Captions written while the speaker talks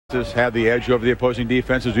have the edge over the opposing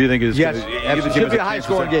defenses? Do you think it's yes? It should be a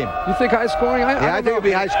high-scoring game. You think high scoring? I think it'll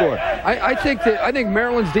be high scoring. I think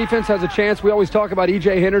Maryland's defense has a chance. We always talk about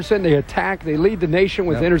E.J. Henderson. They attack. They lead the nation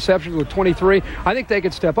with interceptions with 23. I think they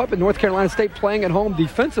could step up. And North Carolina State playing at home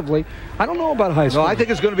defensively, I don't know about high scoring. No, I think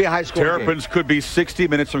it's going to be a high-scoring game. Terrapins could be 60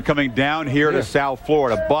 minutes from coming down here to South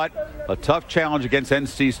Florida, but a tough challenge against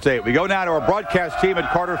NC State. We go now to our broadcast team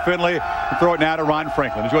at Carter Finley and throw it now to Ron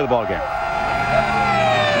Franklin. Enjoy the ball game.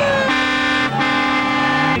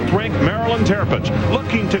 Ranked Maryland Terrapins,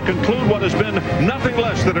 looking to conclude what has been nothing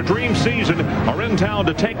less than a dream season, are in town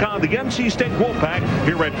to take on the NC State Wolfpack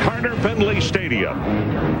here at Carter Finley Stadium.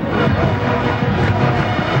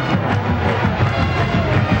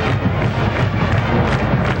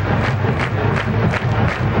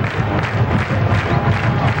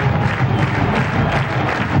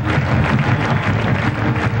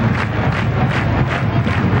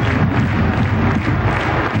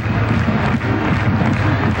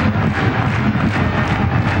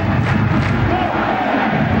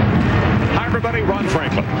 Ron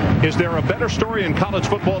Franklin, is there a better story in college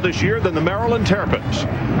football this year than the Maryland Terrapins?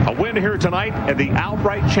 A win here tonight and the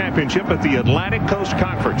outright championship at the Atlantic Coast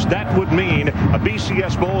Conference. That would mean a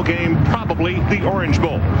BCS bowl game, probably the Orange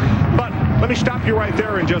Bowl. But let me stop you right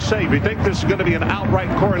there and just say, if you think this is going to be an outright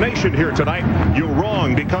coronation here tonight, you're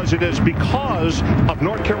wrong, because it is because of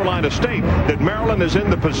North Carolina State that Maryland is in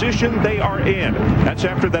the position they are in. That's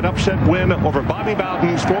after that upset win over Bobby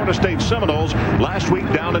Bowden's Florida State Seminoles last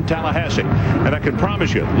week down in Tallahassee. And I can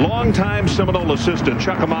promise you, longtime Seminole assistant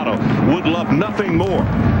Chuck Amato would love nothing more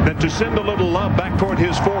than to send a little love back toward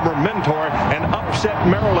his former mentor and upset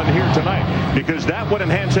Maryland here tonight, because that would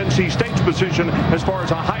enhance NC State's position as far as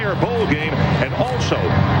a higher bowl game, and also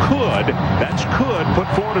could put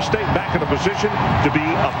Florida State back in a position to be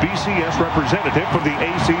a BCS representative for the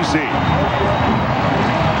ACC.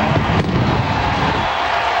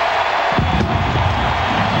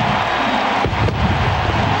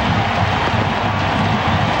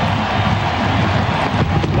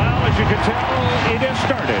 You can tell it has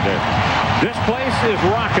started. This place is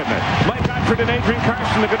rocking it. Mike Gottfried and Adrian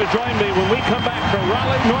Carson are going to join me when we come back from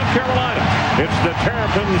Raleigh, North Carolina. It's the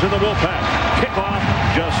Terrapins and the Wolfpack. Kickoff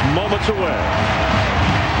just moments away.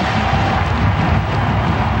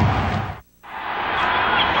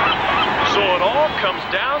 So it all comes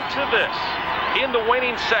down to this. In the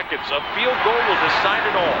waning seconds, a field goal will decide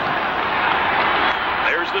it all.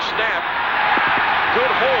 There's the snap.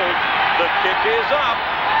 Good hold. The kick is up.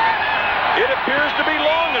 It appears to be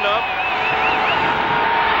long enough.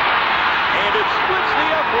 And it splits the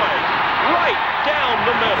upright right down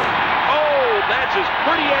the middle. Oh, that's as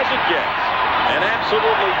pretty as it gets. An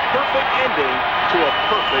absolutely perfect ending to a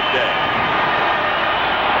perfect day.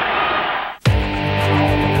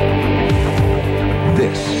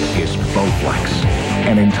 This is Bowflex,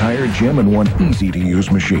 an entire gym in one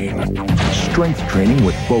easy-to-use machine. Strength training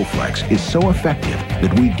with Bowflex is so effective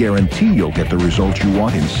that we guarantee you'll get the results you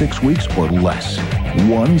want in 6 weeks or less.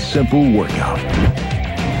 One simple workout.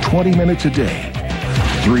 20 minutes a day,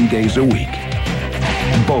 3 days a week.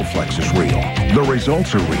 Bowflex is real. The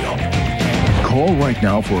results are real. Call right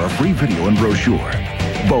now for a free video and brochure.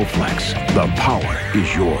 Bowflex, the power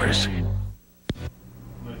is yours.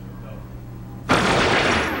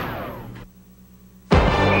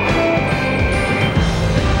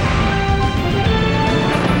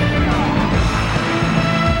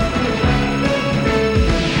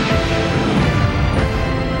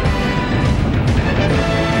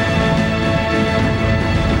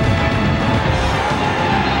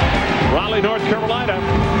 North Carolina.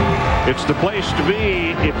 It's the place to be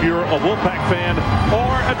if you're a Wolfpack fan or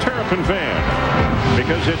a Terrapin fan,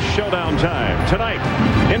 because it's showdown time. Tonight,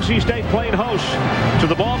 NC State playing host to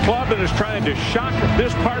the ball club that is trying to shock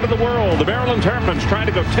this part of the world. The Maryland Terrapins trying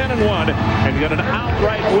to go 10-1 and get an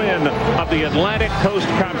outright win of the Atlantic Coast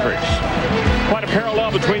Conference. Quite a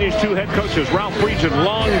parallel between these two head coaches. Ralph Friedgen,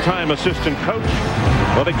 longtime assistant coach.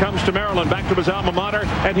 Well, he comes to Maryland, back to his alma mater,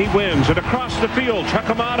 and he wins. And across the field, Chuck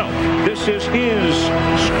Amato. This is his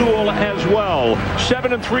school as well.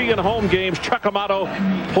 7-3 in home games. Chuck Amato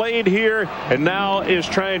played here and now is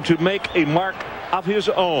trying to make a mark of his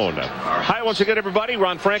own. Hi once again, everybody.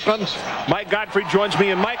 Ron Franklin. Mike Gottfried joins me.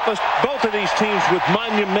 And Mike, both of these teams with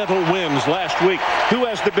monumental wins last week. Who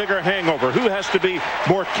has the bigger hangover? Who has to be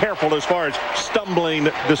more careful as far as stumbling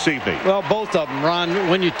this evening? Well, both of them, Ron.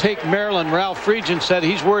 When you take Maryland, Ralph Friedgen said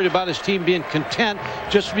he's worried about his team being content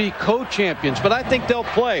just to be co-champions. But I think they'll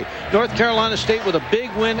play. North Carolina State with a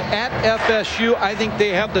big win at FSU. I think they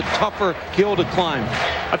have the tougher hill to climb.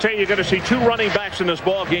 I'll tell you, you're going to see two running backs in this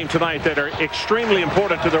ball game tonight that are extremely extremely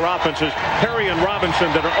important to their offenses, Perry and Robinson,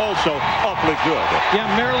 that are also awfully good. Yeah,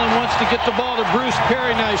 Maryland wants to get the ball to Bruce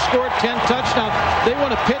Perry. Now, he scored 10 touchdowns. They want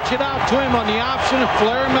to pitch it out to him on the option and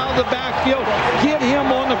flare him out of the backfield. Get him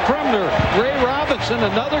on the perimeter. Ray Robinson,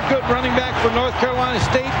 another good running back for North Carolina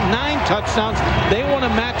State, 9 touchdowns. They want to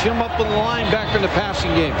match him up with the linebacker in the passing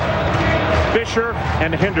game. Fisher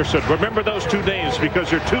and Henderson. Remember those two names because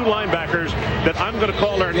they're two linebackers that I'm going to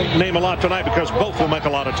call their name a lot tonight because both will make a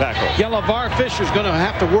lot of tackles. Yeah, LeVar Fisher's going to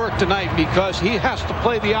have to work tonight because he has to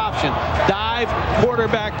play the option. Dive,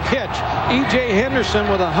 quarterback, pitch. E.J. Henderson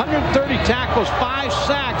with 130 tackles, 5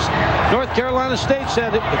 sacks. North Carolina State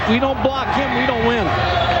said if we don't block him, we don't win.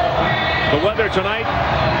 The weather tonight,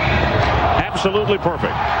 absolutely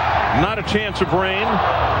perfect. Not a chance of rain.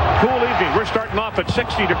 Cool evening. We're starting off at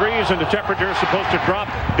 60 degrees, and the temperature is supposed to drop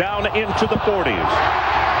down into the 40s.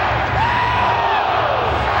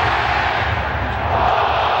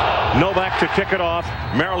 Novak to kick it off.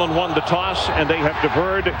 Maryland won the toss, and they have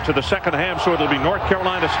diverted to the second half, so it'll be North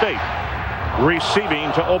Carolina State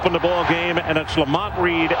receiving to open the ball game, and it's Lamont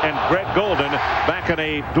Reed and Greg Golden back in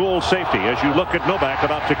a dual safety as you look at Novak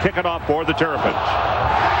about to kick it off for the Terrapins.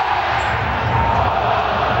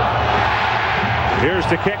 Here's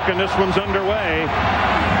the kick, and this one's underway.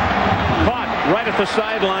 Caught right at the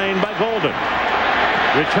sideline by Golden.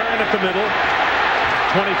 Return at the middle.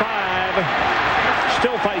 25.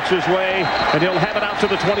 Still fights his way, and he'll have it out to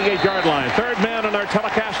the 28-yard line. Third man on our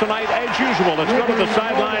telecast tonight, as usual. Let's go to the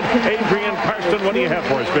sideline. Adrian Karsten, what do you have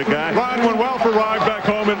for us, big guy? Ron went well for Rod back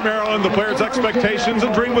home in Maryland. The players' expectations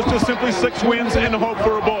and dream was just simply 6 wins and hope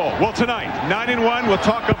for a bowl. Well, tonight, 9-1, we'll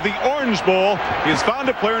talk of the Orange Bowl. He has found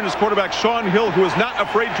a player in his quarterback, Sean Hill, who is not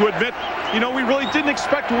afraid to admit, you know, we really didn't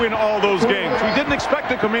expect to win all those games. We didn't expect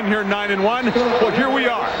to come in here 9-1. Well, here we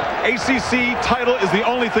are. ACC title is the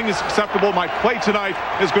only thing that's acceptable. My play tonight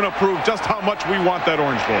is going to prove just how much we want that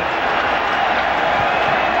Orange Bowl.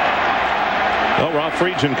 Well, Ralph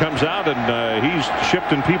Friedgen comes out, and he's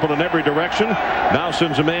shifting people in every direction. Now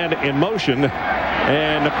sends a man in motion,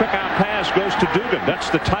 and the quick out pass goes to Dugan. That's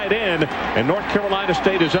the tight end, and North Carolina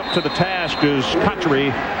State is up to the task as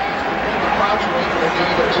Cotchery.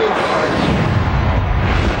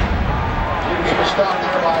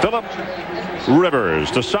 Philip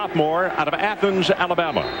Rivers, the sophomore out of Athens,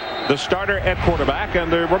 Alabama, the starter at quarterback,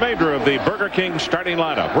 and the remainder of the Burger King starting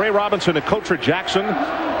lineup. Ray Robinson and Coach Jackson,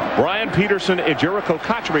 Brian Peterson and Jericho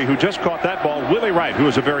Cotchery, who just caught that ball, Willie Wright, who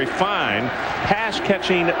is a very fine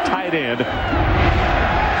pass-catching tight end.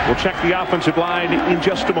 We'll check the offensive line in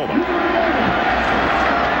just a moment.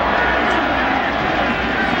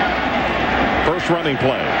 First running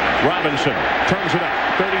play. Robinson turns it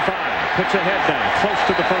up. 35. Puts a head down. Close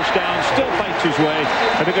to the first down. Still fights his way.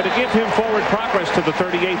 And they're going to give him forward progress to the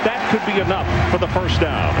 38. That could be enough for the first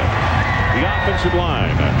down. The offensive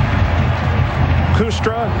line.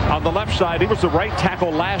 Kustra on the left side. He was the right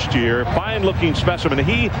tackle last year. Fine-looking specimen.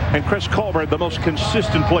 He and Chris Colbert, the most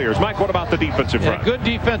consistent players. Mike, what about the defensive front? Yeah, good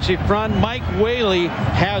defensive front. Mike Whaley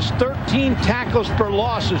has 13 tackles for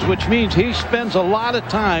losses, which means he spends a lot of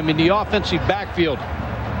time in the offensive backfield.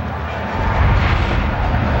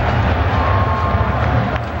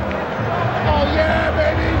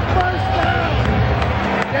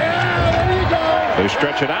 They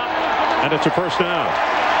stretch it out, and it's a first down.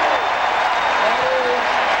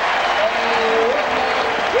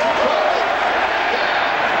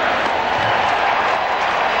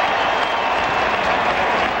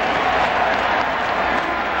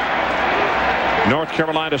 North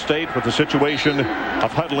Carolina State with the situation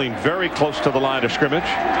of huddling very close to the line of scrimmage.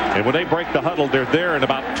 And when they break the huddle, they're there in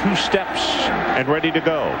about 2 steps and ready to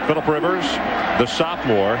go. Philip Rivers, the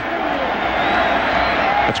sophomore.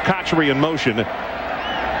 That's Cotchery in motion.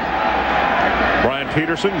 Brian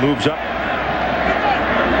Peterson moves up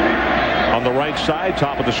on the right side,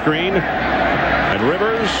 top of the screen. And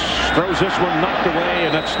Rivers throws this one knocked away,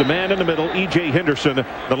 and that's the man in the middle, E.J. Henderson,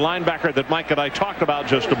 the linebacker that Mike and I talked about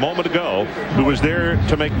just a moment ago, who was there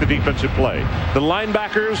to make the defensive play. The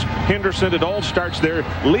linebackers, Henderson, it all starts there.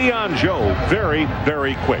 Leon Joe, very,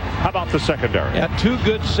 very quick. How about the secondary? Yeah, 2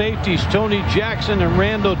 good safeties, Tony Jackson and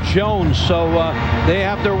Randall Jones. So they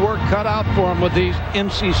have their work cut out for them with these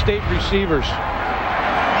NC State receivers.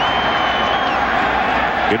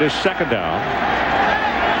 It is second down.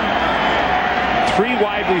 3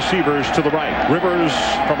 wide receivers to the right. Rivers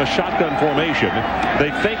from a shotgun formation.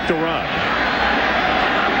 They fake the run.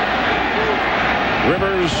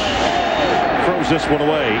 Rivers throws this one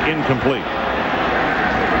away, incomplete.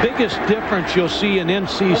 Biggest difference you'll see in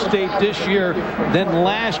NC State this year than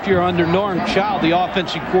last year under Norm Child, the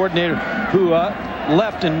offensive coordinator, who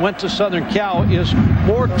left and went to Southern Cal is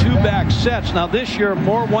more two-back sets. Now this year,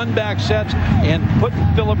 more one-back sets and putting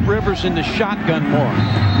Phillip Rivers into shotgun more.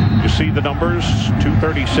 You see the numbers,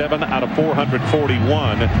 237 out of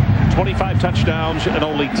 441, 25 touchdowns and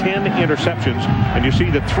only 10 interceptions. And you see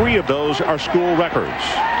that 3 of those are school records.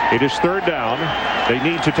 It is third down. They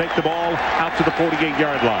need to take the ball out to the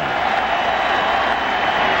 48-yard line.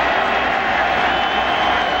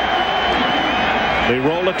 They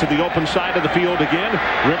roll it to the open side of the field again.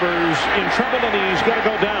 Rivers in trouble, and he's going to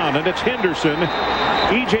go down. And it's Henderson.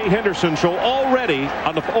 E.J. Henderson, so already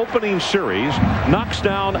on the opening series, knocks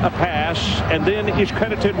down a pass and then is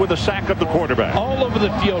credited with a sack of the quarterback. All over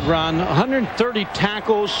the field, Ron. 130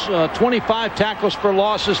 tackles, 25 tackles for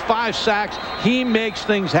losses, 5 sacks. He makes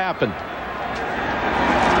things happen.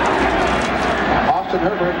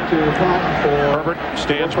 Herbert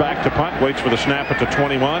stands back to punt, waits for the snap at the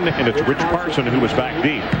 21, and it's Rich Parson who was back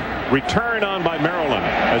deep. Return on by Maryland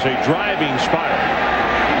as a driving spiral.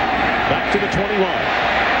 Back to the 21.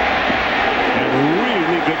 And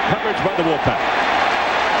really good coverage by the Wolfpack.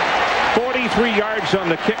 43 yards on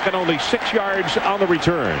the kick and only 6 yards on the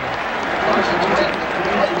return.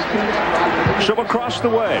 So across the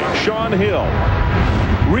way, Shaun Hill.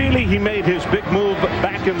 Really, he made his big move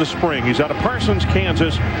back in the spring. He's out of Parsons,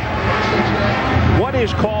 Kansas. What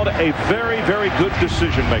is called a very, very good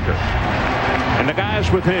decision maker. And the guys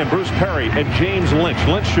with him, Bruce Perry and James Lynch.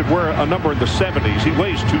 Lynch should wear a number in the 70s. He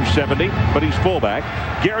weighs 270, but he's fullback.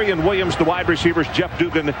 Gary and Williams, the wide receivers. Jeff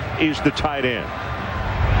Dugan is the tight end.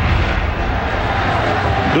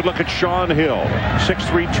 Good look at Shaun Hill,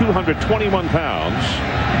 6'3", 221 pounds.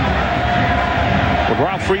 When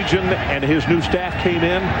Ralph Friedgen and his new staff came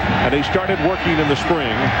in and they started working in the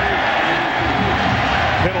spring,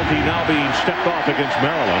 penalty now being stepped off against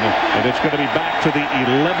Maryland, and it's going to be back to the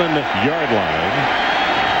 11-yard line.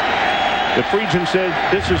 But Friedgen said,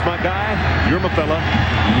 "This is my guy, you're my fella,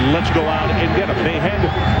 let's go out and get him." They had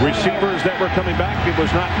receivers that were coming back. It was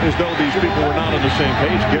not as though these people were not on the same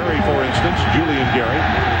page. Gary, for instance, Julian Gary.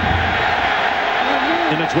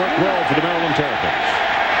 And it's worked well for the Maryland Terrapins.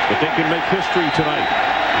 But they can make history tonight.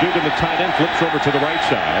 Dugan, the tight end, flips over to the right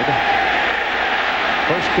side.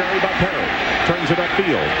 First carry by Perry. Turns it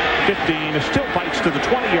upfield. 15, still fights to the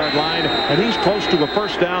 20-yard line, and he's close to a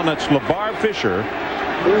first down. That's LeVar Fisher,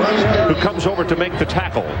 who comes over to make the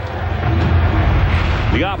tackle.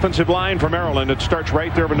 The offensive line for Maryland, it starts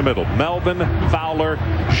right there in the middle. Melvin Fowler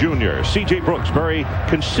Jr. C.J. Brooks, very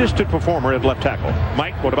consistent performer at left tackle.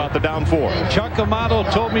 Mike, what about the down 4? Chuck Amato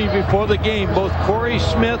told me before the game, both Corey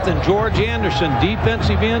Smith and George Anderson,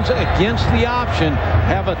 defensive ends against the option,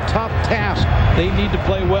 have a tough task. They need to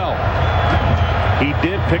play well. He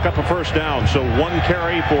did pick up a first down, so 1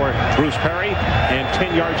 carry for Bruce Perry and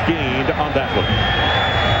 10 yards gained on that one.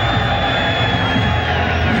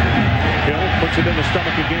 Puts it in the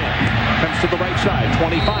stomach again. Comes to the right side.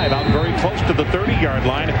 25 out very close to the 30-yard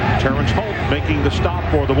line. Terrence Holt making the stop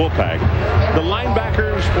for the Wolfpack. The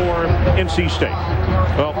linebackers for NC State.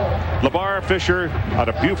 Well, LeVar Fisher out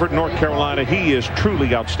of Beaufort, North Carolina. He is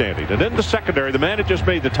truly outstanding. And then the secondary, the man that just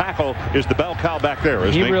made the tackle is the bell cow back there,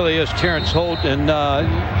 isn't he? He really is, Terrence Holt. And,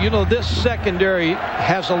 you know, this secondary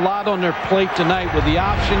has a lot on their plate tonight with the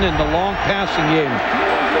option and the long passing game.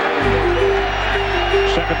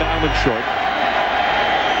 Second down and short.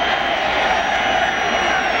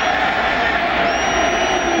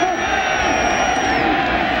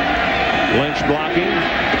 Lynch blocking,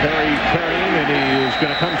 Perry carrying, and he is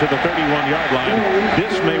going to come to the 31-yard line.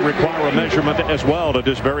 This may require a measurement as well. It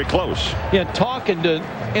is very close. Yeah, talking to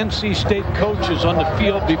NC State coaches on the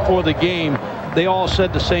field before the game, they all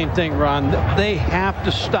said the same thing, Ron. They have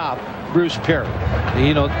to stop Bruce Perry.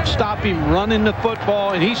 You know, stop him running the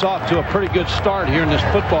football, and he's off to a pretty good start here in this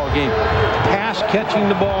football game. Pass catching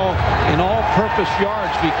the ball in all-purpose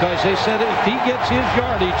yards, because they said if he gets his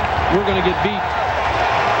yardage, we're going to get beat.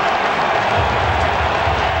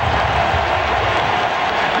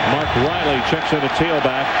 Mark Riley checks in a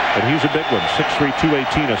tailback, and he's a big one. 6'3",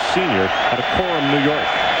 218, a senior out of Coram, New York.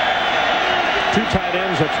 2 tight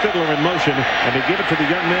ends, that's Fiddler in motion, and they give it to the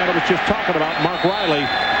young man I was just talking about, Mark Riley.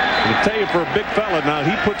 And I tell you, for a big fella, now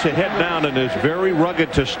he puts a head down and is very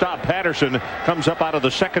rugged to stop. Patterson comes up out of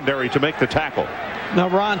the secondary to make the tackle. Now,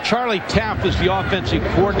 Ron, Charlie Tapp is the offensive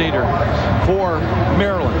coordinator for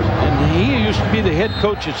Maryland, and he used to be the head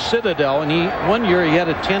coach at Citadel, and one year he had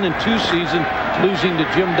a 10-2 season, losing to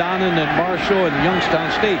Jim Donnan and Marshall and Youngstown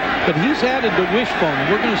State. But he's added the wishbone, and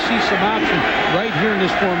we're going to see some action right here in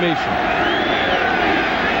this formation.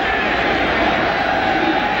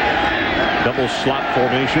 Double slot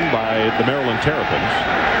formation by the Maryland Terrapins.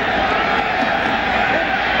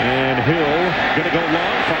 And Hill going to go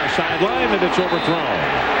long, far sideline, and it's overthrown.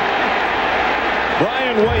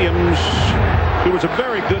 Brian Williams, who was a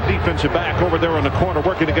very good defensive back over there in the corner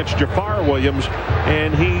working against Jafar Williams,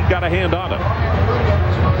 and he got a hand on it.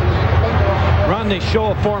 Ron, they show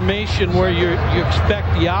a formation where you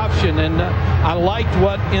expect the option, and I liked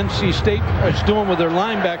what NC State is doing with their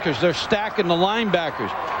linebackers. They're stacking the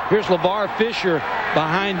linebackers. Here's LeVar Fisher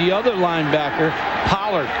behind the other linebacker,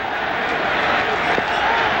 Pollard.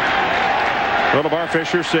 Well, LeVar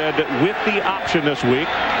Fisher said with the option this week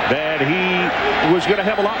that he was going to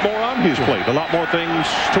have a lot more on his plate, a lot more things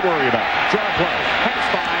to worry about. Draw play, has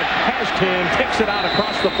 5, has 10, kicks it out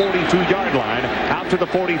across the 42-yard line, out to the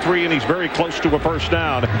 43, and he's very close to a first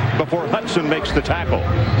down before Hudson makes the tackle.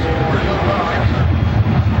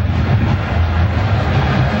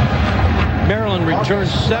 Maryland returned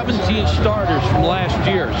 17 starters from last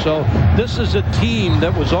year, so this is a team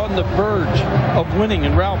that was on the verge of winning,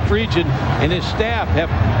 and Ralph Friedgen and his staff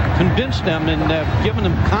have convinced them and have given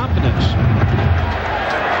them confidence.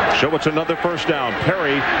 So it's another first down.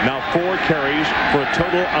 Perry now 4 carries for a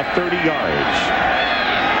total of 30 yards.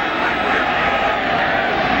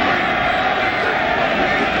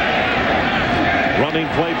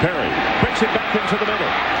 Running play, Perry brings it back into the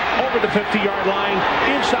middle, over the 50-yard line,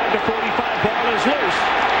 inside the 45. Ball is loose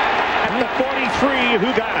at the 43. Who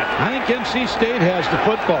got it? I think NC State has the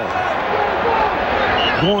football.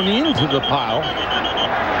 Going into the pile.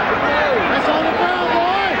 That's on the ground,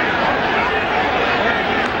 boy.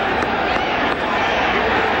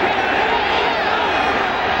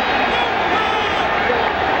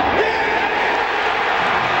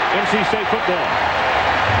 NC State football.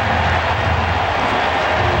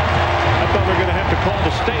 I thought we were going to have to call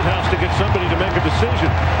the State House to get somebody to make a decision.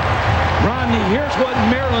 Rodney, here's what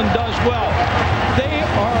Maryland does well. They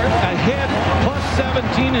are ahead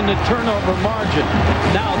 +17 in the turnover margin.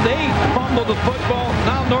 Now they fumble the football.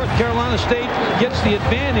 Now North Carolina State gets the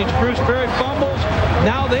advantage. Bruce Perry fumbles.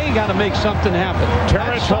 Now they got to make something happen.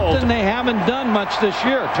 That's something they haven't done much this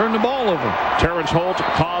year. Turn the ball over. Terrence Holt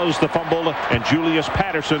caused the fumble, and Julius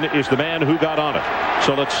Patterson is the man who got on it.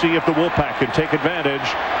 So let's see if the Wolfpack can take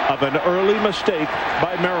advantage of an early mistake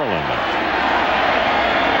by Maryland.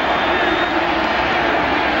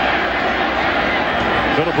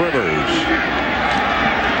 Phillip Rivers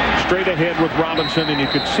straight ahead with Robinson, and you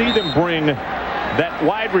could see them bring that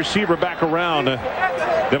wide receiver back around.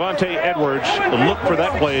 Devontae Edwards look for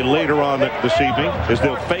that play later on this evening as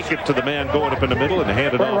they'll fake it to the man going up in the middle and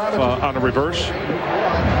hand it off on a reverse.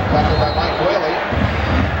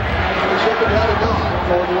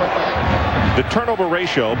 The turnover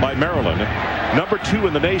ratio by Maryland, number 2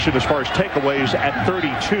 in the nation as far as takeaways at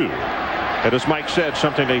 32. And as Mike said,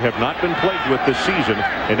 something they have not been plagued with this season,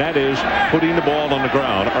 and that is putting the ball on the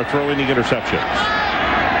ground or throwing the interceptions.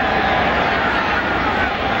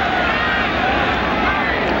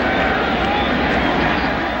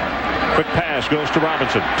 Quick pass goes to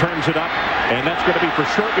Robinson, turns it up, and that's going to be for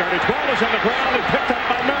short yardage. Ball is on the ground and picked up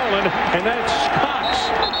by Maryland, and that's Cox.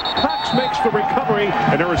 Cox makes the recovery,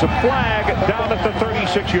 and there is a flag down at the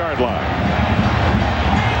 36-yard line.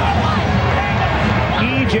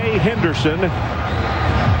 E.J. Henderson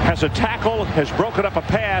has a tackle, has broken up a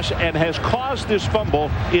pass, and has caused this fumble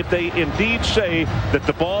if they indeed say that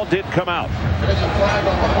the ball did come out. There's a flag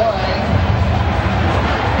on the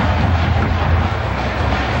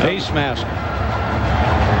play. Face mask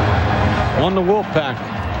on the Wolfpack.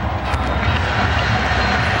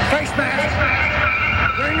 Face mask.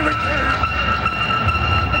 Bring the return.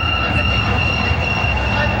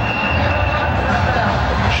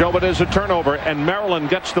 So it is a turnover, and Maryland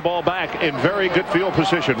gets the ball back in very good field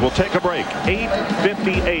position. We'll take a break.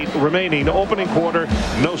 8:58 remaining, opening quarter,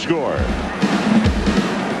 no score.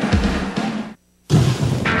 Tell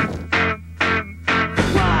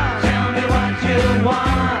me what you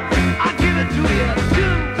want, I'll give it to you.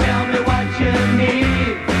 2, tell me what you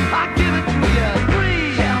need, I'll give it to you.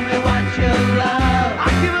 3, tell me what you love,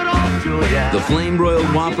 I'll give it all to you. The Flame Broiled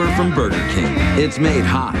Whopper from Burger King. It's made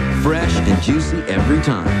hot, fresh, and juicy every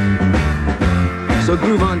time. So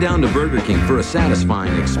groove on down to Burger King for a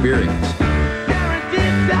satisfying experience.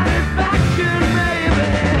 Guaranteed satisfaction, baby.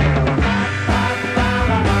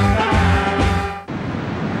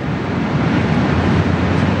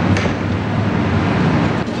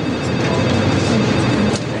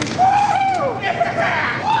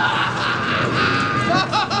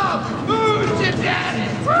 Who's your daddy?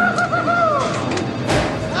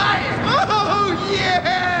 Oh,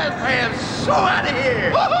 yes! I am so out of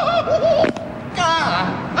here!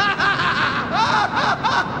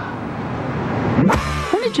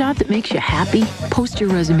 When did job that makes you happy? Post your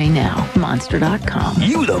resume now. Monster.com.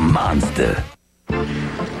 You the monster.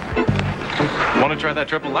 Want to try that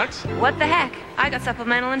Triple X? What the heck? I got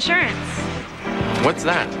supplemental insurance. What's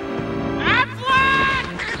that?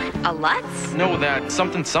 A Lutz? No, that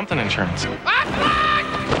something insurance.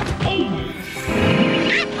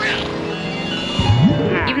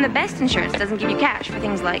 Even the best insurance doesn't give you cash for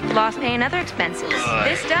things like lost pay and other expenses.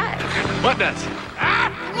 This does. What does?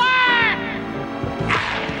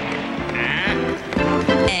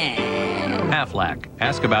 Aflac.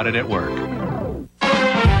 Ask about it at work.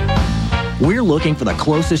 We're looking for the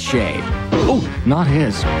closest shave. Oh, not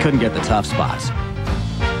his. Couldn't get the tough spots.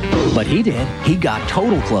 But he did. He got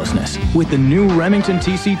total closeness with the new Remington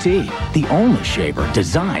TCT, the only shaver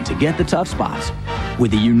designed to get the tough spots.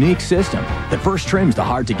 With a unique system that first trims the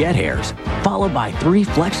hard-to-get hairs, followed by 3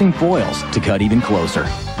 flexing foils to cut even closer.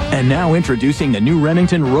 And now introducing the new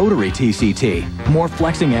Remington Rotary TCT. More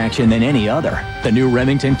flexing action than any other. The new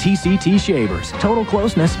Remington TCT shavers. Total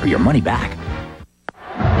closeness or your money back.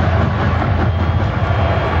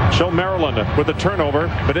 So Maryland with a turnover,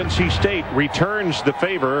 but NC State returns the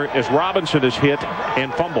favor as Robinson is hit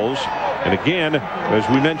and fumbles. And again, as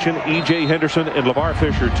we mentioned, E.J. Henderson and LeVar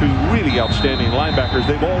Fisher, 2 really outstanding linebackers.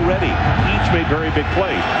 They've already each made very big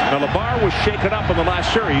plays. Now, LeVar was shaken up in the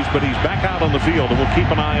last series, but he's back out on the field, and we'll keep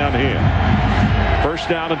an eye on him.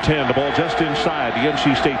 First down and 10. The ball just inside the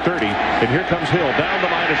NC State 30. And here comes Hill down the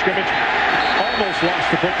line of scrimmage. Almost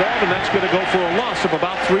lost the football, and that's going to go for a loss of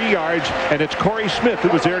about 3 yards, and it's Corey Smith who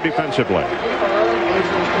was there defensively.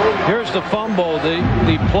 Here's the fumble,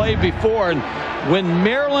 the play before, and when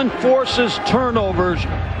Maryland forces turnovers,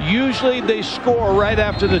 usually they score right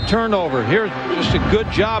after the turnover. Here's just a good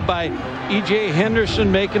job by E.J.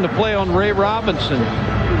 Henderson making the play on Ray Robinson.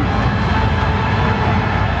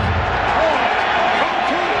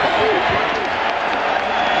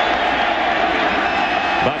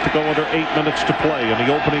 About to go under 8 minutes to play in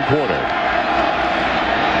the opening quarter.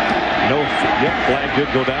 Flag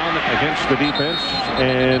did go down against the defense,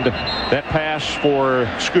 and that pass for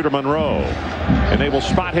Scooter Monroe. And they will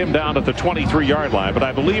spot him down at the 23-yard line, but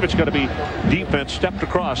I believe it's going to be defense stepped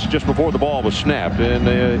across just before the ball was snapped, and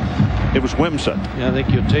it was Wimsatt. Yeah, I think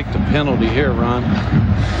you'll take the penalty here, Ron.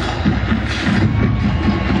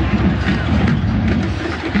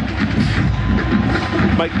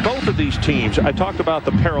 Mike, both of these teams, I talked about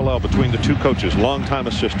the parallel between the 2 coaches, longtime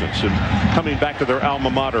assistants, and coming back to their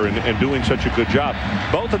alma mater and doing such a good job.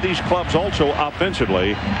 Both of these clubs also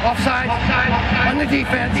offensively. Offside on the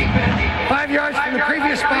defense. 5 yards from the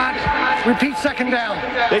previous spot. Repeat second down.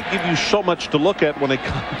 They give you so much to look at when they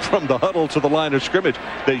come from the huddle to the line of scrimmage.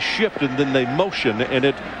 They shift and then they motion, and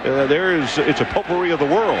it's a potpourri of the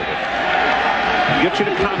world. I'll get you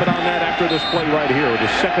to comment on that after this play right here. It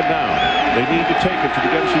is second down. They need to take it to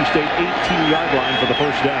the NC State 18-yard line for the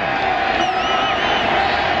first down.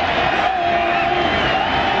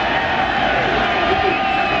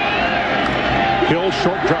 Hill,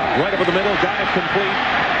 short drop, right over the middle, got it complete,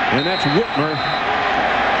 and that's Whitmer.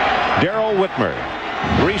 Darrell Whitmer.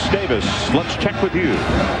 Reese Davis, let's check with you.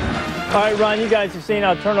 All right, Ron, you guys have seen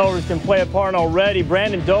how turnovers can play a part already.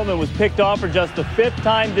 Brandon Doman was picked off for just the 5th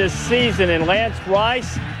time this season, and Lance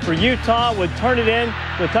Rice for Utah would turn it in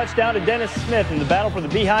to a touchdown to Dennis Smith in the battle for the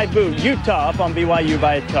Beehive Boot. Utah up on BYU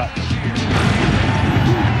by a touch.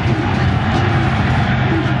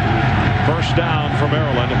 First down for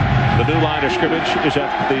Maryland. The new line of scrimmage is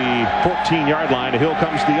at the 14-yard line. Hill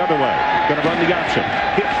comes the other way. Going to run the option.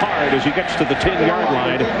 Hit hard as he gets to the 10-yard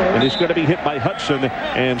line, and he's going to be hit by Hudson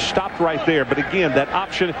and stopped right there. But again, that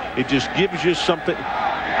option, it just gives you something.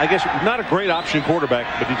 I guess not a great option quarterback,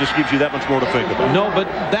 but he just gives you that much more to think about. No, but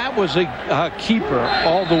that was a keeper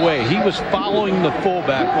all the way. He was following the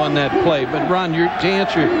fullback on that play. But, Ron, to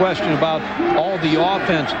answer your question about all the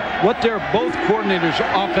offense, what they're both coordinators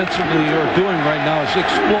offensively are doing right now is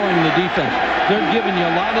exploring the defense. They're giving you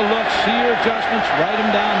a lot of looks, see your adjustments, write them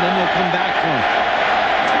down, then they'll come back to them.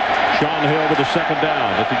 Sean Hill with a second down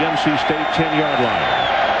at the NC State 10-yard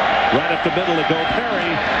line. Right up the middle to go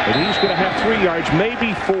Perry, and he's going to have 3 yards,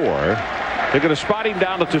 maybe 4. They're going to spot him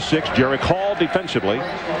down at the 6. Jarek Hall defensively.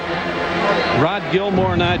 Rod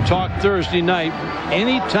Gilmore and I talked Thursday night.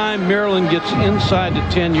 Anytime Maryland gets inside the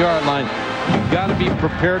 10-yard line, you've got to be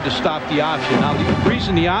prepared to stop the option. Now, the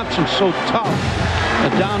reason the option's so tough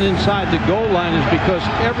down inside the goal line is because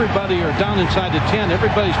everybody, or down inside the 10,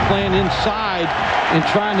 everybody's playing inside and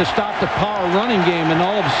trying to stop the power running game, and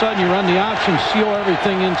all of a sudden you run the option, seal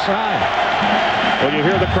everything inside. Well, you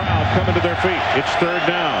hear the crowd coming to their feet. It's third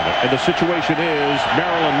down, and the situation is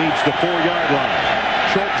Maryland needs the 4-yard line.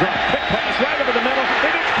 Short drop, quick pass right over the middle,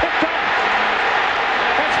 and it's picked up.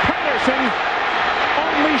 That's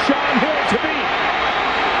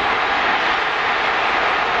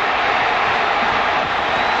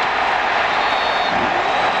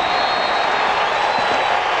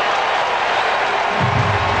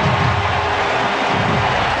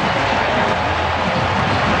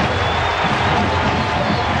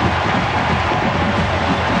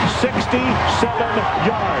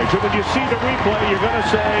you see the replay, you're going to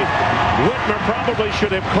say Whitmer probably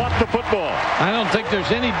should have caught the football. I don't think there's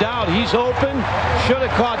any doubt. He's open, should have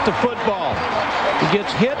caught the football. He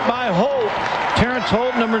gets hit by Holt. Terrence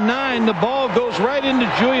Holt, number 9. The ball goes right into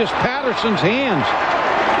Julius Patterson's hands.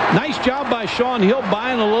 Nice job by Sean Hill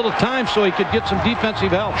buying a little time so he could get some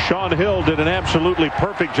defensive help. Sean Hill did an absolutely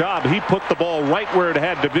perfect job. He put the ball right where it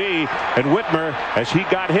had to be. And Whitmer, as he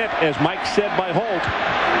got hit, as Mike said by Holt,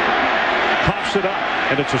 pops it up.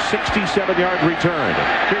 And it's a 67-yard return.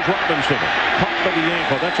 Here's Robinson. Caught by the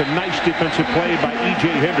ankle. That's a nice defensive play by E.J.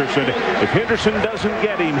 Henderson. If Henderson doesn't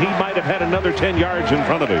get him, he might have had another 10 yards in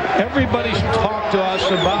front of him. Everybody's talked to us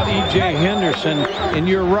about E.J. Henderson, and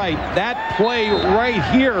you're right. That play right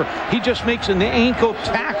here, he just makes an ankle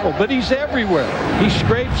tackle, but he's everywhere. He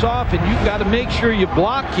scrapes off, and you've got to make sure you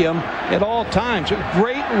block him at all times. A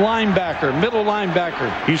great linebacker, middle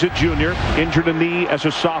linebacker. He's a junior, injured a knee as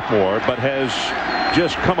a sophomore, but has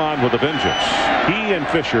just come on with a vengeance. He and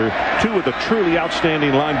Fisher, two of the truly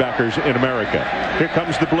outstanding linebackers in America. Here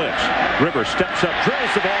comes the blitz. Rivers steps up,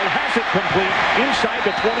 drills the ball, has it complete inside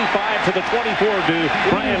the 25 to the 24 to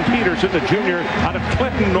Brian Peterson, the junior out of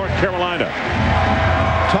Clinton, North Carolina.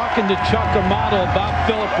 Talking to Chuck Amato about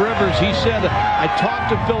Phillip Rivers, he said, I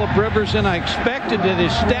talked to Phillip Rivers and I expected that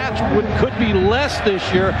his stats could be less this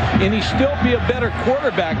year and he'd still be a better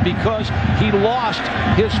quarterback because he lost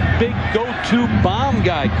his big go-to bomb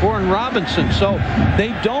guy, Corn Robinson. So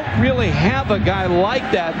they don't really have a guy like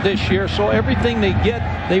that this year, so everything they get,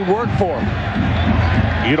 they work for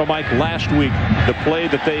him. You know, Mike, last week, the play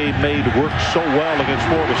that they made work so well against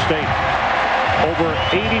Florida State, over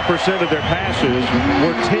 80% of their passes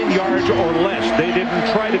were 10 yards or less. They didn't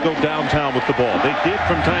try to go downtown with the ball. They did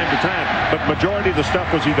from time to time, but majority of the stuff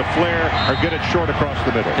was either flare or get it short across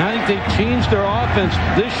the middle. I think they changed their offense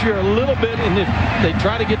this year a little bit, and they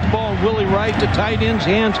try to get the ball in Willie Wright, the tight end's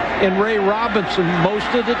hands, and Ray Robinson most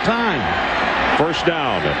of the time. First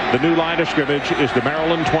down. The new line of scrimmage is the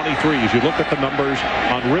Maryland 23s. You look at the numbers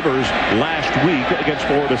on Rivers last week against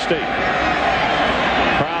Florida State.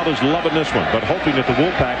 Crowd is loving this one, but hoping that the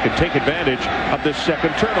Wolfpack can take advantage of this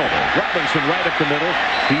second turnover. Robinson right up the middle.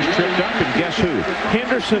 He's tripped up, and guess who?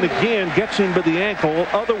 Henderson again gets him by the ankle.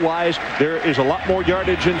 Otherwise, there is a lot more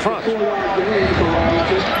yardage in front.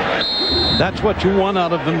 That's what you want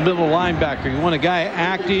out of a middle linebacker. You want a guy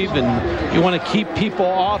active, and you want to keep people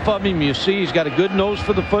off of him. You see he's got a good nose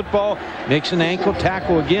for the football. Makes an ankle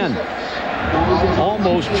tackle again.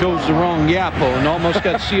 Almost chose the wrong Yapo and almost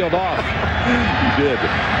got sealed off. He did.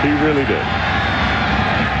 He really did.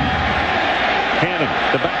 Hannon,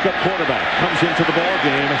 the backup quarterback, comes into the ball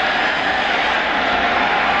game.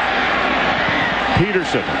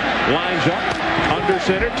 Peterson lines up under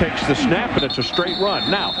center, takes the snap, and it's a straight run.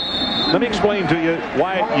 Now, let me explain to you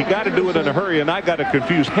why you got to do it in a hurry, and I got to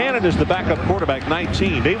confuse. Hannon is the backup quarterback,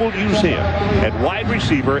 19. They will use him at wide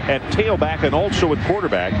receiver, at tailback, and also at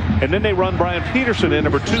quarterback. And then they run Brian Peterson in,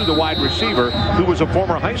 number 2, the wide receiver, who was a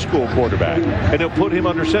former high school quarterback. And they'll put him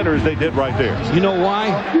under center as they did right there. You know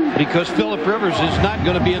why? Because Phillip Rivers is not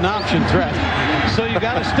going to be an option threat. So you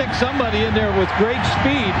got to stick somebody in there with great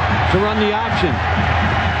speed to run the option.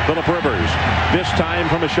 Phillip Rivers, this time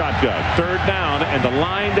from a shotgun. Third down, and the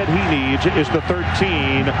line that he needs is the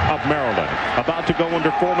 13 of Maryland. About to go under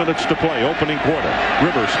 4 minutes to play, opening quarter.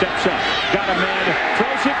 Rivers steps up, got a man,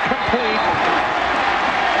 throws it complete.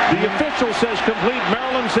 The official says complete,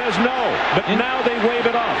 Maryland says no. But now they wave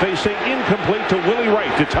it off. They say incomplete to Willie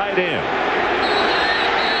Wright, the tight end.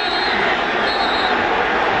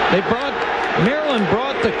 Maryland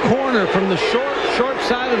brought the corner from the short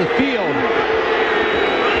side of the field.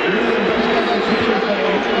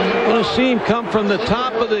 Going to see him come from the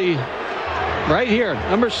top of the, right here,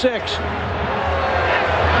 number 6.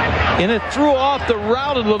 And it threw off the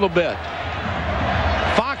route a little bit.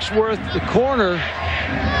 Foxworth, the corner,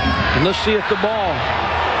 and let's see if the ball.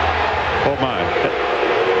 Oh my,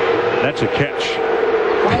 that's a catch.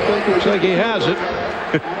 Looks like he has it.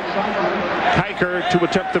 Kiker to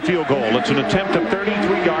attempt the field goal. It's an attempt of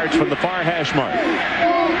 33 yards from the far hash mark.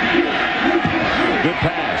 Good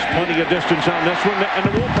pass, plenty of distance on this one, and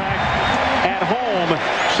the Wolfpack at home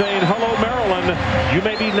saying, hello Maryland, you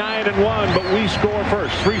may be 9-1, but we score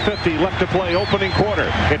first. 3:50 left to play, opening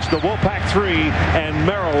quarter. It's the Wolfpack 3 and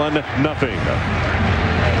Maryland nothing.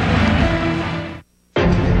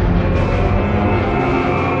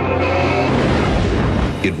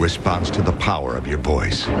 It responds to the power of your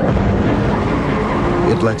voice.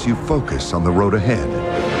 It lets you focus on the road ahead.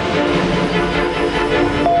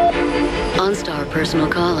 OnStar Personal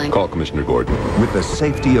Calling. Call Commissioner Gordon. With the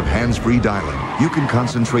safety of hands-free dialing, you can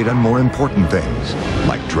concentrate on more important things,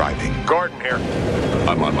 like driving. Gordon here.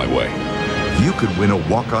 I'm on my way. You could win a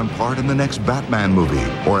walk-on part in the next Batman movie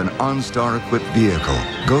or an OnStar-equipped vehicle.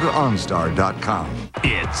 Go to OnStar.com.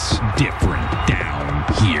 It's different down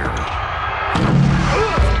here.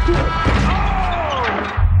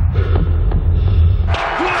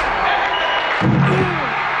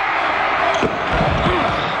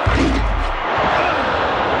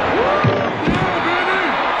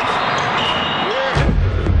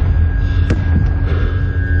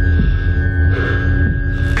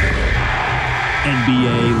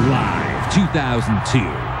 NBA Live 2002.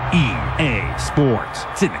 EA Sports.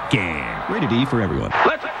 It's in the game. Rated E for everyone.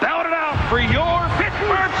 Let's belt it out for your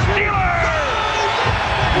Pittsburgh Steelers!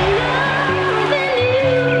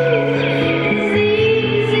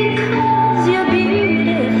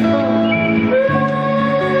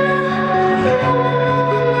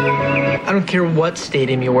 I don't care what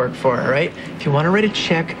stadium you work for, all right? If you want to write a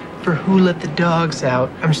check for who let the dogs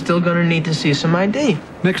out, I'm still going to need to see some ID.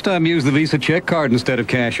 Next time, use the Visa check card instead of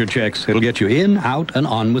cash or checks. It'll get you in, out, and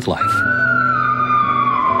on with life.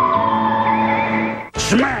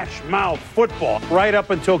 Smash mouth football right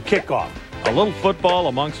up until kickoff. A little football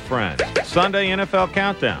amongst friends. Sunday NFL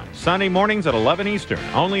Countdown. Sunday mornings at 11 Eastern.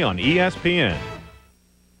 Only on ESPN.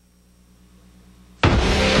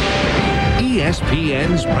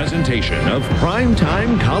 ESPN's presentation of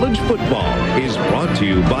primetime college football is brought to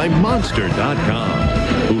you by Monster.com,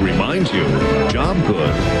 who reminds you, job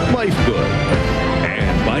good, life good.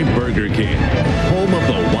 And by Burger King, home of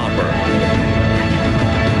the Whopper.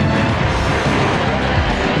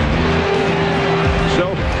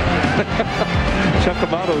 So, Chuck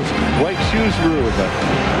Amato's white shoes rule.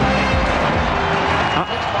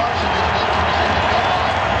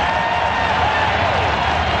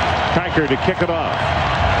 Kiker to kick it off.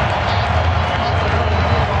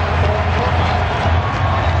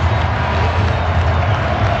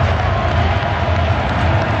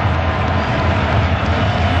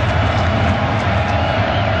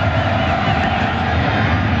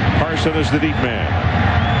 Carson is the deep man.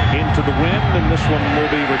 Into the wind, and this one will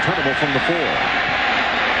be returnable from the 4.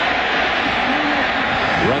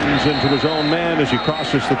 Runs into his own man as he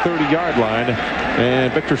crosses the 30-yard line.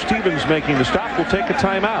 And Victor Stevens making the stop will take a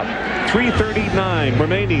timeout. 3:39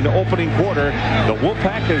 remaining opening quarter. The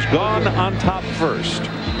Wolfpack has gone on top first.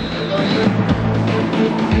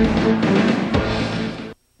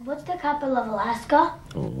 What's the capital of Alaska?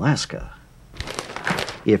 Alaska.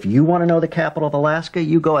 If you want to know the capital of Alaska,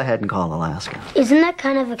 you go ahead and call Alaska. Isn't that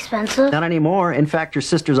kind of expensive? Not anymore. In fact, your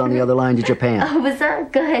sister's on the other line to Japan. おぶさ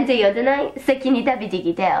ん、ご飯じゃよでない。先に食べて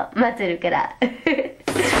きてよ。待ってるから。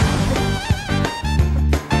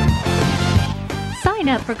Sign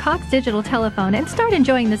up for Cox Digital Telephone and start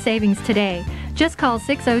enjoying the savings today. Just call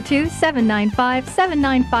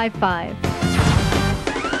 602-795-7955.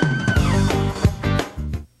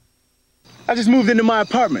 I just moved into my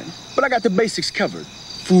apartment, but I got the basics covered.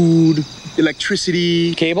 Food,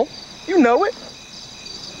 electricity. Cable? You know it.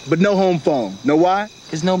 But no home phone. Know why?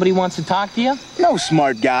 Because nobody wants to talk to you? No,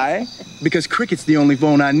 smart guy. Because Cricket's the only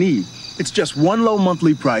phone I need. It's just one low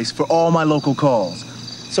monthly price for all my local calls.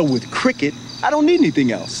 So with Cricket, I don't need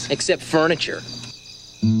anything else. Except furniture.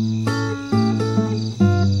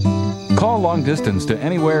 Call long distance to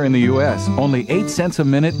anywhere in the U.S. Only 8 cents a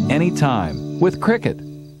minute, anytime. With Cricket.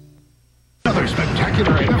 Another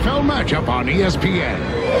spectacular NFL matchup on ESPN.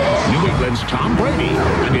 New England's Tom Brady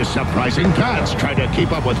and his surprising Pats try to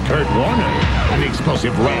keep up with Kurt Warner and the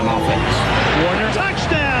explosive Ram offense. Warner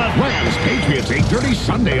touchdown! Rams Patriots 8:30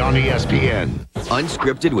 Sunday on ESPN.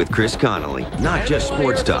 Unscripted with Chris Connolly. Not just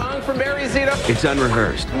sports talk. It's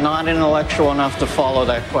unrehearsed. Not intellectual enough to follow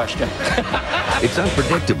that question. It's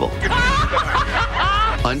unpredictable.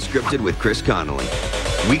 Unscripted with Chris Connolly.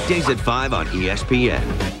 Weekdays at 5 on ESPN.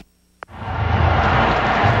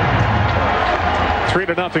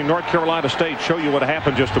 3-0 North Carolina State. Show you what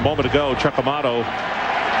happened just a moment ago. Chuck Amato.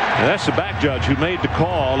 And that's the back judge who made the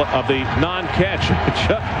call of the non-catch.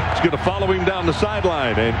 Chuck is going to follow him down the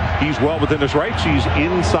sideline, and he's well within his rights. He's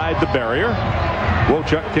inside the barrier. Whoa,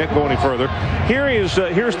 Chuck can't go any further. Here's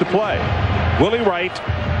the play. Willie Wright.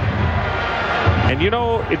 And, you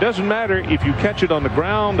know, it doesn't matter if you catch it on the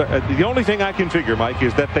ground. The only thing I can figure, Mike,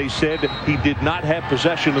 is that they said he did not have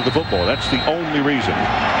possession of the football. That's the only reason.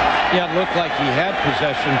 Yeah, it looked like he had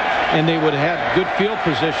possession, and they would have had good field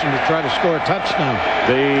position to try to score a touchdown.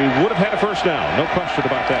 They would have had a first down, no question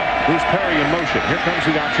about that. Bruce Perry in motion. Here comes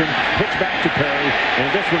the option. Pitch back to Perry, and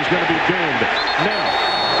this one's going to be doomed. Now,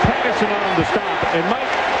 Patterson on the stop, and might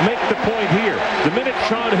make the point here. The minute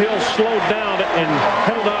Shaun Hill slowed down and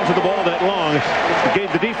held on to the ball that long, it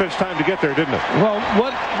gave the defense time to get there, didn't it? Well,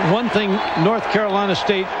 one thing North Carolina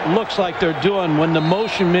State looks like they're doing, when the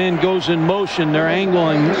motion man goes in motion, they're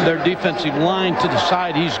angling their defensive line to the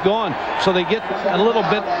side he's gone. So they get a little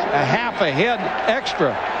bit, a half a head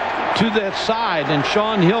extra to that side, and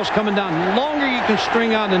Shaun Hill's coming down. The longer you can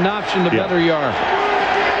string out an option, the better you are.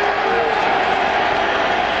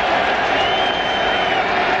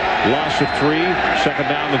 Loss of 3, second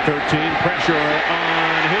down and 13. Pressure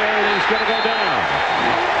on Hill. He's going to go down.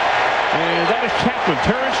 And that is Chapman,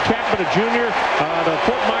 Terrence Chapman, a junior, the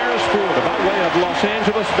Fort Myers Ford, by way of Los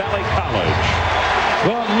Angeles Valley College.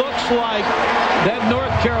 Well, it looks like that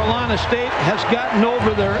North Carolina State has gotten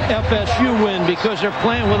over their FSU win because they're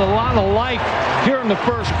playing with a lot of life here in the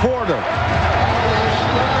first quarter.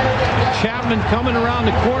 Chapman coming around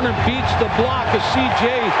the corner, beats the block of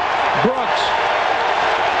C.J. Brooks.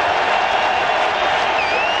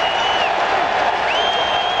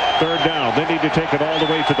 Third down. They need to take it all the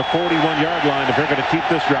way to the 41-yard line if they're going to keep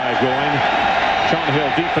this drive going. Shaun Hill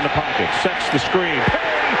deep in the pocket. Sets the screen.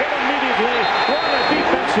 Perry hit immediately. What a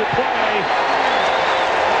defensive play.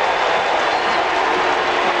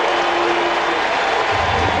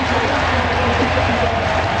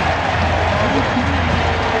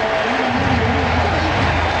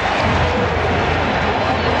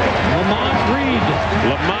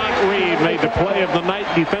 Lamont Reed made the play of the night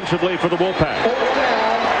defensively for the Wolfpack.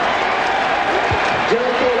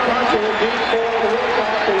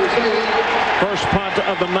 First punt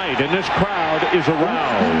of the night, and this crowd is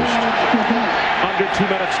aroused. Under 2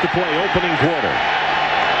 minutes to play, opening quarter.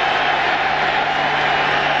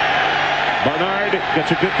 Bernard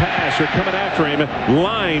gets a good pass. They're coming after him.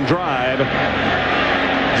 Line drive.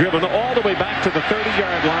 Driven all the way back to the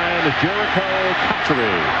 30-yard line. Jericho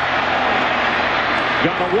Cotchery.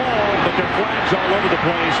 Got a wall, but there are flags all over the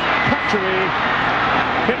place. Cotchery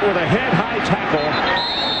hit with a head-high tackle.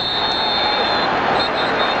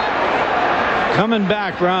 Coming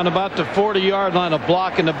back round about the 40-yard line, a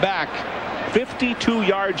block in the back. 52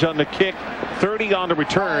 yards on the kick, 30 on the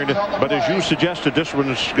return, but as you suggested, this one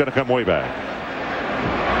is going to come way back.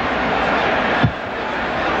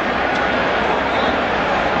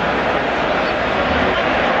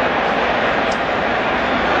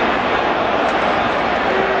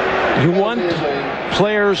 You want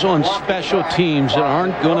players on special teams that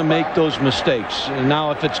aren't going to make those mistakes. And now,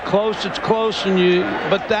 if it's close, it's close,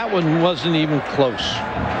 but that one wasn't even close.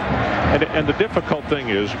 And the difficult thing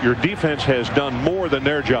is your defense has done more than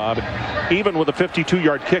their job. Even with a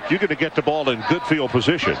 52-yard kick, you're going to get the ball in good field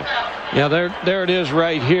position. Yeah, there it is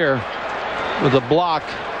right here with a block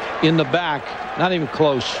in the back. Not even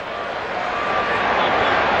close.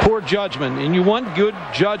 Poor judgment, and you want good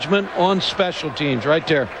judgment on special teams right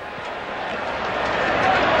there.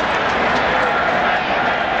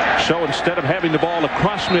 So instead of having the ball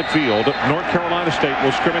across midfield, North Carolina State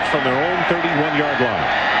will scrimmage from their own 31-yard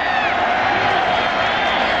line.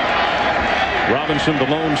 Robinson, the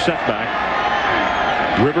lone setback.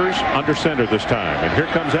 Rivers under center this time. And here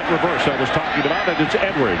comes that reverse I was talking about, and it's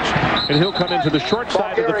Edwards. And he'll come into the short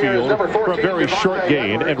side of the field for a very short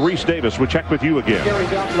gain. And Reese Davis, we'll check with you again.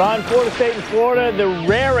 Ron, Florida State and Florida, the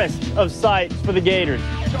rarest of sights for the Gators.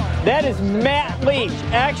 That is Matt Leach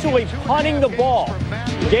actually punting the ball.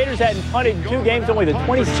 The Gators hadn't punted in 2 games, only the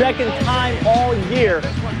 22nd time all year.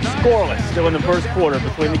 Scoreless still in the first quarter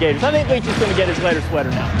between the Gators. I think Leach is going to get his letter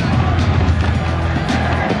sweater now.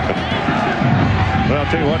 Well,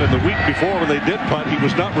 I'll tell you what, in the week before when they did punt, he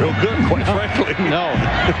was not real good, quite frankly. No.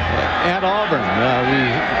 At Auburn,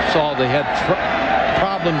 we saw they had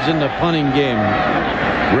problems in the punting game.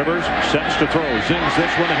 Rivers sets to throw, zings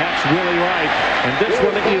this one, and that's really right. And this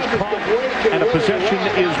one is caught, and a possession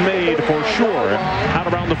is made for sure out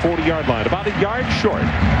around the 40-yard line, about a yard short.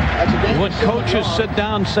 When coaches sit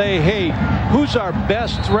down and say, hey, who's our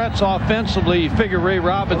best threats offensively, you figure Ray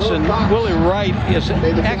Robinson. Willie Wright is an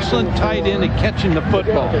excellent tight end at catching the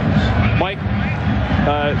football. Mike,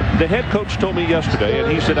 the head coach told me yesterday, and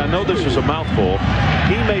he said, I know this is a mouthful,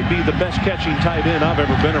 he may be the best catching tight end I've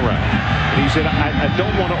ever been around. And he said, I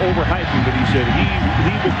don't want to overhype him, but he said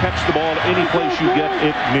he will catch the ball any place you get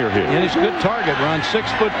it near him. And he's a good target, Ron.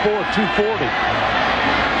 6'4", 240.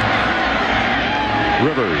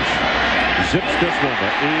 Rivers zips this one.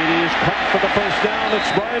 It is caught for the first down. It's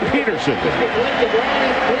Brian Peterson.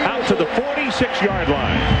 Out to the 46-yard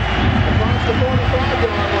line. Across the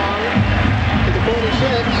 45-yard line to the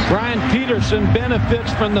 46. Brian Peterson Peterson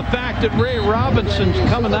benefits from the fact that Ray Robinson's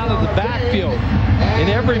coming out of the backfield. And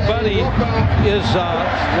everybody is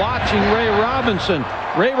watching Ray Robinson.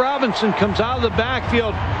 Ray Robinson comes out of the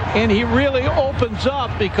backfield, and he really opens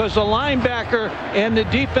up because the linebacker and the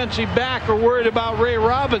defensive back are worried about Ray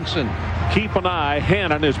Robinson. Keep an eye.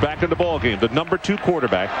 Hannon is back in the ballgame, the #2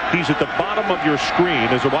 quarterback. He's at the bottom of your screen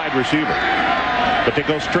as a wide receiver. But they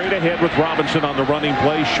go straight ahead with Robinson on the running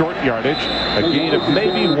play, short yardage, a gain of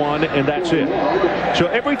maybe 1, and that's it. So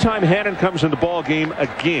every time Hannon comes in the ball game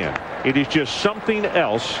again, it is just something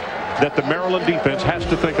else that the Maryland defense has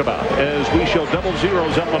to think about as we show double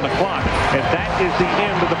zeros up on the clock. And that is the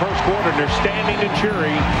end of the first quarter, and they're standing and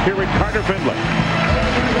cheering here at Carter Finley.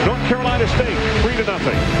 North Carolina State,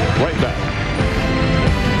 3-0. Right back.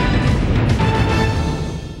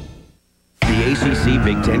 The ACC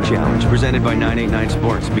Big Ten Challenge, presented by 989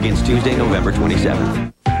 Sports, begins Tuesday, November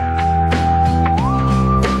 27th.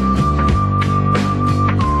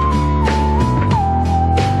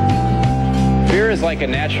 Beer is like a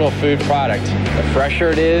natural food product. The fresher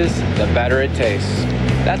it is, the better it tastes.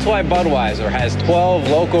 That's why Budweiser has 12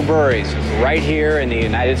 local breweries right here in the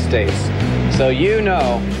United States. So you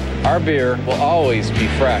know, our beer will always be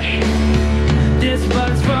fresh. This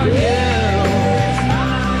Bud's for you.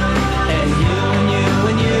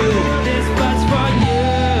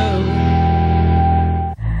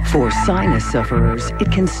 For sinus sufferers,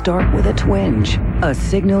 it can start with a twinge, a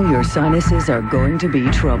signal your sinuses are going to be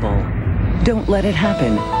trouble. Don't let it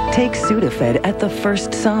happen. Take Sudafed at the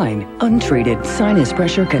first sign. Untreated sinus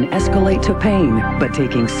pressure can escalate to pain, but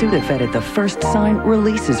taking Sudafed at the first sign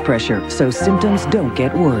releases pressure so symptoms don't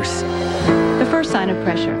get worse. The first sign of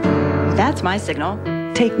pressure. That's my signal.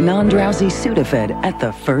 Take non-drowsy Sudafed at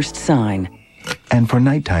the first sign. And for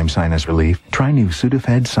nighttime sinus relief, try new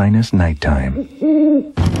Sudafed Sinus Nighttime.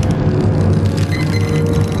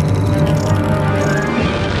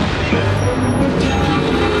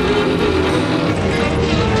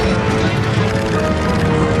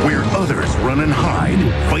 Where others run and hide,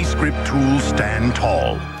 Vice Grip tools stand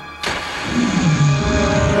tall.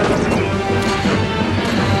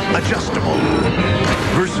 Adjustable,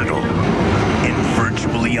 versatile, and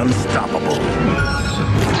virtually unstoppable.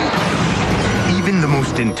 Even the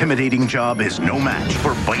most intimidating job is no match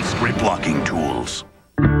for Vice Grip locking tools.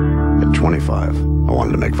 At 25, I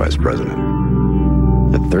wanted to make vice president.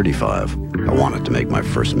 At 35, I wanted to make my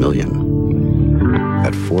first million.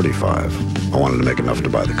 At 45, I wanted to make enough to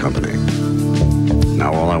buy the company.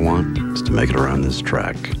 Now all I want is to make it around this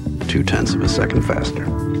track 0.2 of a second faster.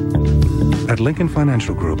 At Lincoln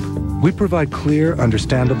Financial Group, we provide clear,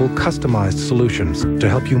 understandable, customized solutions to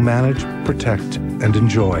help you manage, protect, and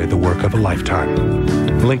enjoy the work of a lifetime.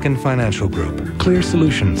 Lincoln Financial Group. Clear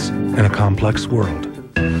solutions in a complex world.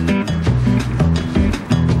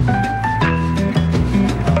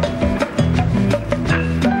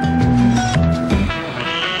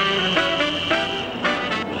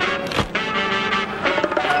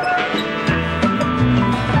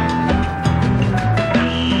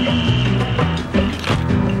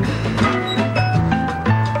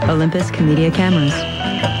 Olympus Comedia cameras.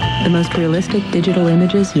 The most realistic digital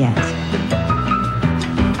images yet.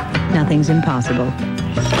 Nothing's impossible.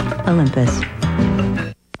 Olympus.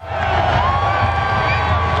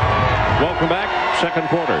 Welcome back. Second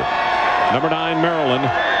quarter. Number 9, Maryland,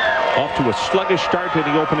 off to a sluggish start in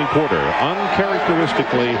the opening quarter.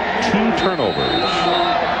 Uncharacteristically, 2 turnovers.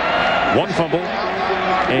 1 fumble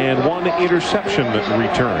and 1 interception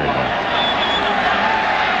return.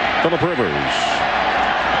 Phillip Rivers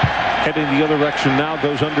heading the other direction now,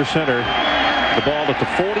 goes under center. The ball at the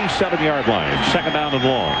 47-yard line. Second down and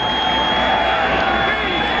long.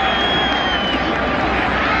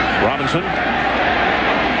 Robinson.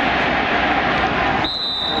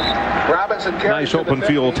 Nice open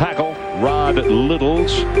field tackle. Rod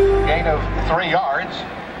Littles. Gain of 3 yards.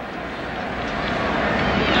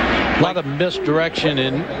 A lot of misdirection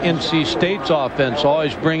in NC State's offense,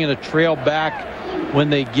 always bringing a trail back when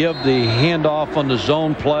they give the handoff on the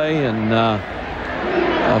zone play, and a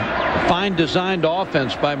fine designed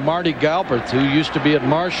offense by Marty Galbraith, who used to be at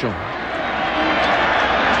Marshall.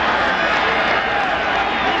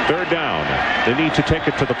 Third down. They need to take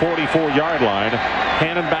it to the 44-yard line.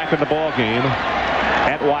 Hannon back in the ball game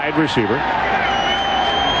at wide receiver.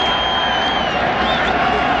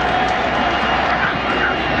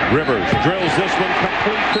 Rivers drills this one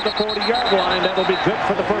complete to the 40-yard line. That'll be good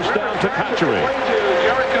for the first down to Cotchery.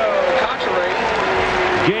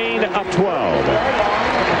 Gain of 12.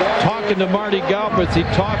 Talking to Marty Galbraith, he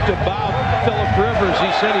talked about Phillip Rivers.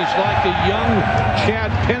 He said he's like a young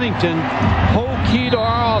Chad Pennington. Whole key to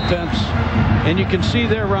our defense. And you can see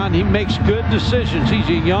there, Ron, he makes good decisions. He's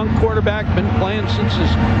a young quarterback, been playing since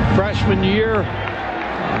his freshman year.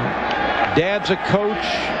 Dad's a coach.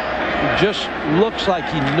 Just looks like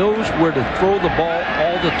he knows where to throw the ball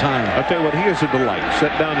all the time. I'll tell you what, he is a delight.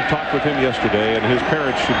 Sat down and talked with him yesterday, and his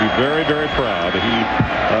parents should be very, very proud.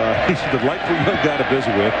 He's a delightful young guy to visit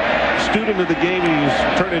with. Student of the game, he's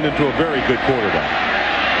turning into a very good quarterback.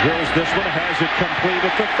 Here's this one, has it complete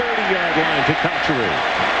at the 30-yard line to Cotchery.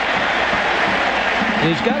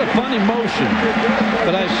 He's got a funny motion,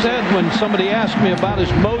 but I said when somebody asked me about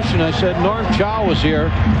his motion, I said Norm Chow was here.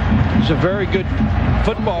 He's a very good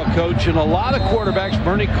football coach, and a lot of quarterbacks,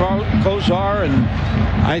 Bernie Kosar, and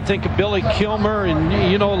I think Billy Kilmer,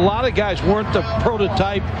 and you know, a lot of guys weren't the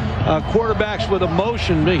prototype quarterbacks with a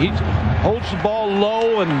motion. He holds the ball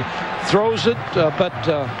low and throws it, but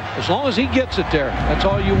as long as he gets it there, that's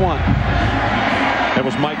all you want. That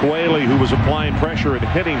was Mike Whaley who was applying pressure and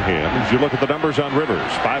hitting him. As you look at the numbers on Rivers,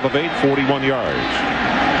 5 of 8, 41 yards.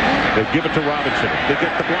 They give it to Robinson. They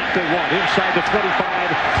get the block they want inside the 25,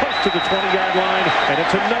 close to the 20-yard line, and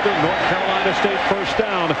it's another North Carolina State first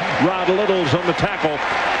down. Rod Little's on the tackle,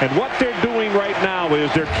 and what they're doing right now is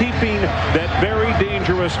they're keeping that very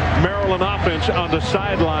dangerous Maryland offense on the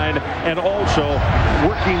sideline and also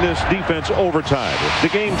working this defense overtime. The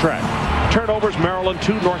game track. Turnovers, Maryland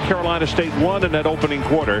 2, North Carolina State 1 in that opening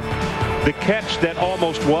quarter. The catch that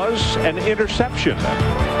almost was an interception.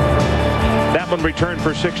 That one returned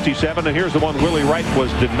for 67, and here's the one Willie Wright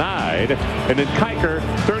was denied. And then Kiker,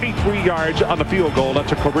 33 yards on the field goal.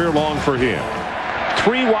 That's a career long for him.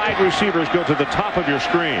 3 wide receivers go to the top of your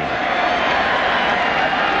screen.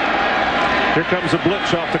 Here comes a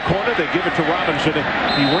blitz off the corner. They give it to Robinson.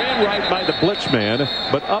 He ran right by the blitz man,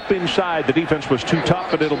 but up inside the defense was too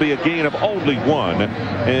tough, and it'll be a gain of only 1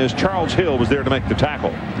 as Charles Hill was there to make the tackle.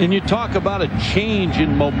 And you talk about a change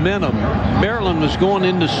in momentum. Maryland was going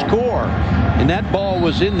in to score, and that ball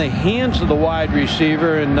was in the hands of the wide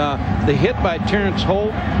receiver, and the hit by Terrence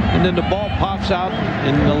Holt, and then the ball pops out,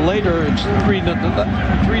 and later it's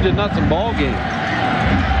 3-0 ball game.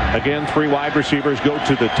 Again, 3 wide receivers go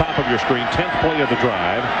to the top of your screen. 10th play of the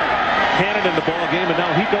drive. Hannon in the ball game, and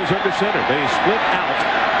now he goes under center. They split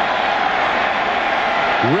out.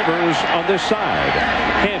 Rivers on this side.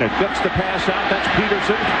 Hannon gets the pass out. That's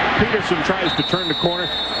Peterson. Peterson tries to turn the corner.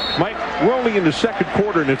 Mike, we're only in the second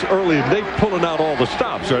quarter, and it's early, and they're pulling out all the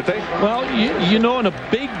stops, aren't they? Well, you know, in a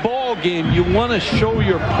big ball game, you want to show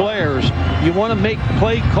your players. You want to make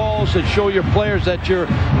play calls that show your players that you're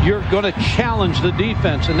going to challenge the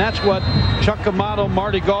defense, and that's what Chuck Amato,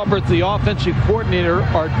 Marty Galbraith, the offensive coordinator,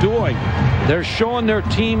 are doing. They're showing their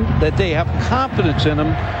team that they have confidence in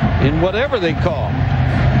them in whatever they call.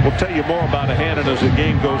 We'll tell you more about Hannon as the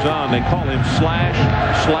game goes on. They call him slash,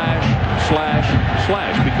 slash, slash,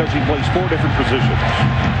 slash because he plays 4 different positions.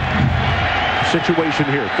 Situation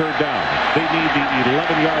here, 3rd down. They need the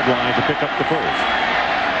 11-yard line to pick up the first.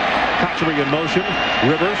 Cotchery in motion.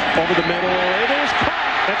 Rivers over the middle. It is caught.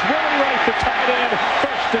 That's Willie Wright, the tight end.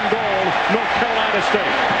 1st and goal, North Carolina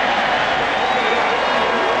State.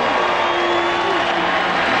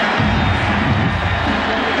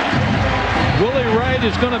 Willie Wright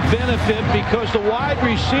is going to benefit because the wide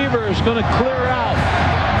receiver is going to clear out.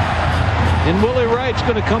 And Willie Wright's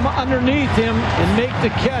going to come underneath him and make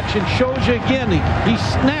the catch, and shows you again, he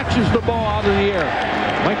snatches the ball out of the air.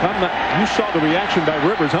 Mike, you saw the reaction by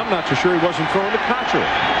Rivers. I'm not so sure he wasn't throwing to Cotchery.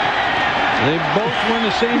 They both went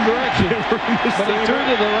the same direction, but he threw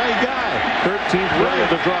to the right guy. 13th play of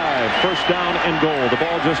the drive. 1st down and goal. The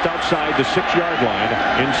ball just outside the 6-yard line.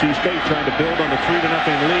 NC State trying to build on the 3-0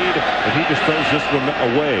 lead, and he just throws this one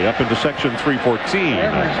away up into section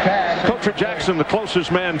 314. Coach Jackson, the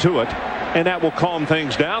closest man to it, and that will calm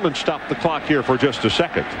things down and stop the clock here for just a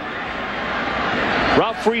second.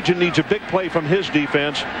 Ralph Friedgen needs a big play from his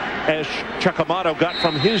defense, as Chuck Amato got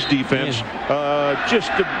from his defense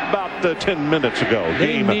just about 10 minutes ago.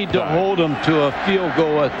 They need to hold him to a field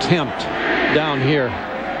goal attempt down here.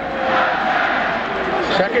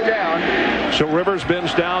 2nd down. So Rivers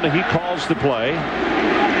bends down and he calls the play.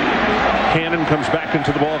 Hannon comes back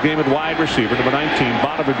into the ball game at wide receiver, number 19,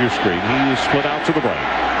 bottom of your screen. He is split out to the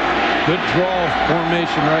right. Good draw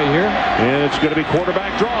formation right here. And it's going to be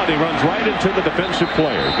quarterback draw, and he runs right into the defensive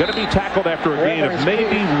player. Going to be tackled after a gain of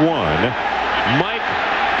maybe 1. Mike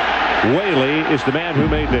Whaley is the man who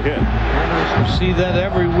made the hit. You see that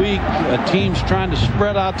every week. A team's trying to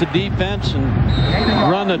spread out the defense and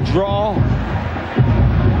run a draw.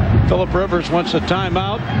 Phillip Rivers wants a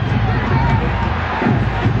timeout.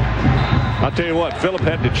 I'll tell you what, Philip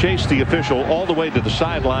had to chase the official all the way to the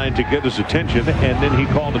sideline to get his attention, and then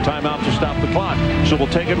he called a timeout to stop the clock. So we'll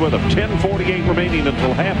take it with him. 10:48 remaining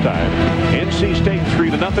until halftime. NC State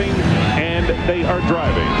 3-0, and they are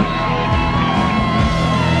driving.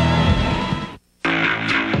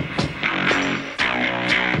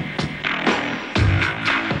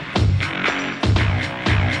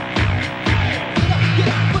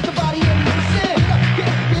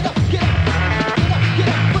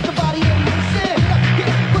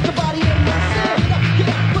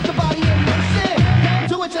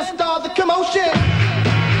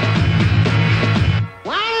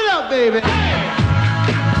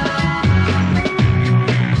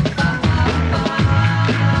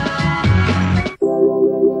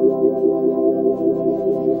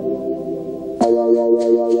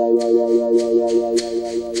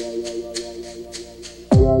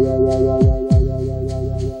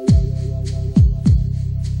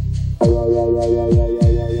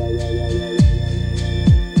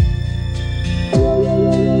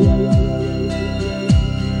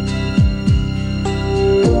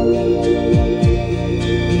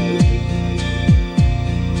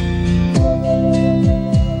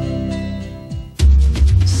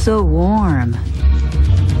 So warm.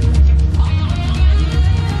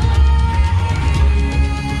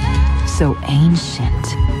 So ancient.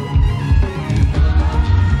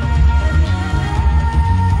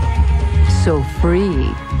 So free.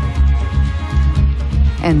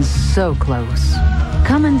 And so close.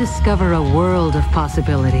 Come and discover a world of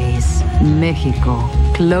possibilities. Mexico,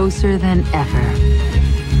 closer than ever.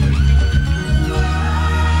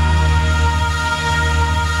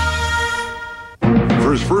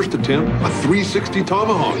 For his first attempt, a 360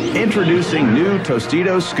 tomahawk. Introducing new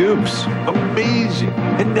Tostitos Scoops. Amazing.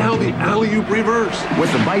 And now the alley-oop reverse.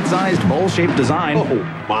 With the bite-sized bowl-shaped design. Oh,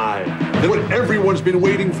 my. And what everyone's been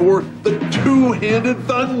waiting for, the two-handed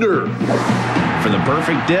thunder. For the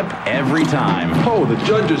perfect dip every time. Oh, the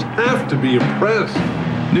judges have to be impressed.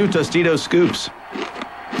 New Tostitos Scoops.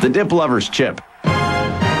 The dip lover's chip.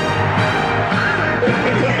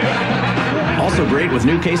 Also great with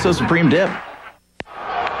new Queso Supreme dip.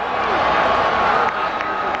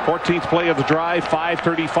 14th play of the drive,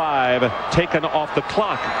 5:35 taken off the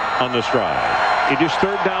clock on this drive. It is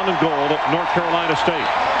 3rd down and goal at North Carolina State.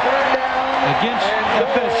 Against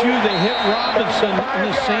FSU, they hit Robinson in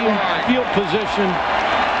the same field position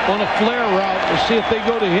on a flare route. We'll see if they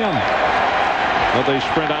go to him. Well, they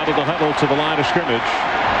sprint out of the huddle to the line of scrimmage.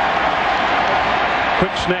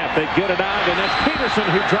 Quick snap, they get it out, and it's Peterson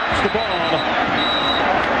who drops the ball.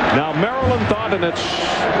 Now, Maryland thought, and it's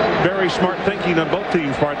very smart thinking on both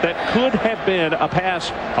teams' part, that could have been a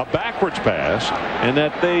pass, a backwards pass, and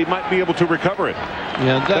that they might be able to recover it.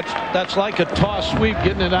 Yeah, that's like a toss sweep,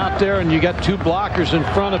 getting it out there, and you got two blockers in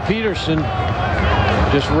front of Peterson.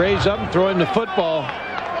 Just raise up and throw in the football.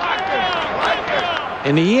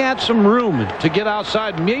 And he had some room to get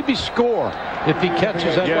outside, maybe score if he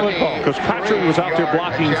catches that football. Because Patrick was out there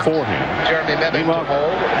blocking for him. Meanwhile,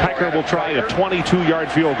 Packer will try a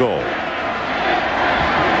 22-yard field goal.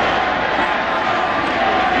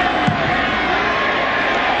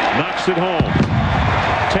 Knocks it home.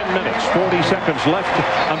 10 minutes, 40 seconds left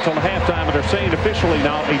until halftime, and they're saying officially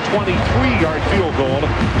now a 23-yard field goal.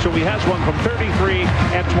 So he has one from 33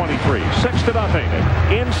 at 23. 6-0.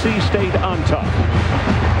 NC State on top.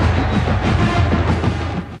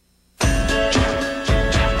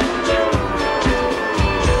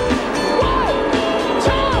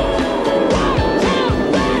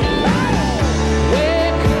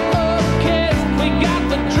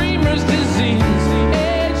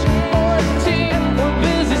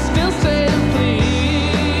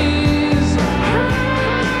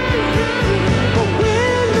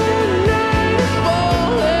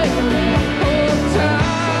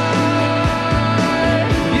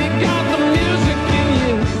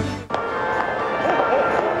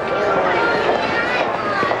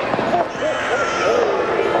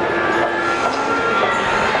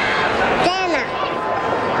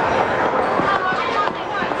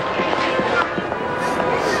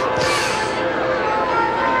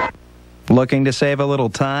 Looking to save a little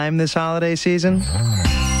time this holiday season?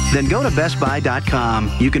 Then go to BestBuy.com.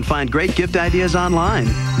 You can find great gift ideas online.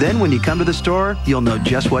 Then when you come to the store, you'll know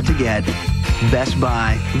just what to get. Best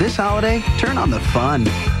Buy. This holiday, turn on the fun.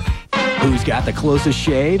 Who's got the closest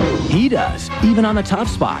shave? He does, even on the tough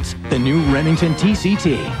spots. The new Remington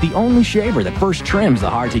TCT, the only shaver that first trims the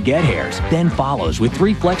hard-to-get hairs, then follows with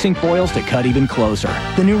 3 flexing foils to cut even closer.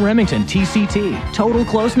 The new Remington TCT, total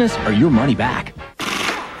closeness or your money back.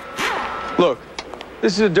 Look,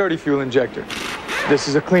 this is a dirty fuel injector. This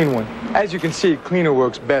is a clean one. As you can see, cleaner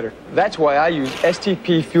works better. That's why I use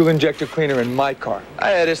STP fuel injector cleaner in my car.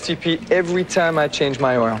 I add STP every time I change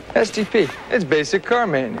my oil. STP, it's basic car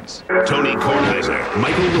maintenance. Tony Kornheiser,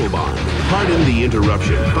 Michael Wilbon. Pardon the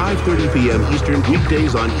interruption. 5:30 p.m. Eastern,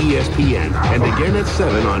 weekdays on ESPN, and again at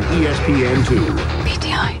 7 on ESPN2.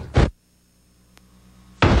 BTI.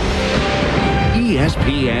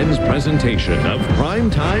 ESPN's presentation of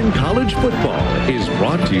primetime college football is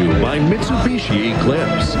brought to you by Mitsubishi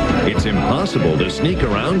Eclipse. It's impossible to sneak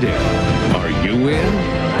around in. Are you in?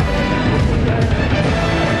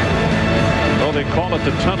 Well, they call it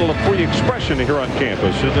the Tunnel of Free Expression here on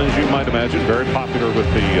campus, and as you might imagine, very popular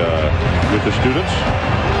with the students.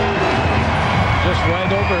 Just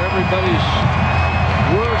right over everybody's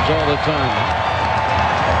words all the time.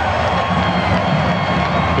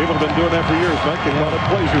 People have been doing that for years, Mike. They call it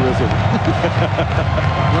plagiarism.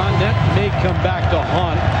 Ron, that may come back to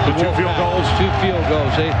haunt the 2 field goals. 2 field goals.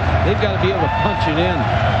 They've got to be able to punch it in.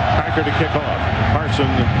 Packer to kick off. Carson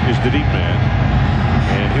is the deep man,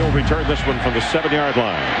 and he'll return this one from the 7-yard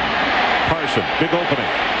line. Carson, big opening.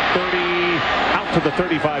 30 out to the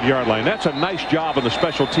 35-yard line. That's a nice job on the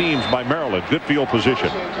special teams by Maryland. Good field position.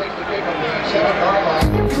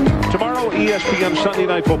 Tomorrow, ESPN Sunday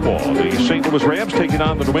Night Football. The St. Louis Rams taking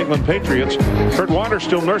on the New England Patriots. Kurt Warner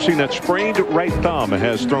still nursing that sprained right thumb.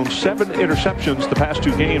 Has thrown 7 interceptions the past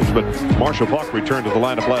 2 games, but Marshall Faulk returned to the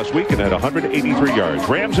lineup last week and had 183 yards.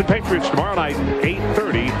 Rams and Patriots tomorrow night,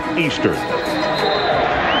 8:30 Eastern.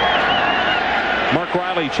 Mark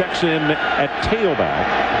Riley checks in at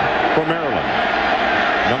tailback for Maryland.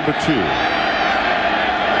 Number 2.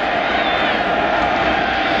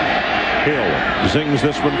 Hill zings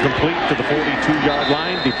this one complete to the 42-yard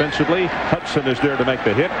line. Defensively, Hudson is there to make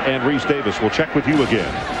the hit, and Reese Davis will check with you again.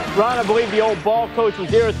 Ron, I believe the old ball coach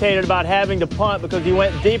was irritated about having to punt because he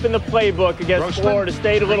went deep in the playbook against Florida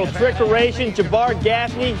State. A little trickeration. Jabbar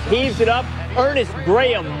Gaffney heaves it up. Ernest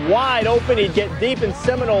Graham wide open. He'd get deep in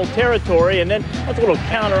Seminole territory, and then that's a little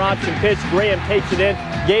counter option pitch. Graham takes it in.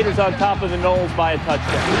 Gators on top of the Noles by a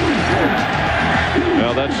touchdown.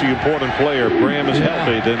 Well, that's the important player. If Graham is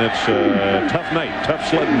healthy, then it's a tough night, tough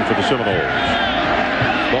sledding for the Seminoles.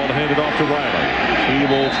 Ball handed off to Riley. He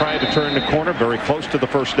will try to turn the corner very close to the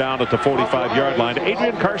first down at the 45-yard line.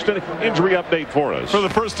 Adrian Karsten, injury update for us. For the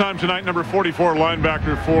first time tonight, number 44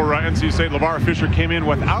 linebacker for NC State, LeVar Fisher, came in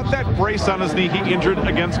without that brace on his knee he injured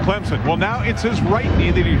against Clemson. Well, now it's his right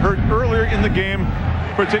knee that he hurt earlier in the game,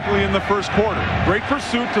 particularly in the first quarter. Great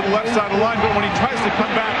pursuit to the left side of the line, but when he tries to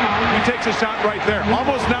come back, he takes a shot right there.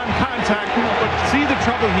 Almost non-contact, but see the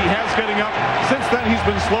trouble he has getting up. Since then, he's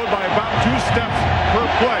been slowed by about 2 steps per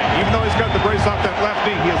play. Even though he's got the brace off that left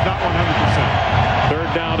knee, he is not 100%.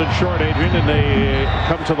 Third down and short, Adrian, and they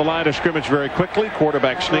come to the line of scrimmage very quickly.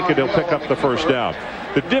 Quarterback sneak, and he'll pick up the first down.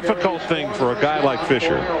 The difficult thing for a guy like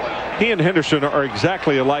Fisher, he and Henderson are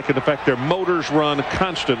exactly alike in the fact their motors run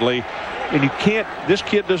constantly. And you can't, this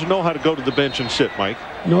kid doesn't know how to go to the bench and sit, Mike.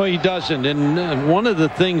 No, he doesn't. And one of the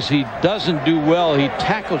things he doesn't do well, he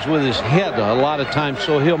tackles with his head a lot of times,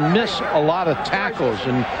 so he'll miss a lot of tackles.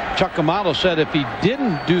 And Chuck Amato said if he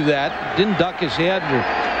didn't do that, didn't duck his head or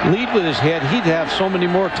lead with his head, he'd have so many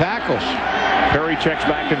more tackles. Perry checks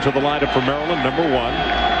back into the lineup for Maryland, number 1.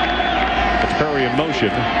 It's Perry in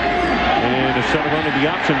motion. And instead of running the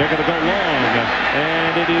option, they're going to go long.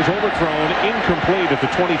 And it is overthrown, incomplete at the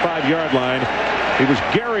 25-yard line. It was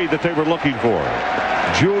Gary that they were looking for.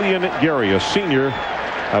 Julian Gary, a senior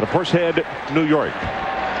out of Horsehead, New York.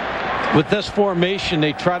 With this formation,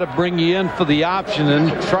 they try to bring you in for the option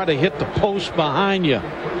and try to hit the post behind you.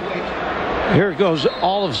 Here it goes.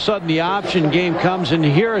 All of a sudden, the option game comes, and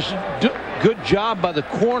here's good job by the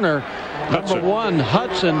corner. Number 1,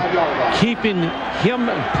 Hudson, keeping him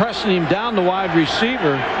and pressing him down the wide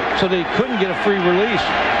receiver so they couldn't get a free release.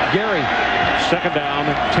 Gary. Second down,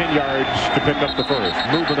 10 yards to pick up the first.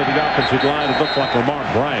 Movement of the offensive line. It looked like Lamar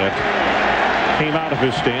Bryant came out of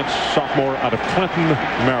his stance. Sophomore out of Clinton,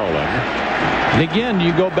 Maryland. And again,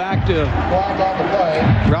 you go back to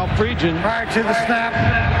Ralph Friedgen. Prior to the snap,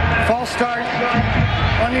 false start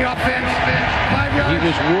on the offense. 5 yards. He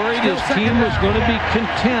was worried his team was going to be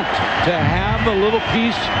content to have a little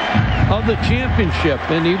piece of the championship,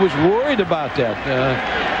 and he was worried about that.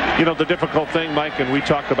 You know, the difficult thing, Mike, and we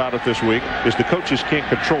talked about it this week, is the coaches can't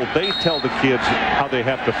control. They tell the kids how they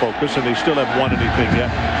have to focus, and they still haven't won anything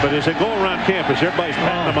yet. But as they go around campus, everybody's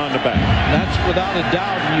patting them on the back. That's without a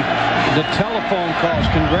doubt. The telephone calls,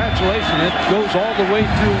 congratulations. It goes all the way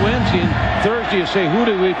through Wednesday, and Thursday you say, who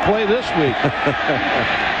do we play this week?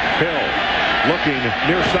 Hill looking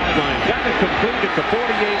near sideline. Got it complete at the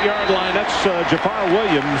 48-yard line. That's Jafar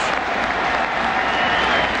Williams.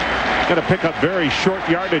 Going to pick up very short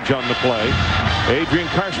yardage on the play. Adrian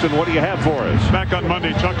Karsten, what do you have for us? Back on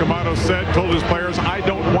Monday, Chuck Amato told his players, I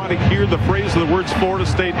don't want to hear the phrase of the words Florida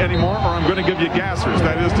State anymore, or I'm going to give you gassers.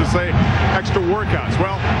 That is to say, extra workouts.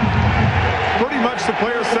 Well, pretty much the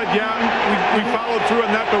players said, yeah, we followed through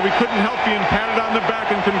on that, but we couldn't help being patted on the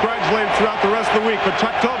back and congratulated throughout the rest of the week. But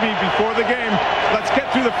Chuck told me before the game, let's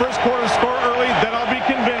get through the first quarter, score early, then I'll be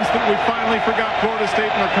convinced that we finally forgot Florida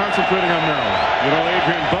State and are concentrating on Maryland. You know,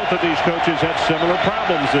 Adrian, both of these coaches had similar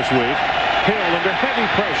problems this week. Hill, under heavy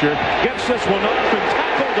pressure, gets this one off and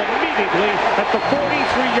tackled immediately at the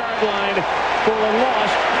 43-yard line for a loss.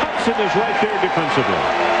 Hudson is right there defensively.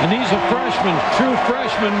 And he's a freshman, true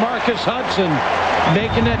freshman, Marcus Hudson,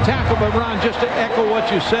 making that tackle. But, Ron, just to echo what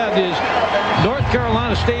you said, is North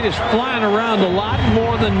Carolina State is flying around a lot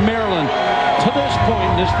more than Maryland to this point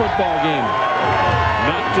in this football game.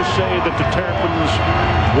 Not to say that the Terrapins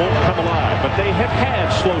won't come alive, but they have had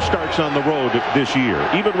slow starts on the road this year,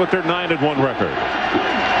 even with their 9-1 record.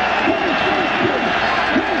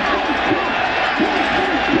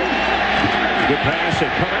 Good pass, they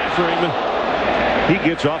come after him. He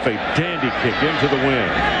gets off a dandy kick into the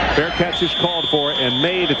wind. Fair catch is called for and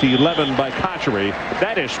made at the 11 by Cotchery.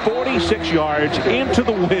 That is 46 yards into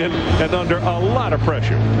the wind and under a lot of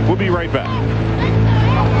pressure. We'll be right back.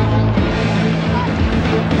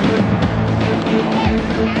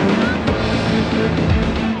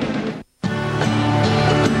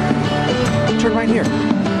 Turn right here.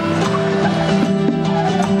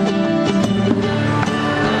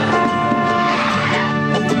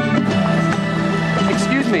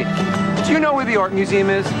 Excuse me. Do you know where the art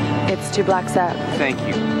museum is? It's 2 blocks up. Thank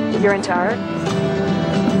you. You're into art?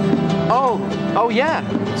 Oh yeah.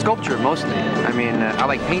 Sculpture, mostly. I mean, I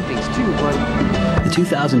like paintings too, but... The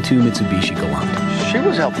 2002 Mitsubishi Galant. She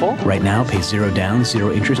was helpful. Right now, pay 0 down,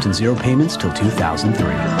 0 interest, and 0 payments till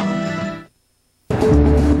 2003.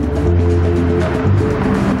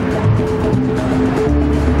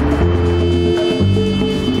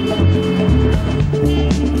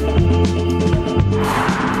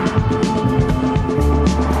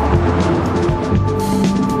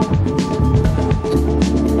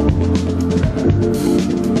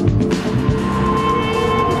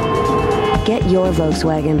 Get your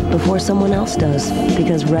Volkswagen before someone else does,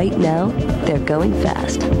 because right now, they're going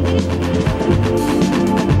fast.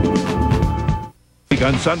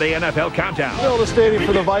 On Sunday NFL Countdown. Build a stadium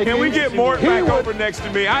for the Vikings. Can we get Mort back over next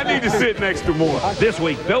to me? I need to sit next to Mort. This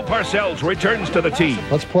week, Bill Parcells returns to the team.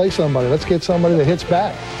 Let's play somebody. Let's get somebody that hits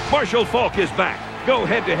back. Marshall Faulk is back. Go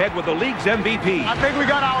head-to-head with the league's MVP. I think we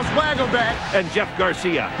got our swagger back. And Jeff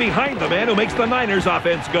Garcia, behind the man who makes the Niners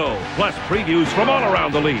offense go. Plus previews from all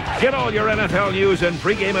around the league. Get all your NFL news and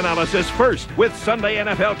pregame analysis first with Sunday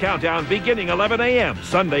NFL Countdown beginning 11 a.m.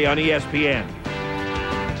 Sunday on ESPN.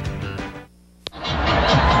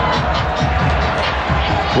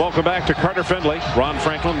 Welcome back to Carter Finley. Ron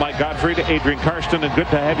Franklin, Mike Gottfried, Adrian Karsten, and good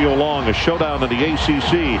to have you along. A showdown in the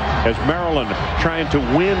ACC as Maryland trying to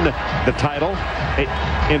win the title.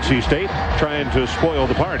 NC State trying to spoil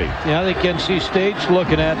the party. Yeah, I think NC State's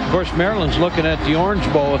looking at, of course, Maryland's looking at the Orange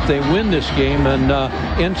Bowl if they win this game, and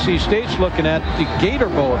NC State's looking at the Gator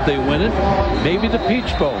Bowl if they win it, maybe the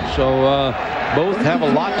Peach Bowl. So both have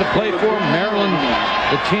a lot to play for. Maryland,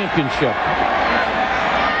 the championship.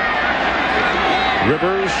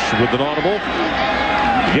 Rivers with an audible.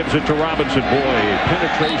 Gives it to Robinson. Boy,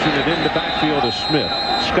 penetration and in the backfield is Smith.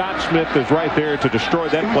 Scott Smith is right there to destroy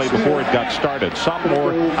that play before it got started.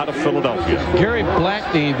 Sophomore out of Philadelphia. Gary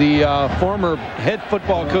Blackney, the former head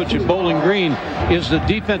football coach at Bowling Green, is the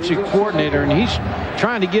defensive coordinator, and he's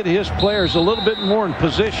trying to get his players a little bit more in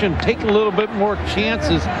position, take a little bit more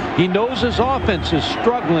chances. He knows his offense is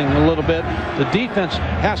struggling a little bit. The defense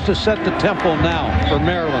has to set the tempo now for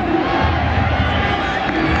Maryland.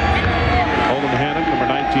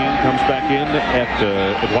 Comes back in at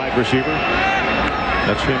wide receiver.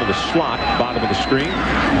 That's him in the slot, bottom of the screen.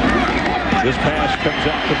 This pass comes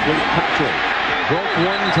out to Blake Cotchery. Broke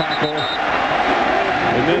one tackle.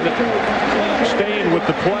 And then staying with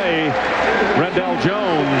the play, Rendell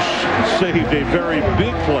Jones saved a very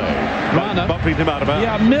big play, bumping him out of bounds.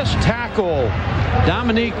 Yeah, missed tackle.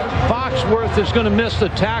 Dominique Foxworth is going to miss the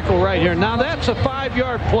tackle right here. Now that's a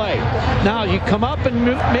 5-yard play. Now you come up and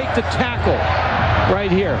make the tackle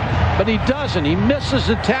right here, but he doesn't. He misses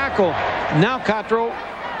the tackle. Now Cottrell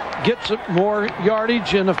gets more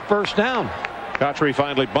yardage and a first down. Cotchery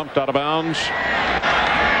finally bumped out of bounds.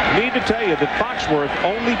 Need to tell you that Foxworth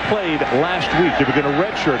only played last week. They were going to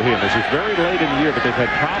redshirt him as it's very late in the year, but they've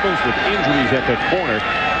had problems with injuries at that corner.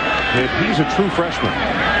 And he's a true freshman.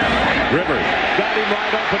 Rivers got him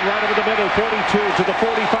right open, right over the middle, 42 to the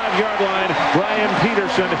 45-yard line. Brian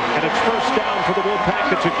Peterson, and it's first down for the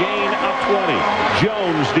Wolfpack. It's a gain of 20.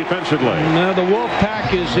 Jones defensively. Now the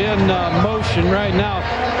Wolfpack is in motion right now.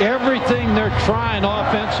 Everything they're trying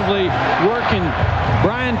offensively working.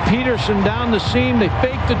 Brian Peterson down the seam. They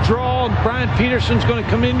fake the draw, and Brian Peterson's going to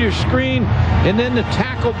come into your screen, and then the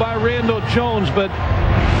tackle by Randall Jones. But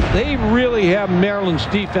they really have Maryland's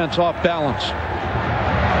defense off balance.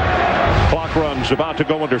 Clock runs about to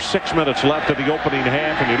go under 6 minutes left of the opening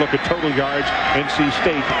half, and you look at total yards, NC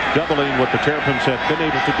State doubling what the Terrapins have been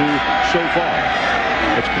able to do so far.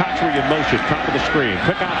 It's Cotchery in motion, top of the screen.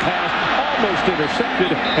 Quick out pass, almost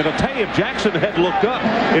intercepted, and I'll tell you, if Jackson had looked up,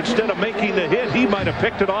 instead of making the hit, he might have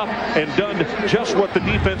picked it off and done just what the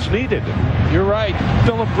defense needed. You're right.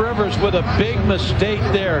 Philip Rivers with a big mistake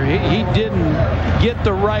there. He didn't get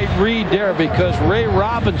the right read there because Ray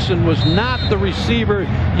Robinson was not the receiver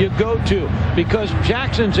you go to, because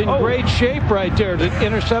Jackson's in great shape right there to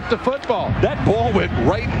intercept the football. That ball went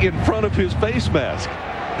right in front of his face mask.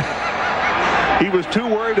 He was too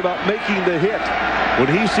worried about making the hit. When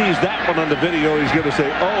he sees that one on the video, he's going to say,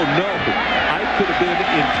 oh no, I could have been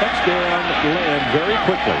in touchdown land very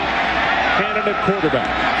quickly. Cannon at quarterback.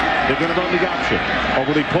 They're going to run the option. Or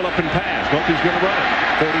will he pull up and pass? Nope, he's going to run it.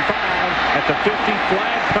 45 at the 50,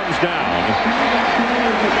 flag comes down.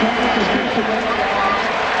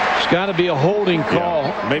 It's got to be a holding call.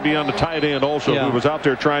 Yeah, maybe on the tight end also, who was out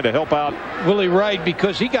there trying to help out Willie Wright,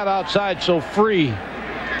 because he got outside so free.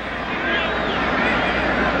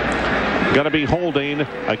 Got to be holding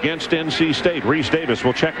against NC State. Reese Davis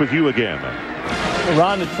will check with you again.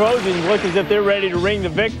 Ron, the Trojans look as if they're ready to ring the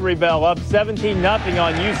victory bell, up 17-0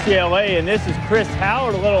 on UCLA. And this is Chris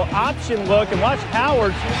Howard, a little option look. And watch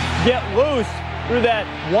Howard get loose through that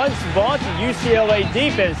once vaunted UCLA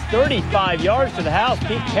defense. 35 yards to the house.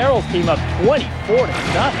 Pete Carroll's team up 24-0.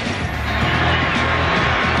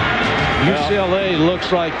 UCLA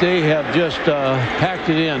looks like they have just packed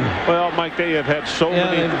it in. Well, Mike, they have had so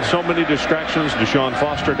many distractions. Deshaun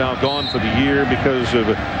Foster now gone for the year because of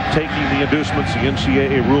taking the inducements. The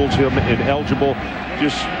NCAA rules him ineligible.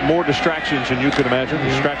 Just more distractions than you can imagine.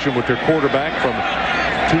 Distraction with their quarterback from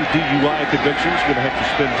 2 DUI convictions. Going to have to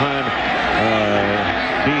spend time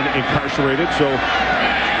being incarcerated. So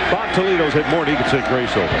Bob Toledo's had more than he could say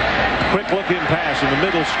grace over. Quick looking pass in the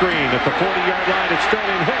middle screen at the 40-yard line. It's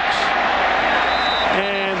Sterling Hicks.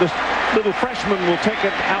 And the little freshman will take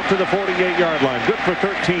it out to the 48-yard line. Good for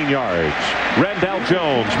 13 yards. Randall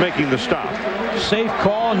Jones making the stop. Safe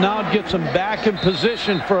call. Now it gets him back in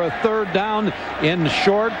position for a third down in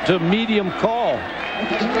short to medium call.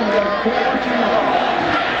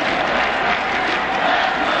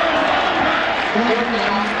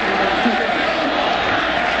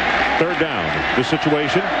 Third down. The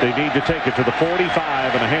situation, they need to take it to the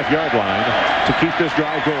 45.5-yard line to keep this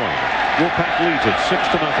drive going. Wolfpack leads it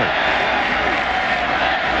 6-0.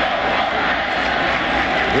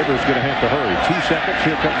 Rivers going to have to hurry. 2 seconds.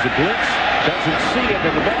 Here comes the blitz. Doesn't see it,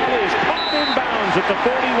 and the ball is caught in bounds at the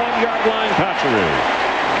 41-yard line. Cotchery.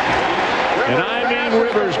 And I mean,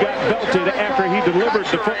 Rivers got belted after he delivered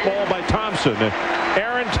the football by Thompson.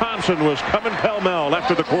 Aaron Thompson was coming pell-mell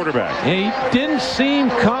after the quarterback. He didn't see him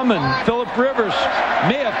coming. Philip Rivers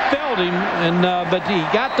may have felt him, but he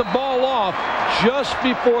got the ball off just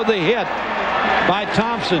before the hit by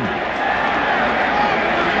Thompson.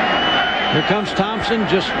 Here comes Thompson,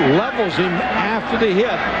 just levels him after the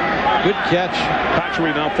hit. Good catch.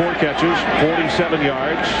 Cotchery now 4 catches, 47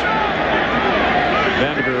 yards.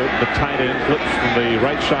 Vandiver, the tight end, flips from the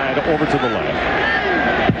right side over to the left.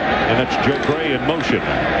 And that's Joe Gray in motion.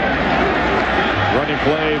 Running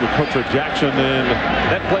play with Coach Jackson, and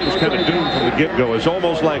that play was kind of doomed from the get-go. It's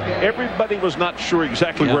almost like everybody was not sure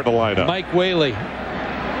exactly where to line up. Mike Whaley.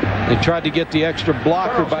 They tried to get the extra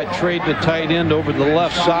blocker by trading the tight end over the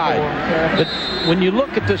left side. But when you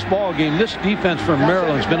look at this ball game, this defense from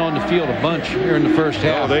Maryland's been on the field a bunch here in the first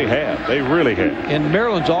half. Oh, they have. They really have. And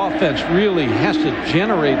Maryland's offense really has to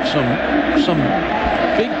generate some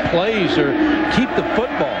big plays or keep the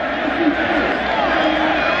football.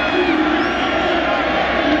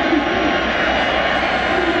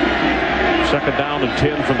 Second down and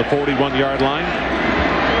 10 from the 41-yard line.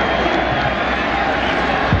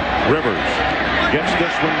 Rivers gets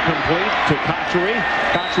this one complete to Cotchery.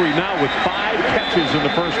 Cotchery now with 5 catches in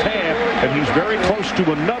the first half, and he's very close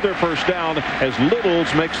to another first down as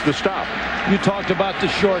Littles makes the stop. You talked about the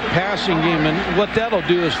short passing game, and what that'll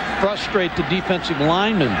do is frustrate the defensive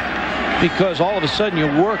linemen. because all of a sudden you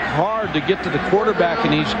work hard to get to the quarterback,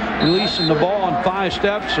 and he's releasing the ball on 5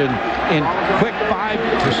 steps and quick 5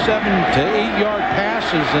 to 7 to 8 yard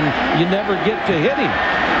passes, and you never get to hit him.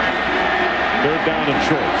 Third down and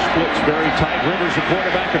short. Splits very tight. Rivers the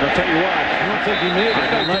quarterback, and I'll tell you what, I don't think he made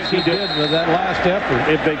it unless he did with that last effort.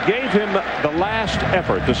 If they gave him the last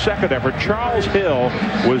effort, the second effort, Charles Hill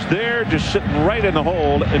was there just sitting right in the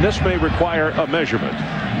hole, and this may require a measurement.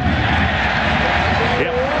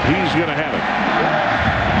 Yep, he's going to have it.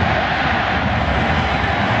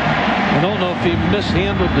 I don't know if he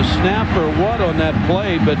mishandled the snap or what on that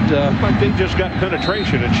play, but they just got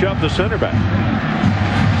penetration and shoved the center back.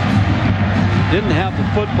 Didn't have the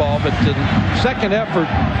football, but the second effort,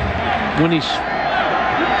 when he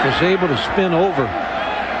was able to spin over.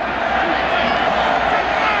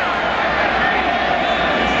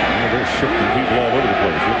 They're shifting people all over the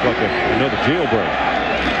place. Looks like another jailbreak.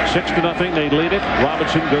 6-0, they lead it.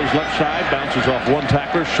 Robinson goes left side, bounces off one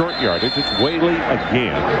tackler, short yardage. It's Whaley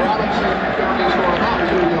again.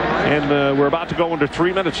 And we're about to go under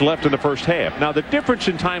 3 minutes left in the first half. Now, the difference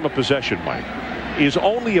in time of possession, Mike, is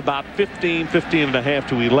only about 15 and a half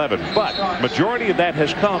to 11, but majority of that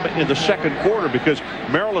has come in the second quarter because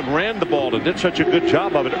Maryland ran the ball and did such a good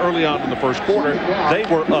job of it early on in the first quarter. They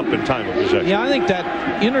were up in time of possession. Yeah, I think that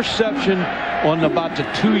interception on about the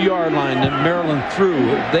 2-yard line that Maryland threw,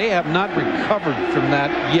 they have not recovered from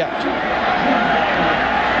that yet.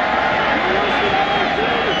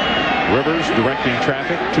 Rivers directing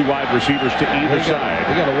traffic, 2 wide receivers to either side.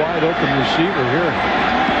 They got a wide open receiver here.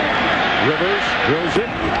 Rivers drills it.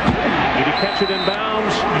 Did he catch it in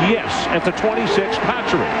bounds? Yes, at the 26.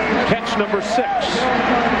 Cotchery, catch number 6.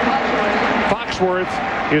 Foxworth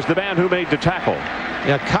is the man who made the tackle.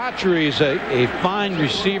 Yeah, Cotchery is a fine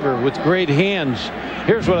receiver with great hands.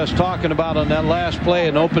 Here's what I was talking about on that last play,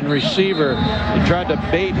 an open receiver. They tried to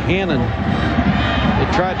bait Hannon.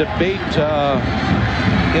 They tried to bait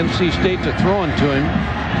NC State to throwing to him.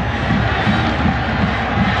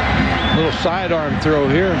 Little sidearm throw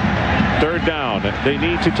here. Third down. They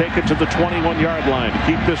need to take it to the 21-yard line to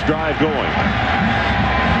keep this drive going.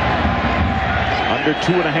 Under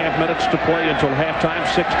 2.5 minutes to play until halftime.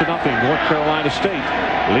 6-0. North Carolina State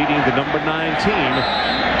leading the number 9 team.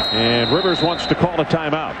 And Rivers wants to call a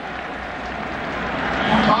timeout.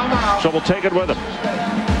 So we'll take it with him.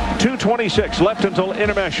 2:26 left until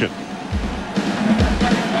intermission.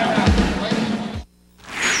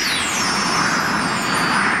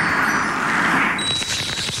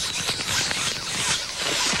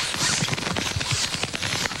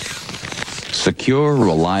 Secure,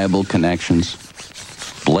 reliable connections,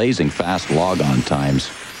 blazing fast logon times.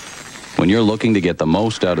 When you're looking to get the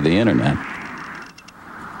most out of the internet,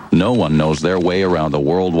 no one knows their way around the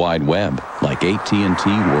World Wide Web like AT&T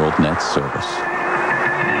WorldNet service.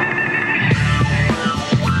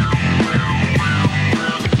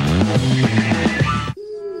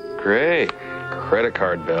 Great. Credit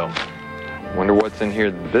card bill. Wonder what's in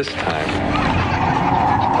here this time.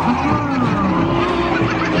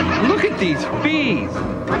 Look at these fees.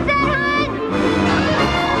 What's that,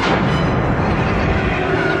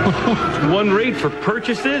 hon? One rate for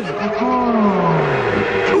purchases. A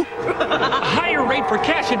higher rate for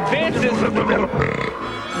cash advances.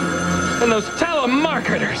 And those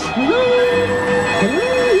telemarketers.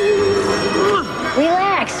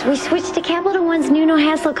 Relax. We switched to Capital One's new no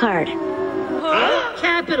hassle card. Huh?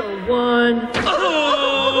 Capital One.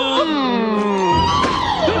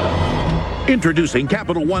 Introducing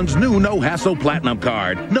Capital One's new no-hassle Platinum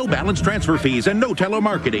Card. No balance transfer fees and no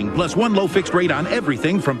telemarketing, plus one low fixed rate on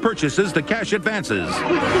everything from purchases to cash advances.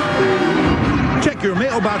 Check your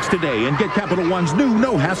mailbox today and get Capital One's new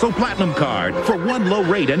no-hassle Platinum Card for one low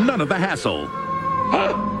rate and none of the hassle.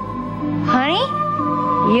 Honey?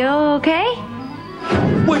 You okay?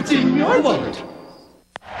 What's in your wallet?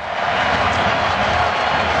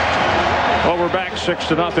 Well, we're back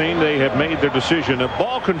 6-0. They have made their decision.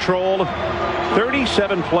 Ball control,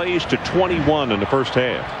 37 plays to 21 in the first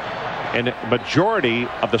half. And majority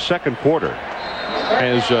of the second quarter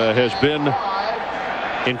has been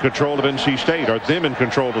in control of NC State, or them in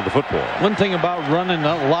control of the football. One thing about running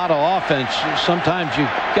a lot of offense, sometimes you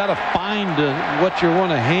got to find what you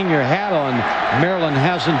want to hang your hat on. Maryland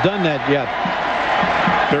hasn't done that yet.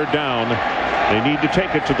 Third down. They need to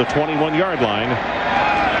take it to the 21-yard line.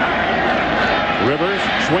 Rivers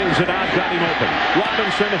swings it out, got him open.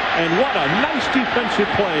 Robinson, and what a nice defensive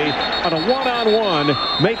play on a one-on-one.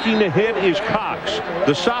 Making the hit is Cox,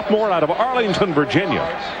 the sophomore out of Arlington, Virginia.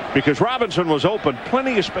 Because Robinson was open,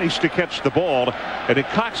 plenty of space to catch the ball, and then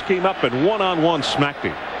Cox came up and one-on-one smacked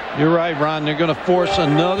him. You're right, Ron. They're going to force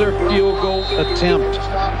another field goal attempt.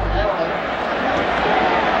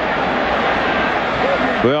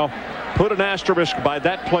 Well, put an asterisk by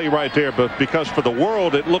that play right there, but because for the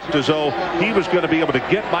world it looked as though he was going to be able to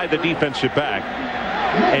get by the defensive back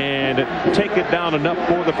and take it down enough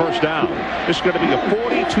for the first down. This is going to be a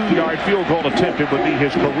 42-yard field goal attempt. It would be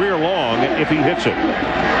his career long if he hits it.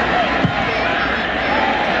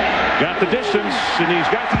 Got the distance, and he's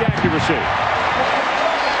got the accuracy.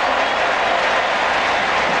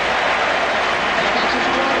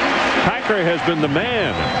 Kiker has been the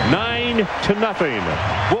man. 9-0.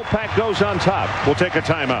 Wolfpack goes on top. We'll take a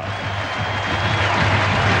timeout.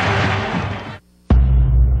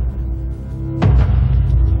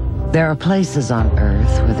 There are places on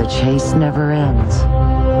Earth where the chase never ends,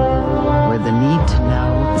 where the need to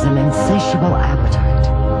know is an insatiable appetite,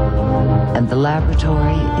 and the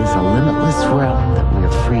laboratory is a limitless realm that we're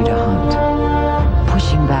free to hunt,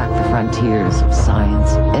 pushing back the frontiers of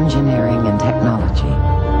science, engineering, and technology.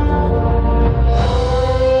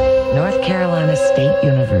 North Carolina State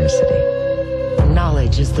University.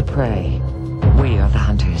 Knowledge is the prey. We are the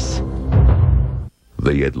hunters.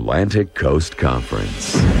 The Atlantic Coast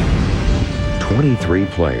Conference. 23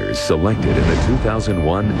 players selected in the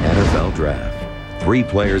 2001 NFL Draft. 3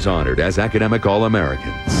 players honored as academic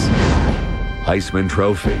All-Americans. Heisman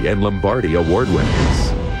Trophy and Lombardi Award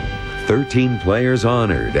winners. 13 players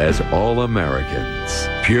honored as All-Americans.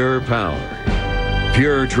 Pure power.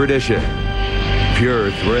 Pure tradition.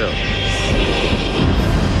 Pure thrills.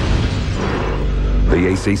 The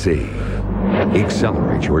ACC.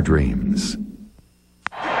 Accelerate your dreams.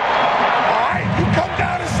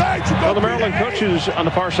 Well, the Maryland coaches on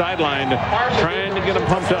the far sideline trying to get them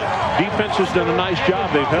pumped up. Defense has done a nice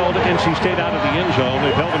job. They've held NC State out of the end zone.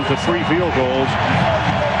 They've held them to 3 field goals.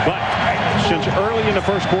 But since early in the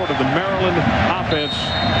first quarter, the Maryland offense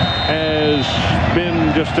has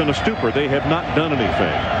been just in a stupor. They have not done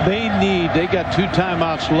anything. They got 2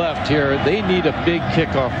 timeouts left here. They need a big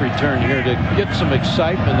kickoff return here to get some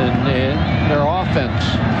excitement in their offense.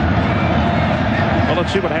 Well,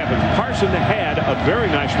 let's see what happens. Carson had a very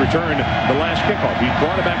nice return the last kickoff. He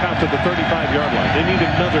brought it back out to the 35-yard line. They need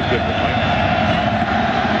another good one, right?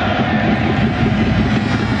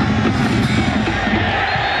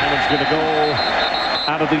 Allen's going to go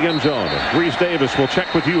out of the end zone. Reese Davis will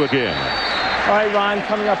check with you again. All right, Ron,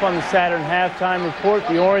 coming up on the Saturn halftime report,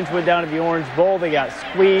 the Orange went down to the Orange Bowl. They got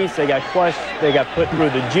squeezed, they got crushed, they got put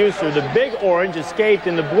through the juicer. The Big Orange escaped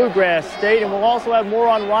in the Bluegrass State, and we'll also have more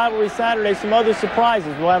on Rivalry Saturday, some other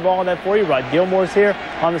surprises. We'll have all of that for you. Rod Gilmore's here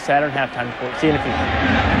on the Saturn halftime report. See you in a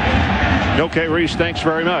few. Okay, Reese, thanks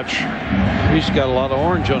very much. Reese got a lot of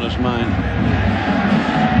orange on his mind.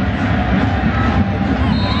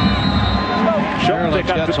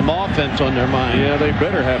 Maryland's got some offense on their mind. Yeah, they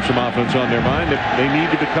better have some offense on their mind. They need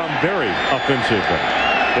to become very offensive.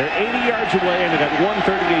 They're 80 yards away, and they got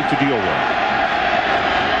 138 to deal with.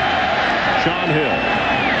 Sean Hill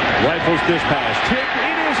rifles this pass. It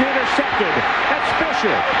is intercepted. That's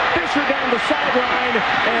Fisher. Fisher down the sideline,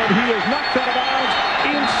 and he is knocked out of bounds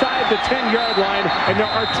inside the 10-yard line, and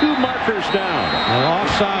there are 2 markers down. Well,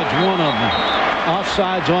 offside's one of them.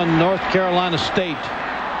 Offside's on North Carolina State.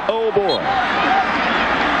 Oh, boy.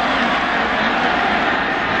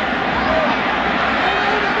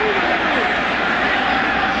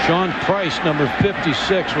 Sean Price, number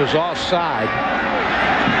 56, was offside.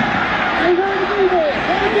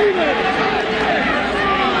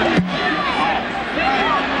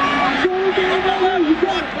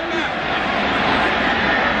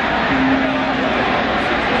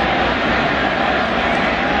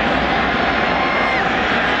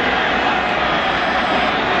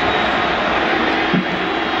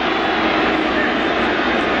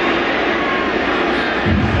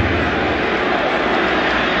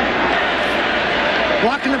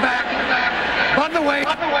 Blocked in the back, on the way,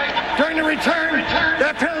 during the return,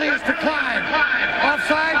 that penalty is declined.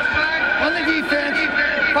 Offside, on the defense,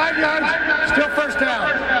 5 yards, still first down.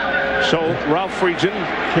 So Ralph Friedgen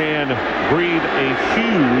can breathe a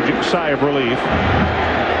huge sigh of relief.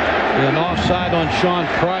 An offside on Sean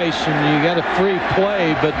Price, and you got a free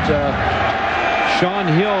play, but Sean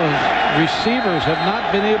Hill's receivers have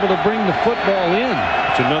not been able to bring the football in.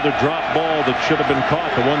 It's another drop ball that should have been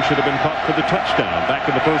caught. The one should have been caught for the touchdown back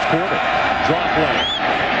in the first quarter. Drop play.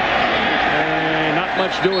 And not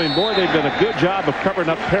much doing. Boy, they've done a good job of covering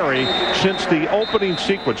up Perry since the opening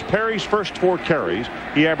sequence. Perry's first 4 carries,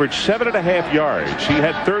 he averaged 7.5 yards. He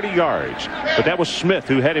had 30 yards, but that was Smith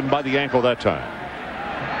who had him by the ankle that time.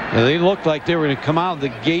 Now, they looked like they were going to come out of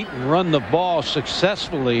the gate and run the ball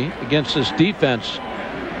successfully against this defense.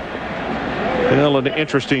 Well, an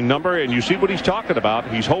interesting number, and you see what he's talking about.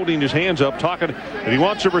 He's holding his hands up, talking, and he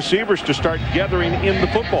wants the receivers to start gathering in the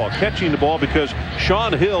football, catching the ball, because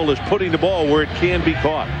Shaun Hill is putting the ball where it can be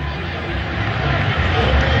caught.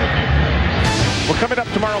 We're coming up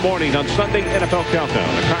tomorrow morning on Sunday NFL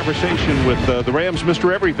Countdown. A conversation with the Rams'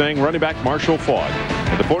 Mr. Everything, running back Marshall Faulk.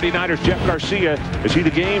 And the 49ers' Jeff Garcia, is he the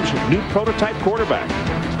game's new prototype quarterback?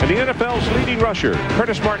 And the NFL's leading rusher,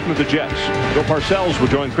 Curtis Martin of the Jets. Bill Parcells will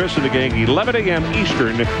join Chris and the gang 11 a.m.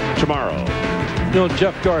 Eastern tomorrow. You know,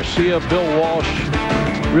 Jeff Garcia, Bill Walsh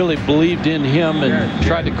really believed in him and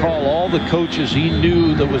tried to call all the coaches he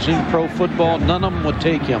knew that was in pro football. None of them would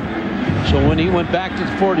take him. So when he went back to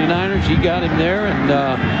the 49ers, he got him there and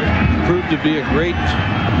proved to be a great...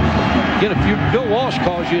 Again, if Bill Walsh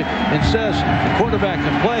calls you and says the quarterback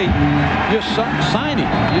can play, just sign him.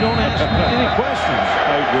 You don't ask any questions.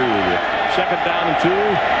 I agree with you. 2nd down and 2.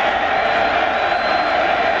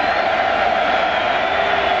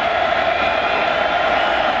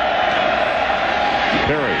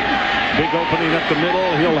 Perry, big opening up the middle.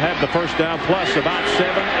 He'll have the first down plus about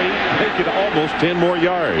 7, 8, make it almost 10 more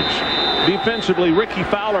yards. Defensively, Ricky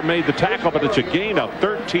Fowler made the tackle, but it's a gain of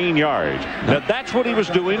 13 yards. Now, that's what he was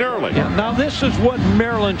doing early. Yeah, now, this is what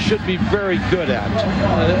Maryland should be very good at.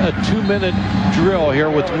 A 2-minute drill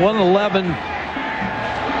here with 1:11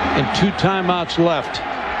 and 2 timeouts left.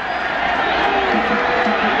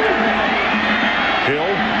 Hill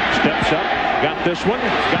steps up, got this one,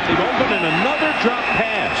 got it open, and another drop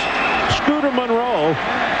pass. Scooter Monroe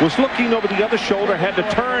was looking over the other shoulder, had to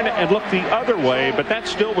turn and look the other way, but that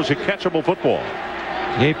still was a catchable football.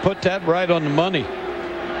 He put that right on the money.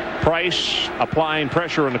 Price applying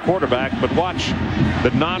pressure on the quarterback, but watch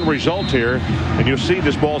the non-result here, and you'll see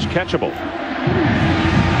this ball's catchable.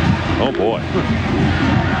 Oh, boy.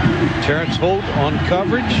 Terrence Holt on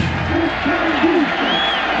coverage.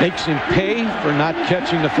 Makes him pay for not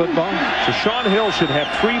catching the football. So Shaun Hill should have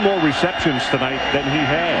 3 more receptions tonight than he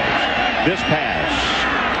has. This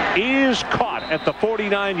pass is caught at the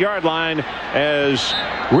 49-yard line as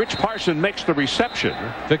Rich Parson makes the reception.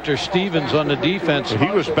 Victor Stevens on the defense.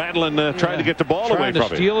 He was battling, trying to get the ball away from him. Trying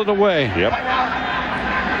to steal it away. Yep.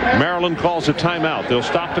 Maryland calls a timeout. They'll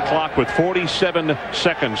stop the clock with 47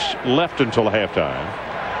 seconds left until halftime.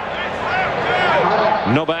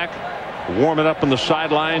 Novak warming up on the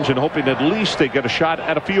sidelines and hoping at least they get a shot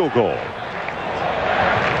at a field goal.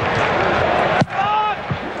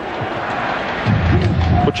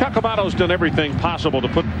 Well, Chuck Amato's done everything possible to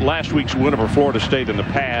put last week's win over Florida State in the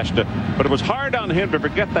past, but it was hard on him to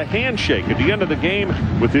forget the handshake at the end of the game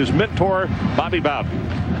with his mentor, Bobby Bowden.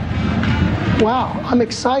 Wow, I'm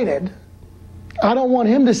excited. I don't want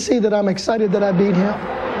him to see that I'm excited that I beat him.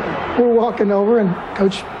 We're walking over and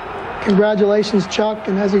Coach, congratulations, Chuck,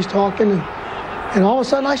 and as he's talking, and all of a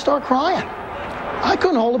sudden I start crying. I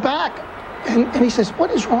couldn't hold it back. And he says,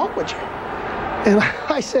 what is wrong with you? And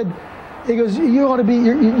I said, he goes, you ought to be,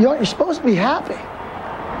 you're supposed to be happy.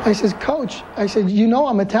 I says, Coach, I said, you know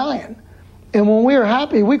I'm Italian. And when we are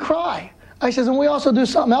happy, we cry. I says, and we also do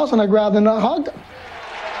something else, and I grabbed him and I hugged him.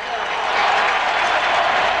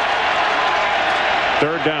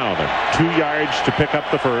 3rd down, 2 yards to pick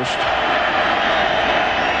up the first.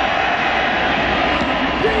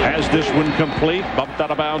 Has this one complete, bumped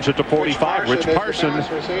out of bounds at the 45. Rich Parson.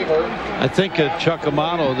 I think Chuck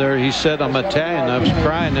Amato there, he said, I'm Italian. I was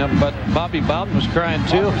crying, but Bobby Bowden was crying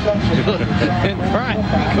too. And crying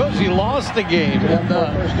because he lost the game.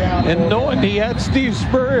 And knowing he had Steve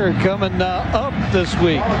Spurrier coming up this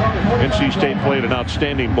week. NC State played an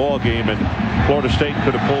outstanding ball game, and Florida State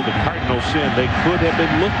could have pulled the Cardinals in. They could have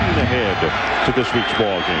been looking ahead to this week's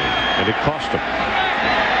ball game, and it cost them.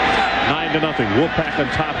 9-0. Wolfpack on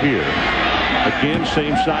top here. Again,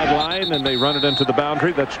 same sideline, and they run it into the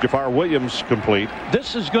boundary. That's Jafar Williams complete.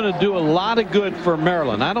 This is going to do a lot of good for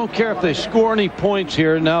Maryland. I don't care if they score any points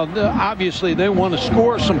here. Now, obviously, they want to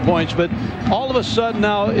score some points, but all of a sudden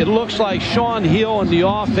now it looks like Shaun Hill in the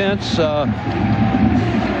offense.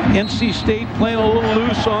 NC State playing a little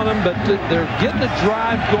loose on them, but they're getting the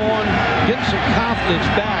drive going, getting some confidence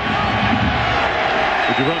back.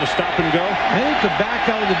 Would you run a stop and go? I think to back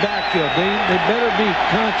out of the backfield, they better be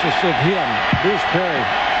conscious of him, Bruce Perry.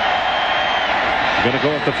 Going to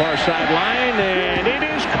go at the far sideline, and it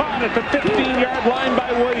is caught at the 15-yard line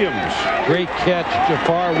by Williams. Great catch,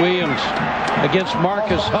 Jafar Williams, against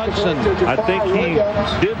Marcus Hudson. I think he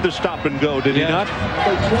did the stop and go, did he not?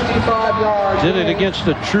 25 yards. Did it against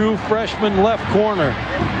a true freshman left corner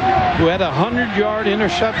who had a 100-yard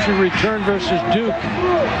interception return versus Duke.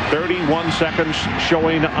 31 seconds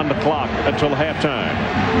showing on the clock until halftime.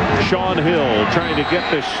 Shaun Hill trying to get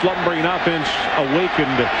this slumbering offense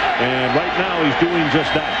awakened, and right now he's doing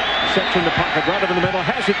just that. Sets in the pocket, right up in the middle,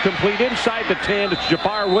 has it complete inside the 10. It's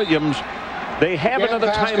Jafar Williams. They have another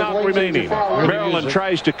timeout remaining. Maryland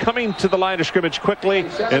tries to come into the line of scrimmage quickly,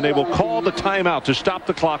 and they will call the timeout to stop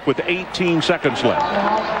the clock with 18 seconds left.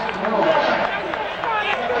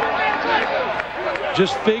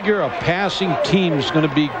 Just figure a passing team is going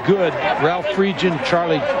to be good. Ralph Friedgen,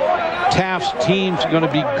 Charlie Taft's team's going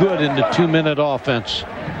to be good in the 2-minute offense.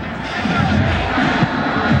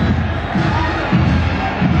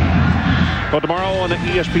 Well, tomorrow on the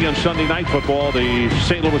ESPN Sunday Night Football, the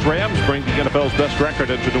St. Louis Rams bring the NFL's best record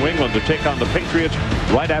into New England to take on the Patriots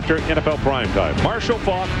right after NFL primetime. Marshall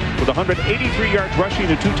Faulk with 183 yards rushing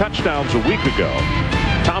and 2 touchdowns a week ago.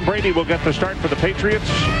 Tom Brady will get the start for the Patriots.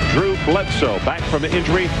 Drew Bledsoe, back from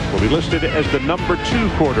injury, will be listed as the number 2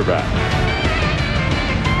 quarterback.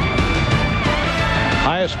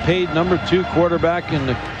 Highest paid number 2 quarterback in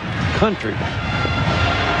the country.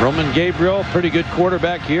 Roman Gabriel, pretty good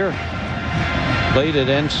quarterback here. Played at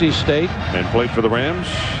NC State. And played for the Rams.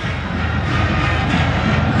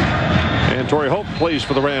 And Torrey Holt plays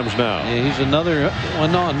for the Rams now. Yeah, he's another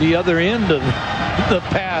one on the other end of the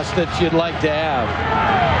pass that you'd like to have.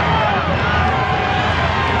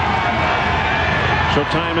 So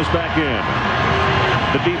time is back in.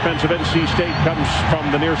 The defense of NC State comes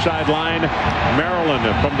from the near sideline. Maryland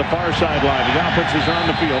from the far sideline. The offense is on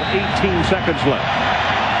the field. 18 seconds left.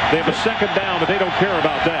 They have a second down, but they don't care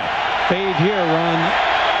about that. Fade here, Ron.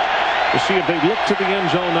 To see if they look to the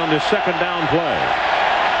end zone on this second down play.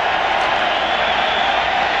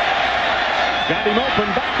 Got him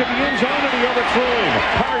open, back to the end zone, and he overthrew him.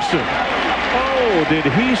 Carson. Oh, did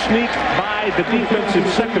he sneak by the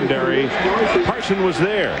defensive secondary? Carson was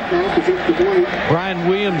there. Brian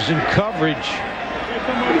Williams in coverage.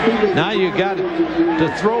 Now you got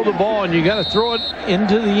to throw the ball, and you got to throw it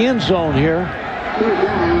into the end zone here.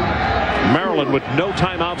 Maryland with no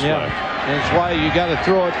timeouts left. That's why you got to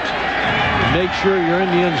throw it. Make sure you're in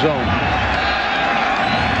the end zone.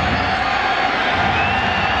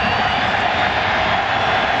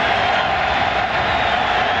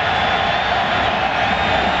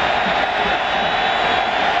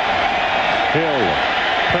 Hill,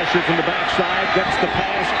 pressure from the backside, gets the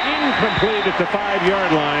pass incomplete at the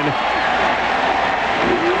 5-yard line.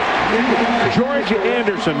 George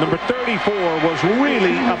Anderson, number 34, was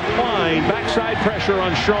really applying backside pressure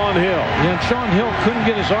on Shaun Hill. Yeah, and Shaun Hill couldn't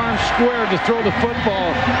get his arms square to throw the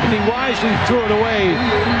football, and he wisely threw it away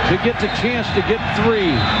to get the chance to get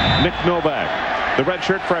 3. Nick Novak, the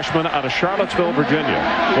redshirt freshman out of Charlottesville, Virginia,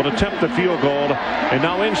 will attempt the field goal, and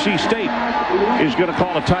now NC State is going to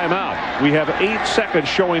call a timeout. We have 8 seconds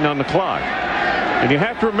showing on the clock. And you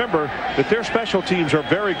have to remember that their special teams are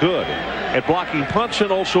very good at blocking punts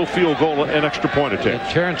and also field goal and extra point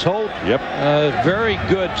attempts. Terrence Holt, yep, very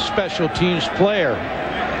good special teams player.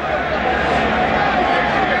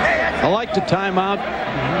 I like the timeout.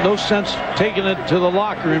 No sense taking it to the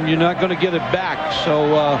locker room. You're not going to get it back. So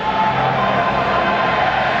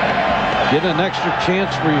get an extra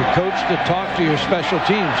chance for your coach to talk to your special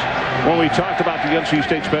teams. Well, we talked about the NC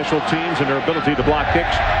State special teams and their ability to block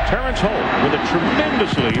kicks. Terrence Holt with a tremendous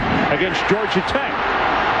lead against Georgia Tech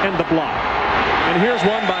and the block. And here's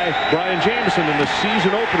one by Brian Jameson in the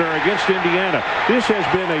season opener against Indiana. This has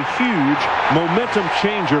been a huge momentum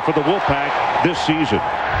changer for the Wolfpack this season.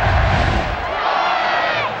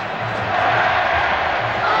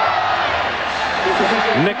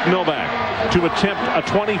 Nick Novak to attempt a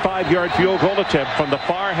 25-yard field goal attempt from the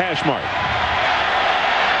far hash mark.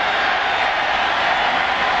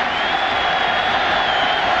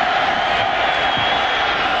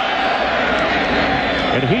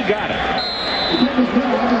 And he got it.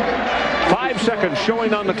 5 seconds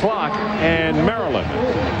showing on the clock, and Maryland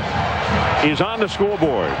is on the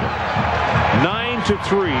scoreboard.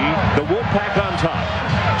 9-3, the Wolfpack on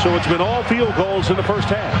top. So it's been all field goals in the first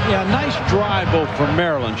half. Yeah, nice drive from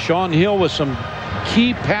Maryland. Shaun Hill with some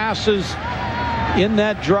key passes in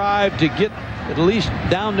that drive to get at least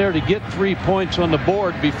down there to get 3 points on the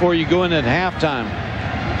board before you go in at halftime.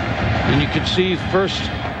 And you can see first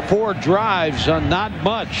 4 drives on not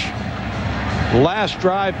much. Last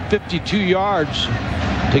drive 52 yards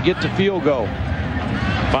to get the field goal.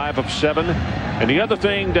 5 of 7 And the other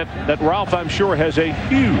thing that Ralph, I'm sure, has a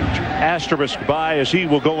huge asterisk by as he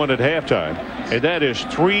will go in at halftime, and that is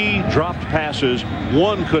 3 dropped passes.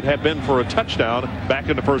 1 could have been for a touchdown back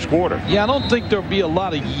in the first quarter. Yeah, I don't think there'll be a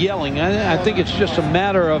lot of yelling. I think it's just a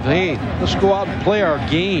matter of, hey, let's go out and play our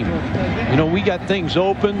game. You know, we got things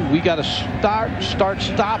open. We got to start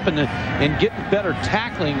stopping it and getting better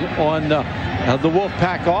tackling on the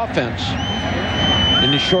Wolfpack offense in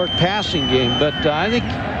the short passing game. But I think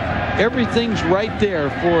everything's right there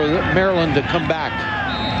for Maryland to come back.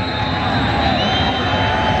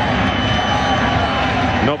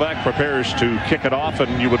 Novak prepares to kick it off,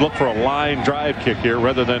 and you would look for a line drive kick here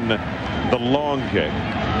rather than the long kick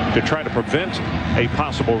to try to prevent a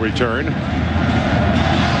possible return.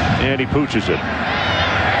 And he pooches it.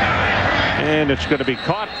 And it's going to be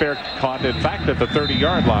caught, fair caught, in fact, at the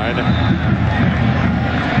 30-yard line.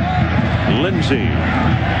 Lindsey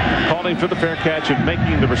calling for the fair catch and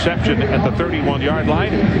making the reception at the 31-yard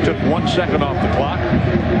line. Took 1 second off the clock.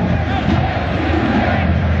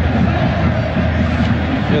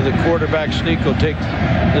 Yeah, the quarterback sneak will take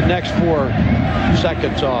the next 4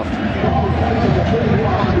 seconds off.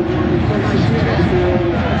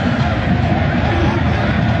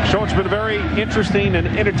 So it's been a very interesting and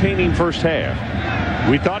entertaining first half.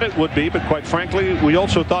 We thought it would be, but quite frankly, we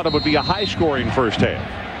also thought it would be a high-scoring first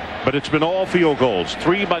half. But it's been all field goals.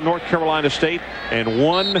 3 by North Carolina State and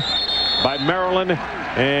 1 by Maryland.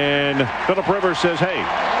 And Philip Rivers says, hey,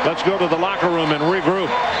 let's go to the locker room and regroup.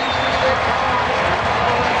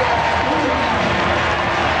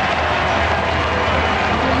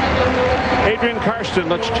 Adrian Karsten,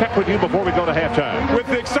 let's check with you before we go to halftime. With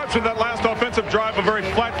the exception of that last offensive drive, a very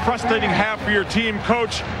flat, frustrating half for your team,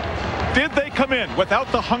 Coach. Did they come in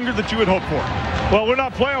without the hunger that you would hope for? Well, we're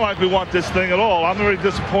not playing like we want this thing at all. I'm very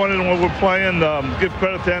disappointed in what we're playing. Give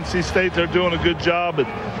credit to NC State. They're doing a good job.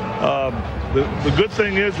 The good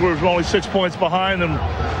thing is we're only 6 points behind, and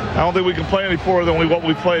I don't think we can play any further than what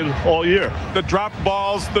we played all year. The drop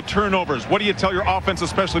balls, the turnovers. What do you tell your offense,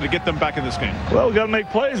 especially to get them back in this game? Well, we got to make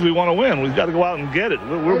plays. We want to win. We've got to go out and get it.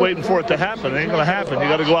 We're waiting for it to happen. It ain't going to happen. You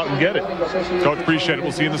got to go out and get it. Coach, appreciate it.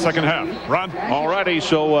 We'll see you in the second half. Ron? All righty.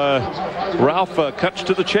 So Ralph cuts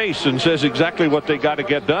to the chase and says exactly what they got to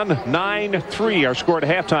get done. 9-3 our score at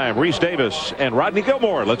halftime. Reese Davis and Rodney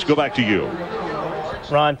Gilmore. Let's go back to you.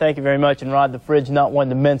 Ron, thank you very much. And Rod, the Fridge not one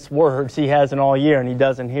to mince words. He hasn't all year, and he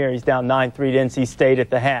doesn't here. He's down 9-3 to NC State at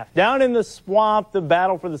the half. Down in the swamp, the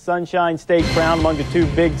battle for the Sunshine State crown among the 2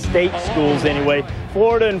 big state schools anyway.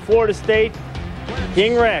 Florida and Florida State.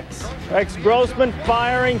 King Rex. Rex Grossman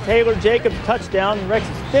firing. Taylor Jacobs touchdown. Rex's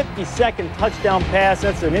 52nd touchdown pass.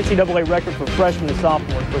 That's an NCAA record for freshmen and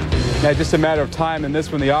sophomores. Yeah, just a matter of time. And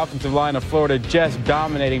this one, the offensive line of Florida just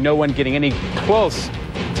dominating. No one getting any close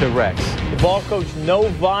to Rex. The ball coach, no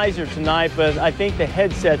visor tonight, but I think the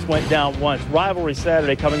headsets went down once. Rivalry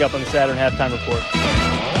Saturday coming up on the Saturday Halftime Report.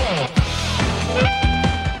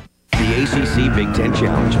 The ACC Big Ten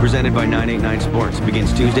Challenge, presented by 989 Sports,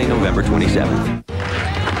 begins Tuesday, November 27th.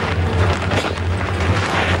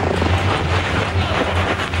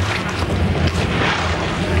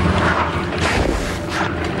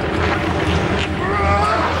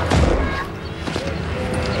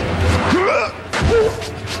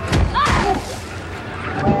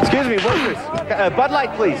 Excuse me, waitress. Bud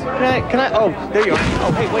Light, please. Can I? Oh, there you are.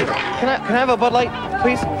 Oh, hey, wait. Can I have a Bud Light,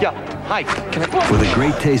 please? Yeah. Hi. Can I? With a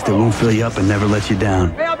great taste that won't fill you up and never let you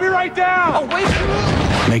down. Hey, I'll be right down. Oh,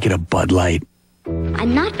 wait. Make it a Bud Light.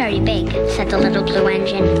 I'm not very big, said the little blue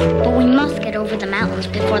engine, but we must get over the mountains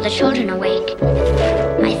before the children awake.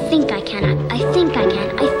 I think I can. I think I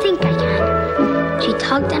can. I think I can. She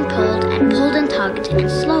tugged and pulled and pulled and tugged, and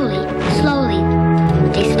slowly,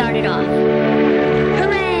 they started off.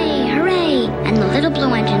 And the little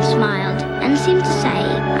blue engine smiled and seemed to say,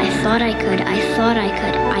 I thought I could, I thought I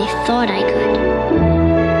could, I thought I could.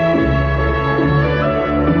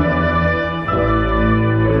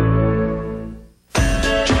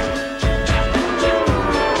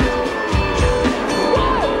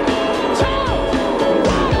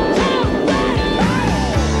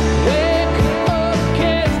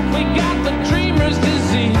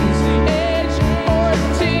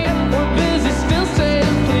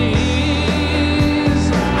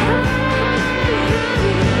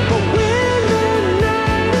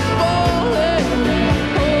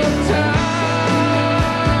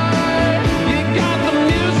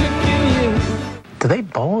 they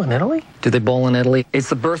bowl in Italy? Do they bowl in Italy? It's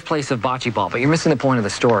the birthplace of bocce ball, but you're missing the point of the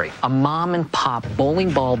story. A mom-and-pop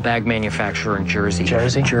bowling ball bag manufacturer in Jersey.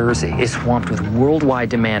 Jersey is swamped with worldwide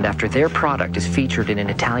demand after their product is featured in an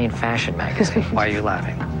Italian fashion magazine. Why are you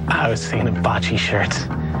laughing? I was thinking of bocce shirts.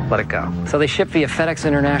 Let it go. So they ship via FedEx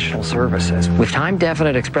International Services. With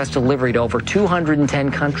time-definite express delivery to over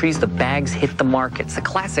 210 countries, the bags hit the markets. The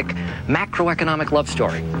classic macroeconomic love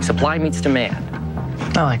story. Supply meets demand.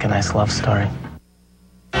 I like a nice love story.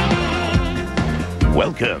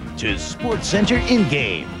 Welcome to Sports Center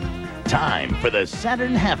In-Game. Time for the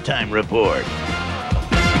Saturn Halftime Report.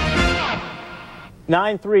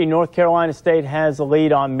 9-3, North Carolina State has the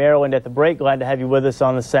lead on Maryland at the break. Glad to have you with us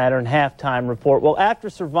on the Saturn Halftime Report. Well, after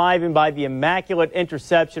surviving by the immaculate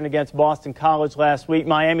interception against Boston College last week,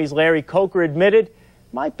 Miami's Larry Coker admitted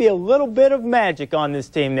might be a little bit of magic on this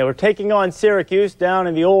team. They were taking on Syracuse down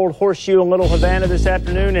in the old Horseshoe in Little Havana this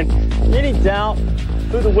afternoon, and any doubt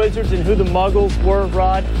who the Wizards and who the Muggles were,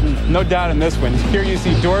 Rod? No doubt in this one. Here you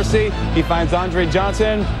see Dorsey. He finds Andre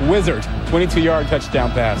Johnson. Wizard. 22-yard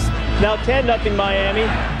touchdown pass. Now 10-0 Miami.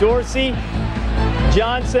 Dorsey,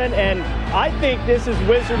 Johnson, and I think this is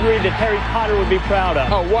wizardry that Harry Potter would be proud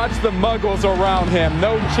of. Oh, watch the Muggles around him.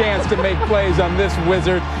 No chance to make plays on this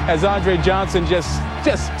Wizard as Andre Johnson just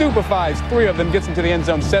stupefies three of them, gets into the end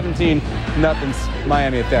zone. 17-0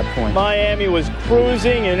 Miami at that point. Miami was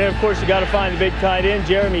cruising, and then, of course, you got to find the big tight end,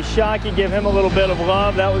 Jeremy Shockey. Give him a little bit of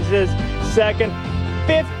love. That was his second.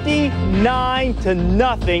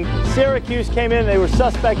 59-0. Syracuse came in. They were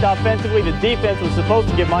suspect offensively. The defense was supposed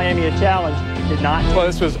to give Miami a challenge. Did not. Well,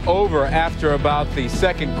 this was over after about the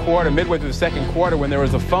second quarter, midway through the second quarter, when there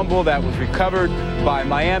was a fumble that was recovered by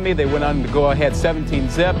Miami. They went on to go ahead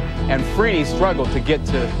 17-zip, and Freeney struggled to get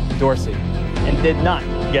to Dorsey. And did not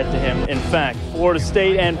get to him. In fact, Florida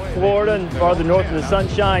State and Florida, and farther north in the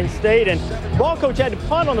Sunshine State, and ball coach had to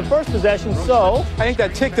punt on the first possession, so I think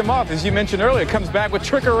that ticked him off, as you mentioned earlier. Comes back with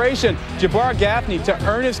trickeration. Jabbar Gaffney to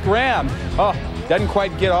Ernest Graham. Oh, doesn't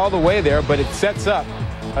quite get all the way there, but it sets up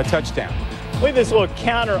a touchdown. Look at this little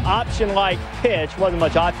counter option-like pitch. Wasn't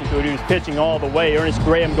much option to it. He was pitching all the way. Ernest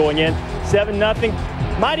Graham going in. 7-0.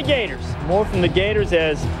 Mighty Gators. More from the Gators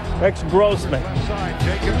as Rex Grossman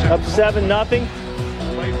up 7-0.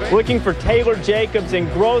 Looking for Taylor Jacobs, and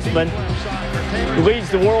Grossman, who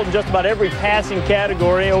leads the world in just about every passing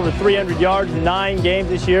category, over 300 yards in 9 games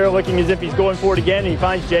this year, looking as if he's going for it again, and he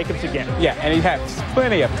finds Jacobs again. Yeah, and he has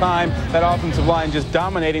plenty of time. That offensive line just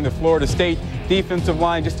dominating the Florida State defensive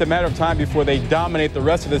line. Just a matter of time before they dominate the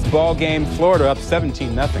rest of this ball game. Florida up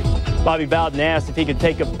 17-0. Bobby Bowden asked if he could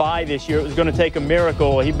take a bye this year. It was going to take a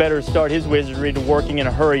miracle. He better start his wizardry to working in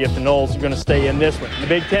a hurry if the Noles are going to stay in this one. The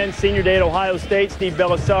Big Ten Senior Day at Ohio State, Steve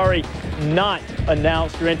Belisari not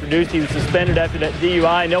announced or introduced. He was suspended after that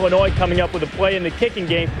DUI. And Illinois coming up with a play in the kicking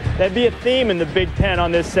game. That'd be a theme in the Big Ten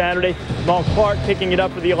on this Saturday. Jamal Clark picking it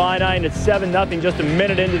up for the Illini, and it's 7-0 just a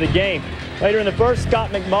minute into the game. Later in the first, Scott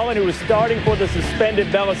McMullen, who was starting for the suspended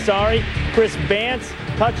Belisari. Chris Bance,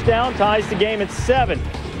 touchdown, ties the game at 7.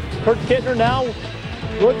 Kurt Kittner now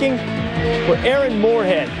looking for Aaron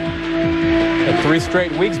Moorhead. 3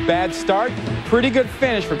 straight weeks, bad start. Pretty good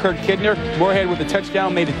finish for Kurt Kittner. Moorhead with the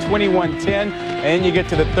touchdown made it 21-10. And you get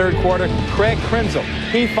to the third quarter. Craig Krenzel,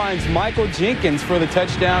 he finds Michael Jenkins for the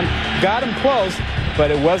touchdown. Got him close, but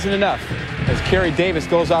it wasn't enough, as Kerry Davis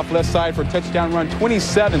goes off left side for a touchdown run,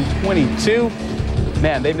 27-22.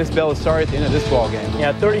 Man, they missed Belisari at the end of this ball game.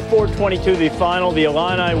 Yeah, 34-22 the final. The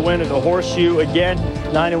Illini win at the Horseshoe again.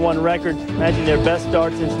 9-1 record. Imagine their best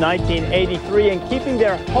start since 1983, and keeping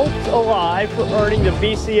their hopes alive for earning the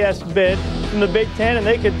BCS bid from the Big Ten. And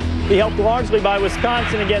they could be helped largely by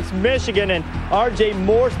Wisconsin against Michigan, and R.J.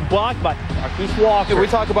 Morse blocked by Marquise Walker. We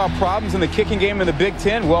talk about problems in the kicking game in the Big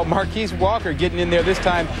Ten. Well, Marquise Walker getting in there this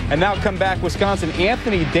time, and now come back Wisconsin.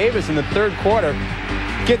 Anthony Davis in the third quarter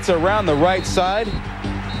gets around the right side,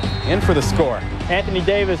 in for the score. Anthony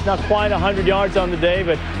Davis, not quite 100 yards on the day,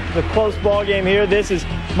 but the close ball game here. This is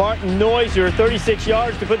Martin Neuser, 36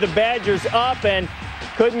 yards to put the Badgers up, and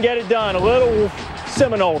couldn't get it done. A little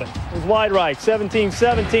Seminole. It was wide right,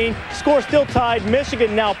 17-17. Score still tied.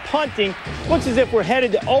 Michigan now punting. Looks as if we're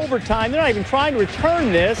headed to overtime. They're not even trying to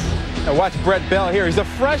return this. Now watch Brett Bell here. He's a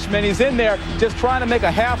freshman. He's in there just trying to make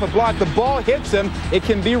a half a block. The ball hits him. It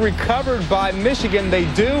can be recovered by Michigan. They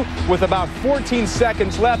do with about 14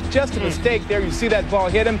 seconds left. Just a mistake there. You see that ball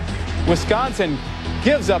hit him. Wisconsin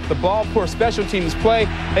gives up the ball. Poor special teams play.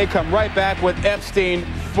 They come right back with Epstein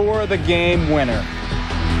for the game winner.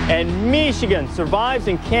 And Michigan survives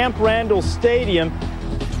in Camp Randall Stadium.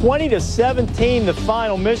 20-17 the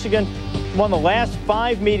final. Michigan won the last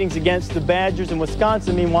 5 meetings against the Badgers, and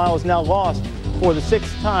Wisconsin, meanwhile, has now lost for the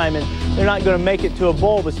 6th time, and they're not going to make it to a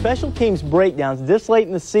bowl. But special teams breakdowns this late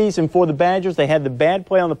in the season for the Badgers. They had the bad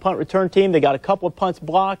play on the punt return team. They got a couple of punts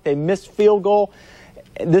blocked. They missed field goal.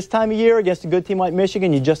 This time of year, against a good team like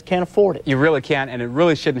Michigan, you just can't afford it. You really can't, and it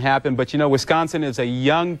really shouldn't happen. But, you know, Wisconsin is a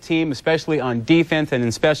young team, especially on defense and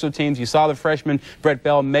in special teams. You saw the freshman, Brett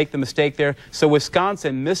Bell, make the mistake there. So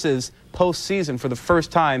Wisconsin misses postseason for the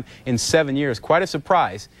first time in 7 years. Quite a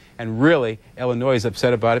surprise. And really, Illinois is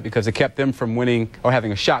upset about it because it kept them from winning or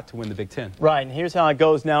having a shot to win the Big Ten. Right, and here's how it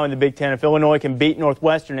goes now in the Big Ten. If Illinois can beat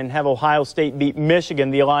Northwestern and have Ohio State beat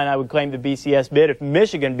Michigan, the Illini would claim the BCS bid. If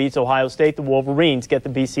Michigan beats Ohio State, the Wolverines get the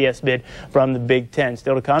BCS bid from the Big Ten.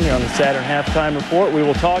 Still to come here on the Saturn Halftime Report, we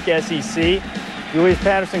will talk SEC. Julius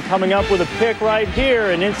Patterson coming up with a pick right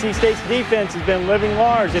here, and NC State's defense has been living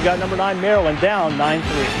large. They've got number 9 Maryland down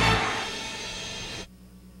 9-3.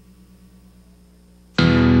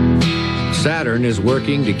 Saturn is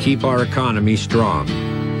working to keep our economy strong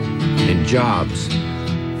in jobs,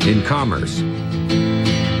 in commerce,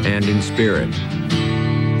 and in spirit.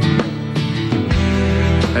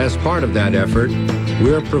 As part of that effort,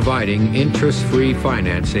 we're providing interest-free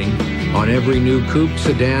financing on every new coupe,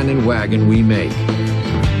 sedan, and wagon we make.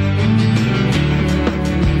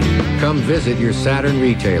 Come visit your Saturn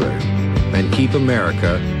retailer and keep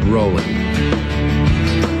America rolling.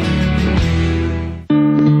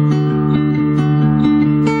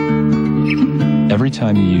 Every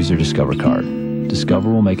time you use your Discover card,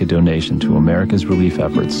 Discover will make a donation to America's relief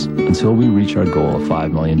efforts until we reach our goal of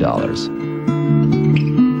 $5 million.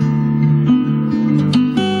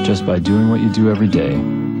 Just by doing what you do every day,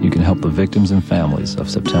 you can help the victims and families of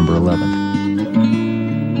September 11th.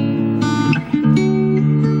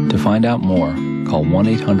 To find out more, call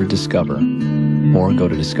 1-800-DISCOVER or go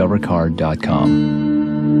to discovercard.com.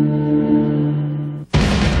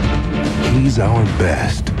 He's our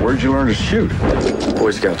best. Where'd you learn to shoot?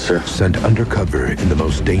 Boy Scout, sir. Sent undercover in the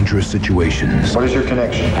most dangerous situations. What is your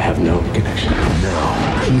connection? I have no connection. Now,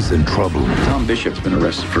 he's in trouble. Tom Bishop's been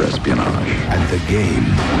arrested for espionage. And the game,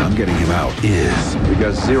 I'm getting him out, is... We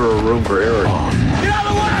got zero room for error. On. Get out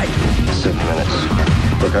of the way! 7 minutes.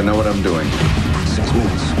 Look, I know what I'm doing. 6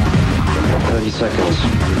 minutes. 30 seconds.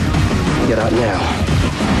 Get out now.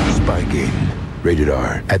 Spy Game. Rated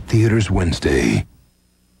R. At theaters Wednesday.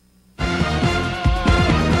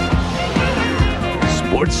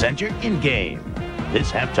 Sports Center in-game.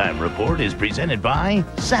 This halftime report is presented by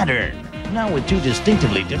Saturn. Now with 2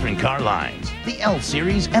 distinctively different car lines, the L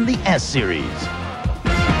Series and the S Series.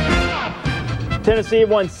 Tennessee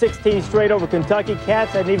won 16 straight over Kentucky.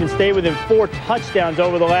 Cats hadn't even stayed within 4 touchdowns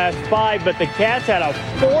over the last 5, but the Cats had a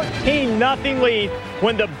 14-0 lead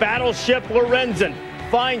when the battleship Lorenzen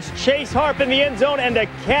finds Chase Harp in the end zone, and the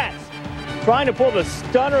Cats trying to pull the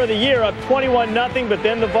stunner of the year up 21-0, but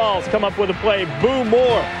then the Vols come up with a play. Boo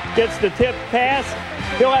Moore gets the tip pass.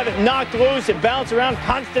 He'll have it knocked loose. It bounced around.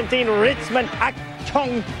 Konstantin Ritzman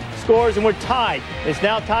Akchung scores, and we're tied. It's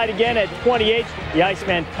now tied again at 28. The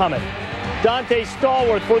Iceman cometh. Dante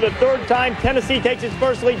Stallworth for the 3rd time. Tennessee takes its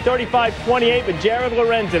first lead 35-28, but Jared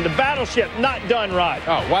Lorenzen, the battleship, not done right.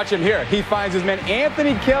 Oh, watch him here. He finds his man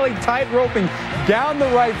Anthony Kelly tight roping down the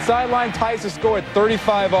right sideline, ties the score at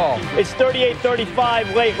 35-all. It's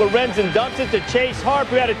 38-35 late. Lorenzen dumps it to Chase Harp,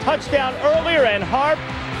 who had a touchdown earlier, and Harp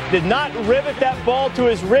did not rivet that ball to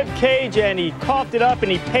his rib cage, and he coughed it up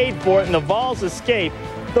and he paid for it, and the Vols escape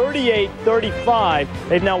 38-35.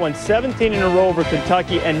 They've now won 17 in a row over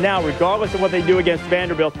Kentucky, and now, regardless of what they do against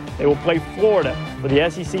Vanderbilt, they will play Florida for the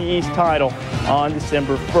SEC East title on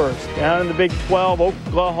December 1st. Down in the Big 12,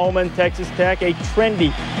 Oklahoma and Texas Tech, a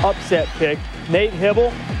trendy upset pick. Nate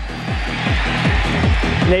Hibble,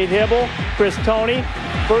 Chris Toney,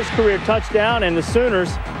 first career touchdown, and the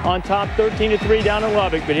Sooners on top 13-3 down in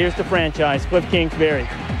Lubbock. But here's the franchise, Cliff Kingsbury.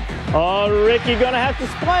 Oh, Ricky gonna have to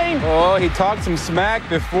explain. Oh, he talked some smack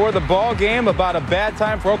before the ball game about a bad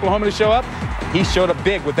time for Oklahoma to show up. He showed up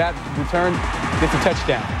big with that return, gets a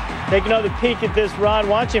touchdown. Take another peek at this run.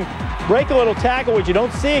 Watch him break a little tackle, which you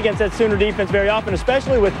don't see against that Sooner defense very often,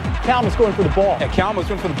 especially with Kalmus going for the ball. Yeah, Kalmus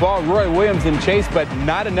went for the ball. Roy Williams in chase, but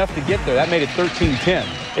not enough to get there. That made it 13-10.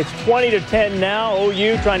 It's 20-10 now.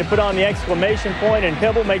 OU trying to put on the exclamation point, and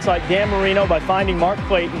Hibble makes like Dan Marino by finding Mark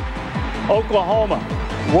Clayton. Oklahoma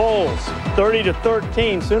rolls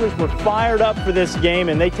 30-13. Sooners were fired up for this game,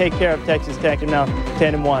 and they take care of Texas Tech, and now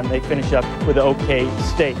 10-1. They finish up with OK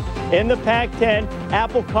State. In the Pac-10,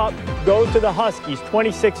 Apple Cup goes to the Huskies,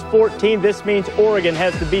 26-14. This means Oregon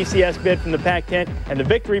has the BCS bid from the Pac-10, and the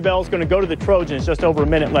victory bell is going to go to the Trojans. Just over a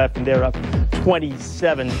minute left, and they're up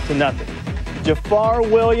 27-0. Jafar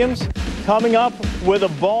Williams coming up with a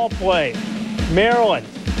ball play. Maryland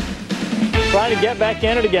trying to get back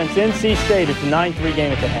in it against NC State. It's a 9-3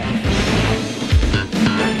 game at the half.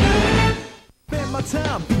 Spend my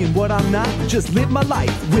time being what I'm not, just live my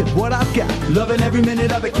life with what I've got. Loving every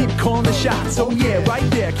minute of it, keep calling the shots. Oh yeah, right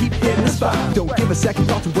there, keep hitting the spot. Don't give a second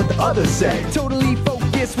thought to what the others say. Totally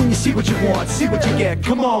focused when you see what you want, see what you get.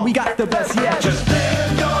 Come on, we got the best yet. Just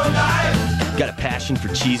live your life. Got a passion for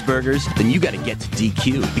cheeseburgers? Then you got to get to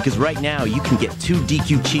DQ, because right now you can get 2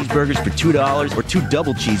 DQ cheeseburgers for $2 or 2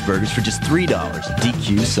 double cheeseburgers for just $3.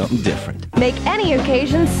 DQ's something different. Make any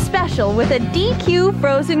occasion special with a DQ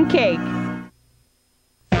frozen cake.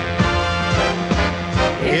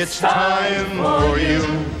 It's time for you.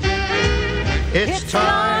 It's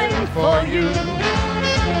time for you.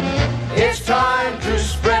 It's time to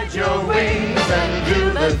spread your wings and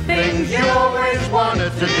do the things you always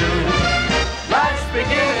wanted to do. Life's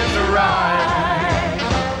beginning to rise.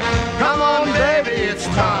 Come on, baby, it's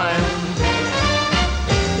time.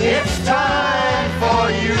 It's time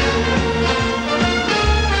for you.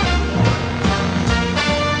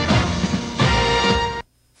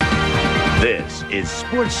 This is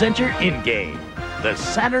Sports Center in-game, the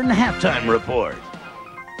Saturn Halftime Report.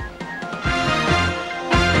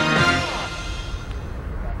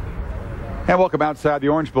 And welcome outside the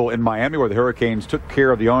Orange Bowl in Miami, where the Hurricanes took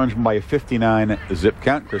care of the Orange by a 59 zip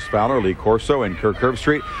count. Chris Fowler, Lee Corso, and Kirk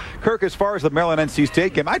Herbstreit. Kirk, as far as the Maryland-NC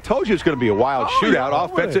State game, I told you it's going to be a wild shootout,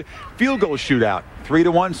 offensive field goal shootout.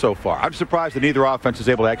 3-1 so far. I'm surprised that neither offense is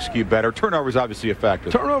able to execute better. Turnover is obviously a factor.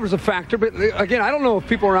 Turnover's a factor, but again, I don't know if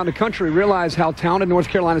people around the country realize how talented North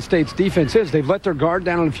Carolina State's defense is. They've let their guard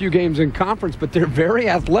down in a few games in conference, but they're very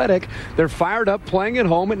athletic. They're fired up, playing at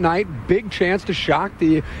home at night. Big chance to shock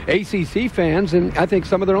the ACC fans and I think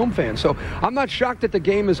some of their own fans. So I'm not shocked that the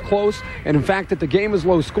game is close and, in fact, that the game is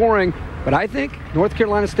low scoring, but I think North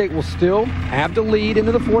Carolina State will still have the lead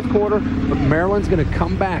into the fourth quarter, but Maryland's going to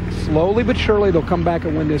come back. Slowly but surely, they'll come back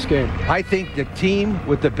and win this game. I think the team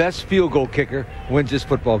with the best field goal kicker wins this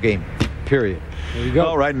football game, period. There you go.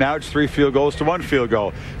 Well, right now it's 3 field goals to 1 field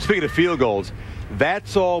goal. Speaking of field goals,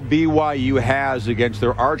 that's all BYU has against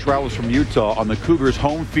their arch rivals from Utah on the Cougars'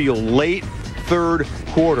 home field late third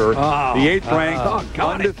quarter. The 8th-ranked,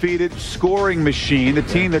 undefeated scoring machine, the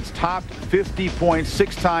team that's topped 50 points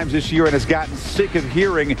 6 times this year and has gotten sick of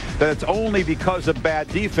hearing that it's only because of bad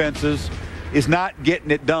defenses, is not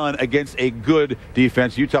getting it done against a good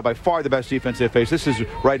defense. Utah, by far the best defense they face. This is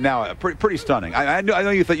right now pretty stunning. I know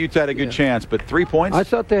you thought Utah had a good chance, but 3 points? I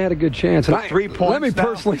thought they had a good chance. But 3 points. Let me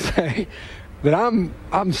personally say that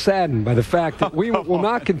I'm saddened by the fact that we will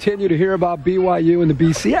not continue to hear about BYU and the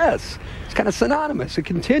BCS. It's kind of synonymous. It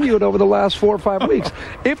continued over the last 4 or 5 weeks.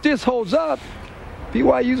 If this holds up,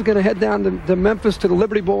 BYU is going to head down to Memphis to the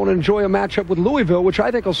Liberty Bowl and enjoy a matchup with Louisville, which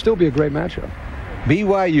I think will still be a great matchup.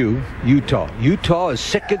 BYU, Utah. Utah is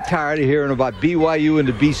sick and tired of hearing about BYU and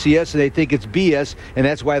the BCS, and they think it's BS, and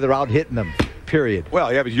that's why they're out hitting them. Period.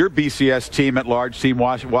 Well, yeah, but your BCS team at large, Team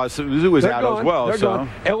Wazoo, is out as well. So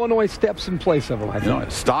Illinois steps in place of them, I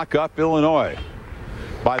think. Stock up Illinois.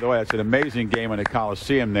 By the way, it's an amazing game in the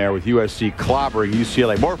Coliseum there with USC clobbering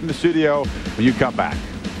UCLA. More from the studio when you come back.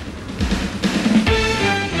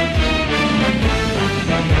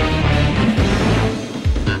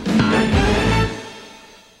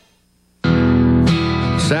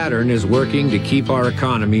 Saturn is working to keep our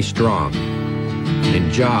economy strong in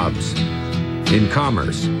jobs, in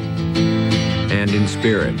commerce, and in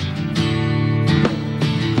spirit.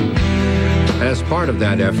 As part of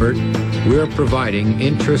that effort, we're providing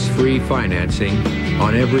interest-free financing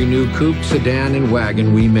on every new coupe, sedan, and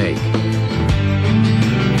wagon we make.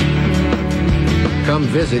 Come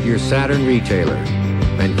visit your Saturn retailer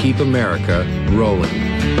and keep America rolling.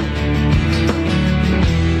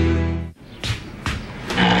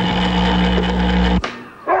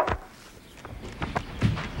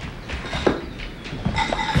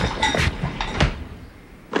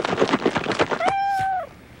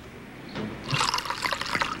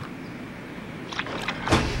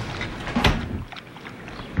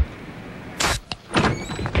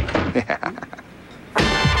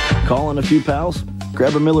 Calling a few pals?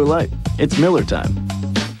 Grab a Miller Lite. It's Miller time.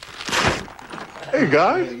 Hey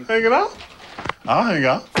guys, hanging out? I'll hang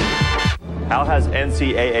out. How has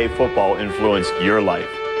NCAA football influenced your life?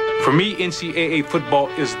 For me, NCAA football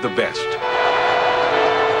is the best.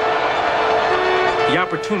 The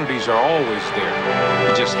opportunities are always there.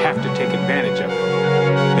 You just have to take advantage of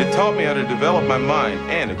it. It taught me how to develop my mind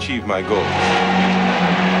and achieve my goals.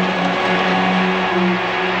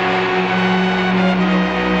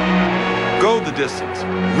 Go the distance.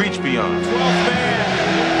 Reach beyond.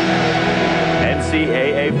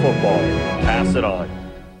 NCAA football. Pass it on.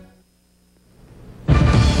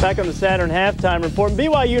 Back on the Saturn halftime report.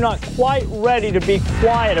 BYU not quite ready to be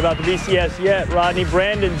quiet about the BCS yet, Rodney.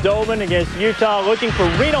 Brandon Doman against Utah, looking for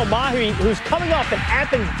Reno Mahi, who's coming off an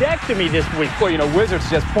appendectomy this week. Well, you know, Wizards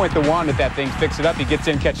just point the wand at that thing, fix it up. He gets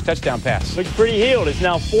in, catch a touchdown pass. Looks pretty healed. It's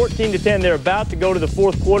now 14-10. They're about to go to the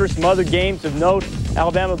fourth quarter. Some other games of note.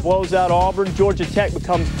 Alabama blows out Auburn. Georgia Tech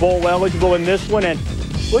becomes bowl eligible in this one. And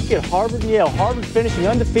look at Harvard and Yale. Harvard finishing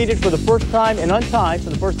undefeated for the first time and untied for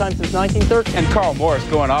the first time since 1913. And Carl Morris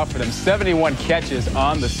going off for them. 71 catches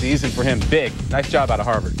on the season for him. Big. Nice job out of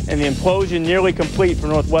Harvard. And the implosion nearly complete for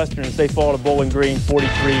Northwestern as they fall to Bowling Green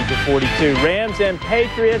 43-42. Rams and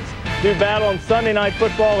Patriots do battle on Sunday Night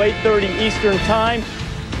Football, 8:30 Eastern Time.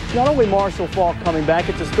 It's not only Marshall Faulk coming back,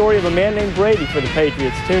 it's a story of a man named Brady for the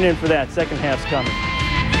Patriots. Tune in for that. Second half's coming.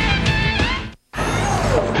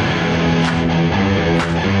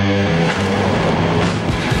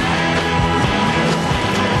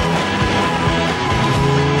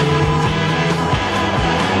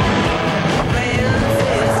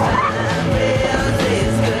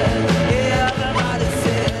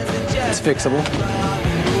 Fixable.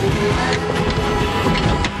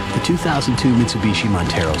 The 2002 Mitsubishi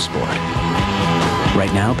Montero Sport.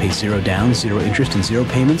 Right now, pay 0 down, 0 interest, and 0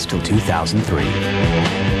 payments till 2003.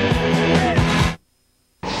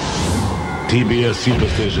 TBS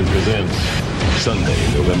Superstation presents Sunday,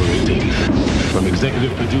 November 18th. From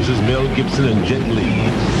executive producers Mel Gibson and Jet Li,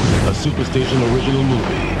 a Superstation original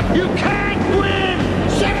movie. You can't win!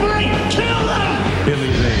 Separate! Kill them!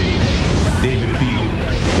 Billy Zane, David Field,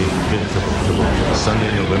 Invincible.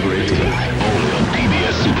 Sunday, November 18th. Only on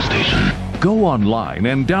TBS Superstation. Go online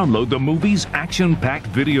and download the movie's action-packed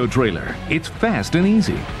video trailer. It's fast and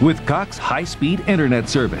easy with Cox high-speed internet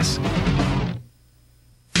service.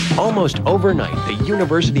 Almost overnight, the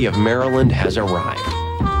University of Maryland has arrived.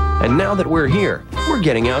 And now that we're here, we're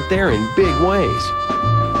getting out there in big ways.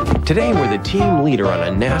 Today, we're the team leader on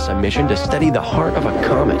a NASA mission to study the heart of a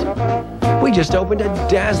comet. We just opened a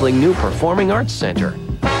dazzling new performing arts center.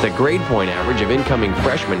 The grade point average of incoming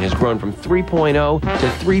freshmen has grown from 3.0 to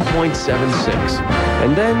 3.76.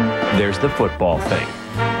 And then there's the football thing,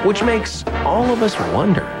 which makes all of us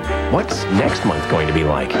wonder, what's next month going to be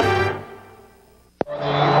like?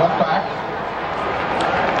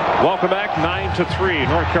 Welcome back, 9-3.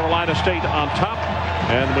 North Carolina State on top.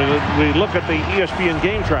 And we look at the ESPN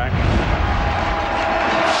game track.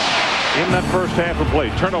 In that first half of play,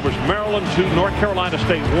 turnovers, Maryland 2, North Carolina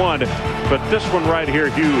State 1. But this one right here,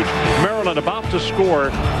 huge. Maryland about to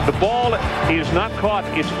score. The ball is not caught.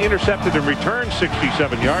 It's intercepted and returned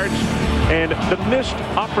 67 yards. And the missed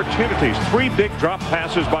opportunities, 3 big drop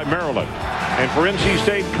passes by Maryland. And for NC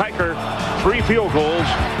State, Kiker, 3 field goals.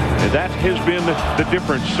 And that has been the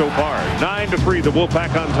difference so far. 9-3, the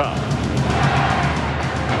Wolfpack on top.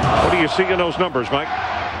 What do you see in those numbers, Mike?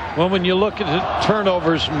 Well, when you look at the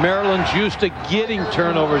turnovers, Maryland's used to getting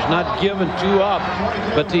turnovers, not giving 2 up.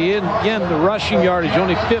 But again, the rushing yardage,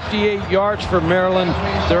 only 58 yards for Maryland.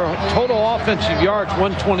 Their total offensive yards,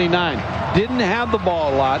 129. Didn't have the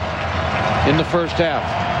ball a lot in the first half.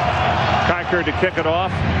 Kiker to kick it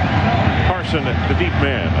off. Carson, the deep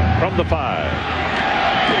man, from the 5.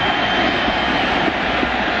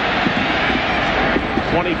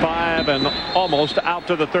 25 and almost out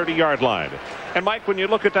to the 30-yard line. And Mike, when you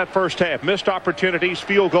look at that first half, missed opportunities,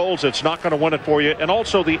 field goals, it's not going to win it for you, and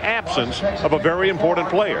also the absence of a very important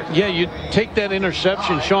player. Yeah, you take that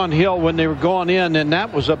interception, Sean Hill, when they were going in, and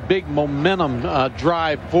that was a big momentum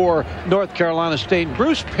drive for North Carolina State. And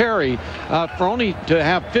Bruce Perry, for only to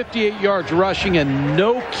have 58 yards rushing and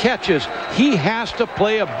no catches, he has to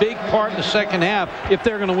play a big part in the second half if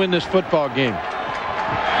they're going to win this football game.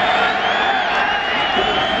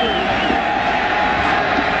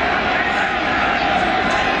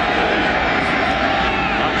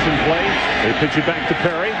 They pitch it back to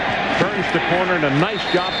Perry. Turns the corner, and a nice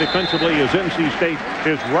job defensively as NC State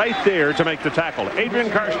is right there to make the tackle. Adrian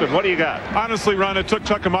Karsten, what do you got? Honestly, Ron, it took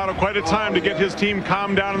Chuck Amato quite a time to get his team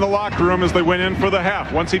calmed down in the locker room as they went in for the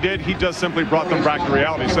half. Once he did, he just simply brought them back to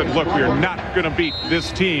reality. He said, look, we are not going to beat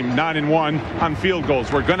this team 9-1 on field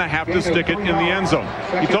goals. We're going to have to stick it in the end zone.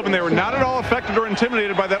 He told them they were not at all affected or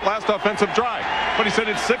intimidated by that last offensive drive. But he said,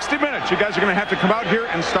 it's 60 minutes. You guys are going to have to come out here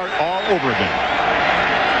and start all over again.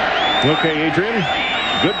 Okay, Adrian,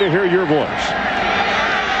 good to hear your voice.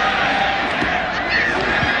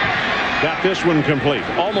 Got this one complete.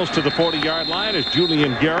 Almost to the 40-yard line is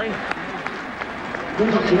Julian Gary.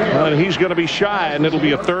 And he's going to be shy, and it'll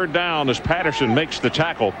be a 3rd down as Patterson makes the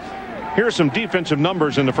tackle. Here are some defensive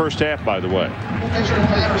numbers in the first half, by the way.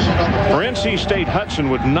 For NC State, Hudson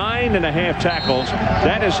with 9.5 tackles.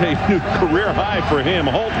 That is a new career high for him.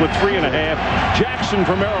 Holt with 3.5. Jackson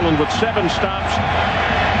for Maryland with 7 stops.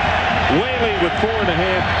 Whaley with 4.5.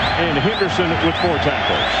 And Henderson with 4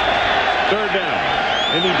 tackles. Third down.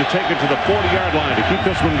 They need to take it to the 40-yard line to keep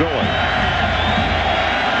this one going.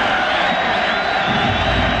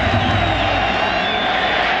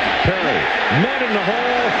 Perry, met in the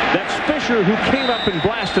hole. That's Fisher who came up and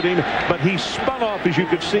blasted him, but he spun off, as you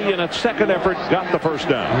could see, in a second effort, got the first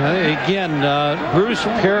down. Again, Bruce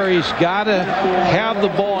Perry's got to have the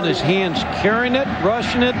ball in his hands, carrying it,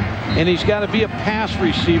 rushing it, and he's got to be a pass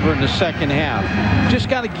receiver in the second half. Just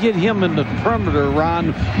got to get him in the perimeter,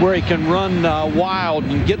 Ron, where he can run wild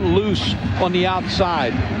and get loose on the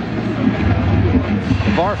outside.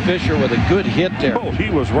 LeVar Fisher with a good hit there. Oh, he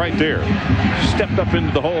was right there. Stepped up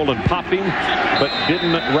into the hole and popped him, but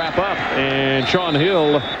didn't wrap up. And Sean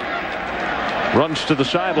Hill runs to the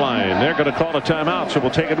sideline. They're going to call a timeout, so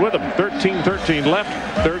we'll take it with them. 13-13 left,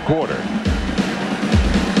 third quarter.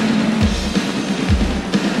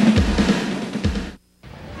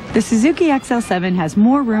 The Suzuki XL7 has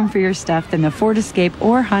more room for your stuff than the Ford Escape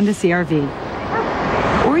or Honda CR-V.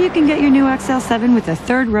 Or you can get your new XL7 with a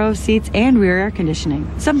third row of seats and rear air conditioning,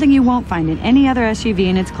 something you won't find in any other SUV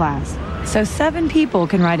in its class. So 7 people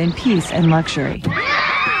can ride in peace and luxury.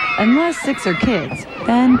 Unless 6 are kids,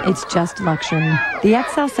 then it's just luxury. The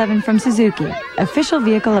XL7 from Suzuki, official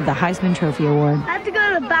vehicle of the Heisman Trophy Award. I have to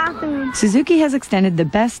go to the bathroom. Suzuki has extended the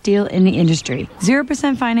best deal in the industry.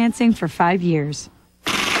 0% financing for 5 years.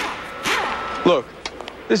 Look,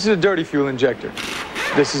 this is a dirty fuel injector.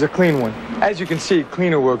 This is a clean one. As you can see,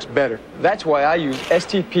 cleaner works better. That's why I use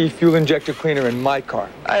STP fuel injector cleaner in my car.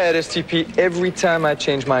 I add STP every time I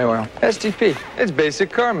change my oil. STP, it's basic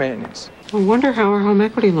car maintenance. I wonder how our home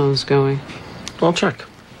equity loan's going. I'll check.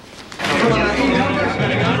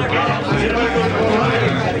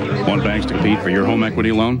 Want banks to compete for your home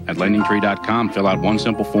equity loan? At LendingTree.com, fill out one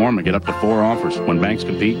simple form and get up to 4 offers. When banks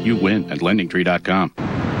compete, you win at LendingTree.com.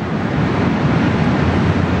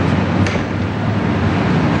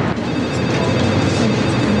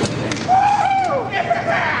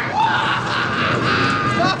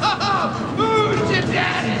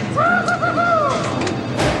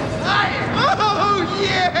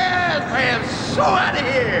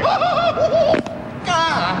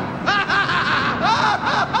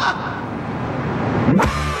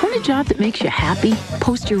 Want a job that makes you happy?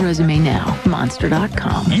 Post your resume now.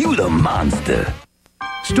 Monster.com. You the monster.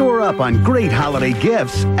 Store up on great holiday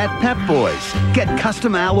gifts at Pep Boys. Get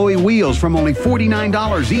custom alloy wheels from only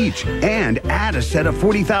 $49 each. And add a set of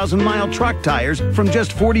 40,000-mile truck tires from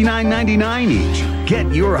just $49.99 each.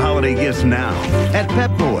 Get your holiday gifts now at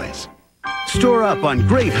Pep Boys. Store up on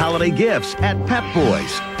great holiday gifts at Pep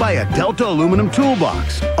Boys. Buy a Delta aluminum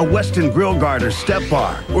toolbox, a Weston grill guard or step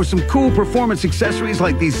bar, or some cool performance accessories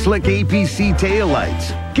like these slick APC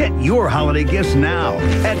taillights. Get your holiday gifts now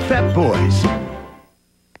at Pep Boys.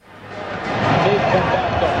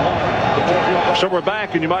 So we're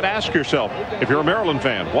back, and you might ask yourself, if you're a Maryland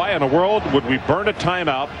fan, why in the world would we burn a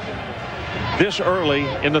timeout this early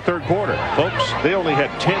in the third quarter? Folks, they only had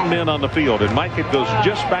 10 men on the field, and Mike, it goes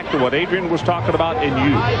just back to what Adrian was talking about in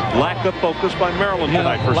you. Lack of focus by Maryland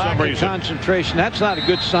tonight for some reason. Lack of concentration. That's not a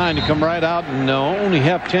good sign to come right out and only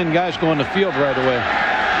have 10 guys go on the field right away.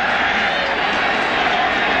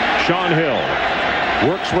 Sean Hill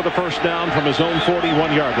works with a first down from his own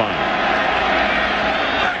 41-yard line.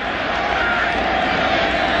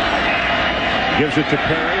 Gives it to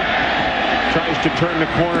Perry. Tries to turn the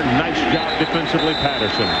corner. Nice job defensively,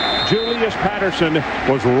 Patterson. Julius Patterson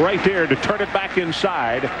was right there to turn it back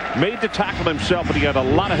inside. Made the tackle himself, but he had a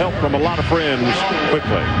lot of help from a lot of friends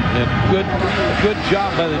quickly. Yeah, good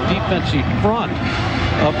job by the defensive front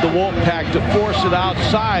of the Wolfpack to force it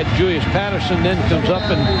outside. Julius Patterson then comes up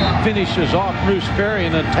and finishes off Bruce Perry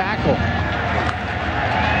in a tackle.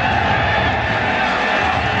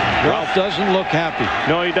 Ralph doesn't look happy.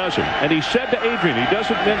 No, he doesn't. And he said to Adrian, he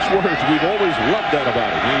doesn't mince words. We've always loved that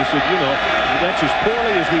about him. He said, you know, that's as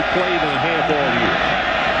poorly as we played in a half all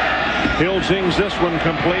year. Hill zings this one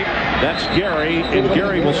complete. That's Gary, and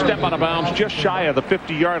Gary will step out of bounds just shy of the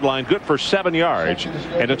 50-yard line. Good for 7 yards.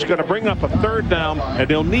 And it's going to bring up a third down, and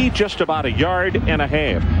they'll need just about 1.5 yards.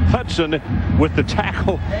 Hudson with the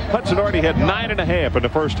tackle. Hudson already had 9.5 in the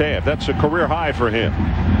first half. That's a career high for him.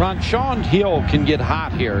 Ron, Sean Hill can get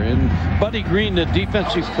hot here. And Buddy Green, the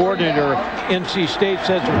defensive coordinator at NC State,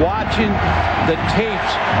 says watching the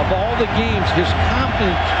tapes of all the games, his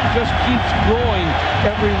confidence just keeps growing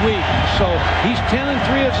every week. So he's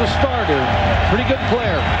 10-3 as a starter. Pretty good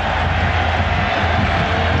player.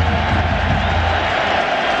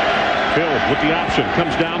 Hill with the option,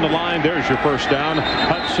 comes down the line. There's your first down.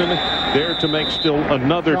 Hudson there to make still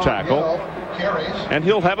another tackle. And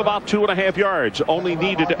he'll have about 2.5 yards. Only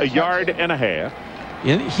needed 1.5 yards.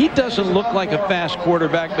 And he doesn't look like a fast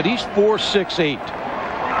quarterback, but he's 4'6'8".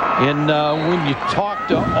 And when you talk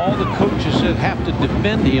to all the coaches that have to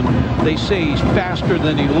defend him, they say he's faster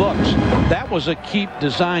than he looks. That was a keep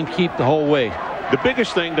the whole way. The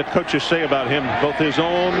biggest thing that coaches say about him, both his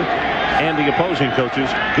own and the opposing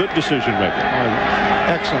coaches, good decision maker.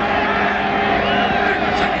 Excellent.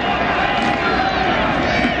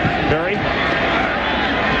 Perry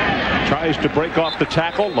tries to break off the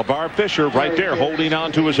tackle. LeVar Fisher right there holding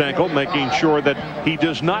on to his ankle, making sure that he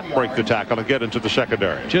does not break the tackle and get into the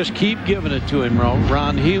secondary. Just keep giving it to him,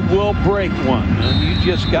 Ron. He will break one. And you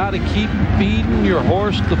just got to keep feeding your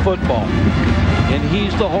horse the football. And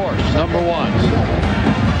he's the horse, number 1.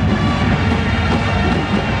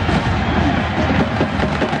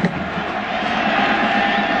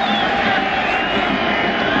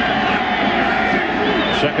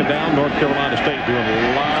 Second down, North Carolina State doing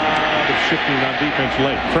a lot of shifting on defense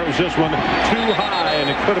late. Throws this one too high, and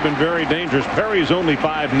it could have been very dangerous. Perry's only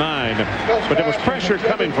 5'9", but there was pressure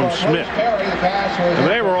coming from Smith. And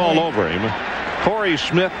they were all over him. Corey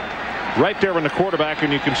Smith right there in the quarterback,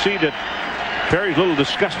 and you can see that Perry's a little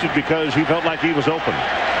disgusted because he felt like he was open.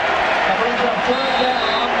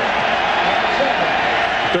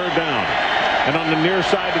 Third down. And on the near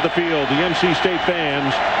side of the field, the NC State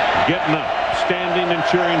fans getting up, standing and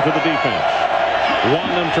cheering for the defense.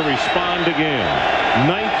 Want them to respond again.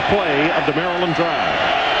 9th play of the Maryland drive.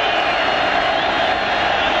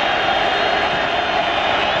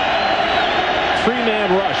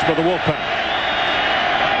 Three-man rush by the Wolfpack.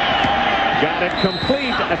 Got it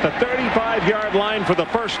complete at the 35-yard line for the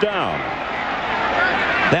first down.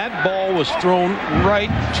 That ball was thrown right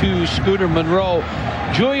to Scooter Monroe.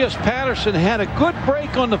 Julius Patterson had a good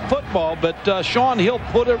break on the football, but Sean Hill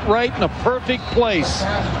put it right in a perfect place.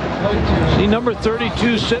 See number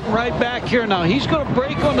 32 sitting right back here. Now he's going to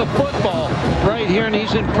break on the football right here, and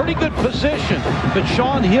he's in pretty good position. But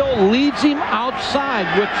Sean Hill leads him outside,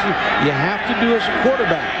 which you have to do as a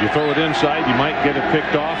quarterback. You throw it inside, you might get it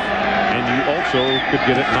picked off, and you also could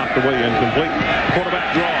get it knocked away incomplete.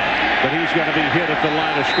 Quarterback draw, but he's going to be hit at the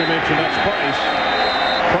line of scrimmage, and that's Price.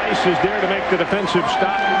 Price is there to make the defensive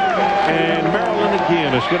stop, and Maryland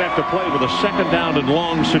again is going to have to play with a second down and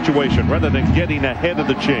long situation rather than getting ahead of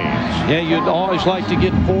the chains. Yeah, you'd always like to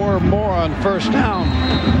get 4 or more on first down.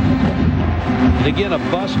 And again, a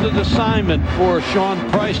busted assignment for Sean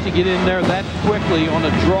Price to get in there that quickly on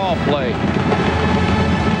a draw play.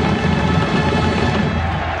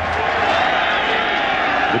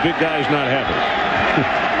 The big guy's not happy.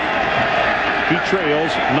 He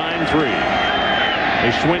trails 9-3.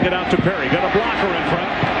 They swing it out to Perry. Got a blocker in front.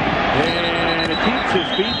 And it keeps his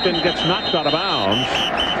feet and gets knocked out of bounds.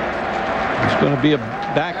 It's going to be a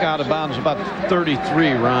back out of bounds about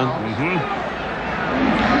 33, Ron.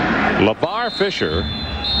 LeVar Fisher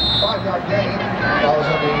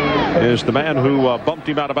is the man who bumped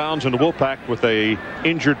him out of bounds in the Wolfpack with a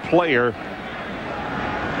injured player.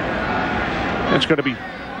 It's going to be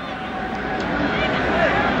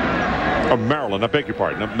Maryland, I beg your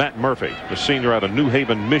pardon. Matt Murphy, the senior out of New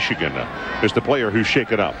Haven, Michigan, is the player who's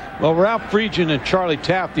shaken up. Well, Ralph Friedgen and Charlie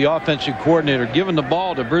Taft, the offensive coordinator, giving the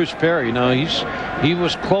ball to Bruce Perry. Now he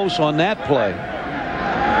was close on that play,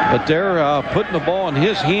 but they're putting the ball in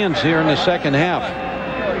his hands here in the second half.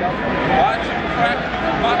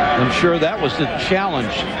 I'm sure that was the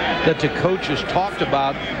challenge that the coaches talked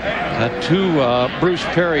about to Bruce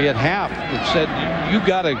Perry at half. It said, you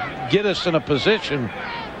got to get us in a position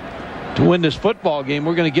to win this football game.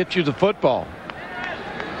 We're going to get you the football.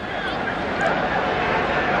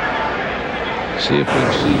 See if we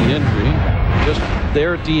can see the injury. Just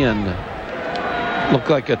there at the end. Looked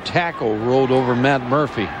like a tackle rolled over Matt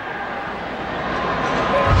Murphy.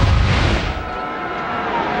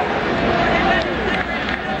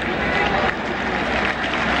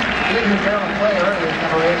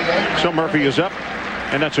 So Murphy is up,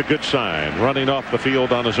 and that's a good sign. Running off the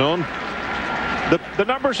field on his own. The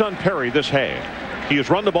numbers on Perry this half. He has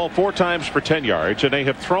run the ball 4 times for 10 yards, and they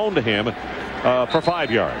have thrown to him for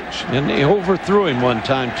 5 yards. And they overthrew him one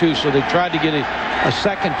time, too, so they tried to get it a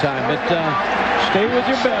second time. But stay with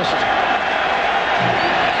your best.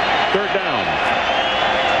 Third down.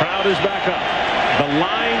 Crowd is back up. The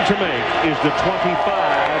line to make is the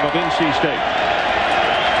 25 of NC State.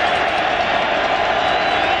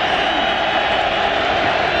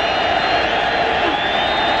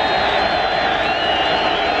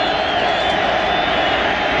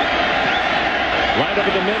 Right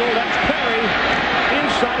over the middle, that's Perry.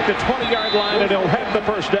 inside the 20-yard line, and he'll have the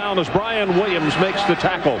first down as Brian Williams makes the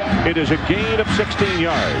tackle. It is a gain of 16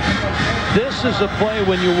 yards. This is a play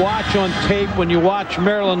when you watch on tape, when you watch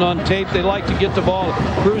Maryland on tape, they like to get the ball.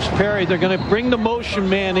 Bruce Perry, they're going to bring the motion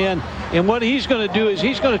man in, and what he's going to do is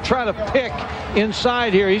he's going to try to pick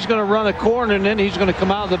inside here. He's going to run a corner, and then he's going to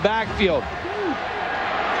come out of the backfield.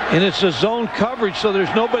 And it's a zone coverage, so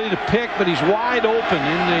there's nobody to pick, but he's wide open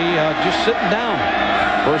in the just sitting down.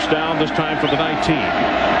 First down this time for the 19.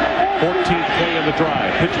 14th play of the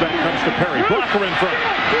drive. Pitchback comes to Perry. Blocker in front.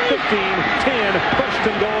 15, 10, first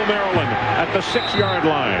and goal Maryland at the 6-yard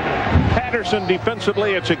line. Patterson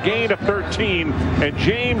defensively, it's a gain of 13. And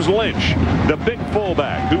James Lynch, the big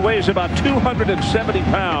fullback, who weighs about 270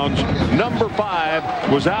 pounds, number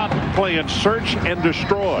 5, was out playing search and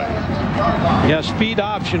destroy. Yeah, speed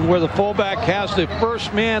option where the fullback has the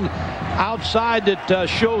first man outside that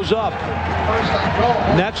shows up.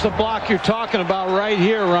 And that's the block you're talking about right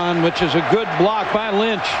here, Ron, which is a good block by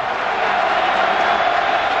Lynch.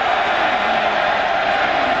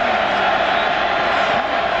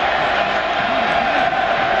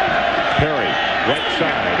 Perry, right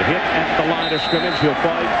side, hit at the line of scrimmage. He'll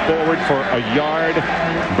fight forward for a yard.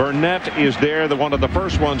 Burnett is there, one of the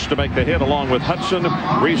first ones to make the hit along with Hudson.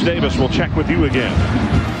 Reese Davis will check with you again.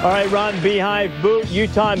 All right, Ron, Beehive boot,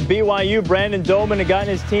 Utah and BYU. Brandon Dolman had gotten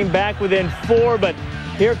his team back within 4, but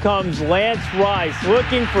here comes Lance Rice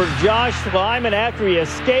looking for Josh Lyman after he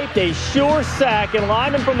escaped a sure sack, and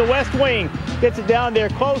Lyman from the west wing gets it down there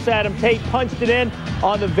close at him. Tate punched it in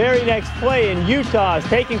on the very next play, and Utah is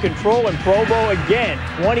taking control in Provo again,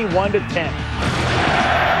 21-10.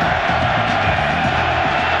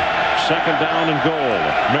 Second down and goal,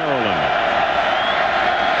 Maryland.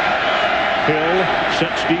 Hill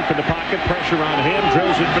sets deep in the pocket, pressure on him,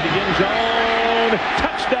 drills it for the end zone.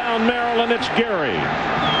 Touchdown, Maryland, it's Gary.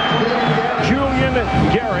 Julian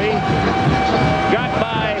Gary got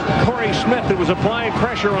by Corey Smith, who was applying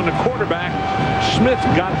pressure on the quarterback. Smith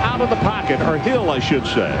got out of the pocket, or Hill, I should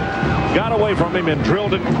say. Got away from him and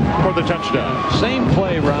drilled it for the touchdown. Same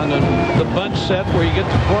play, Ron, the bunch set where you get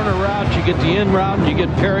the corner route, you get the in route, and you get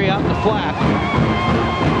Perry out in the flat.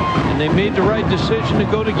 And they made the right decision to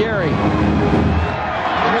go to Gary.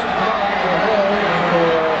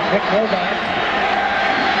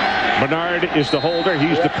 Bernard is the holder.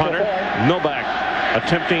 He's the punter. Novak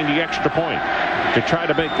attempting the extra point to try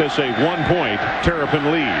to make this a 1-point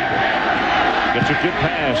Terrapin lead. Gets a good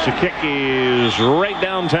pass. The kick is right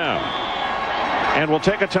downtown. And we'll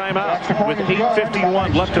take a timeout with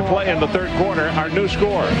 8:51 left to play in the third quarter. Our new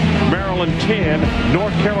score, Maryland 10,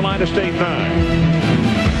 North Carolina State 9.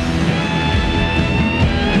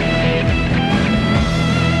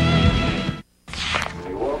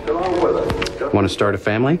 Want to start a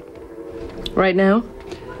family? Right now?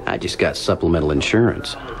 I just got supplemental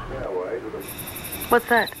insurance. What's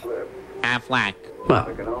that? Aflac. Well,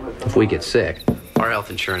 if we get sick, our health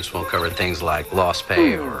insurance won't cover things like lost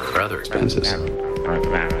pay or other expenses.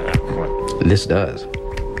 This does.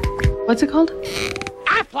 What's it called?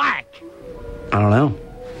 Aflac! I don't know.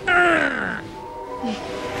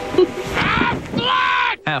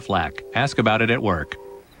 Aflac! Aflac. Ask about it at work.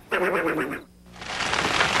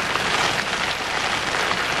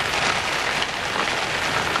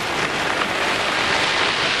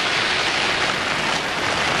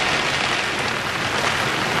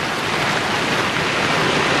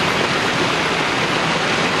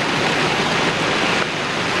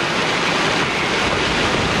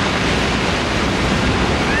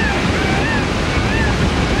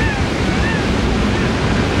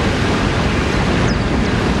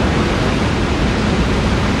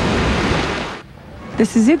 The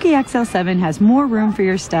Suzuki XL7 has more room for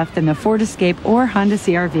your stuff than the Ford Escape or Honda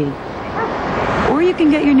CR-V. Or you can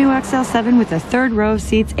get your new XL7 with a third row of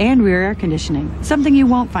seats and rear air conditioning, something you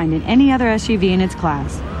won't find in any other SUV in its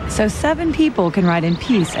class. So 7 people can ride in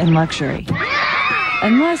peace and luxury.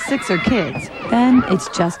 Unless 6 are kids, then it's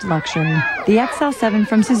just luxury. The XL7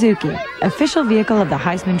 from Suzuki, official vehicle of the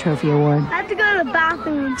Heisman Trophy Award. I have to go to the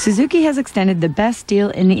bathroom. Suzuki has extended the best deal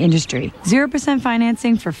in the industry, 0%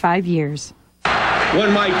 financing for 5 years.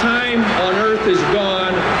 When my time on earth is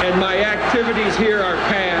gone and my activities here are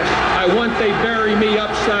past, I want they bury me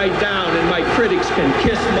upside down and my critics can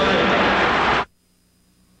kiss my...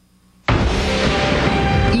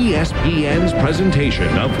 ESPN's presentation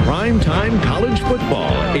of primetime college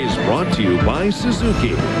football is brought to you by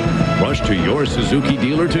Suzuki. Rush to your Suzuki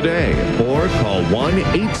dealer today or call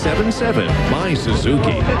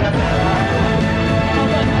 1-877-MY-SUZUKI.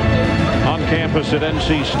 On campus at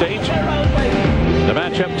NC State, The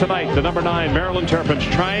matchup tonight, the number 9 Maryland Terrapins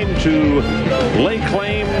trying to lay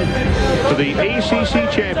claim to the ACC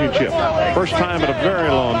championship. First time in a very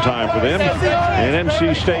long time for them. And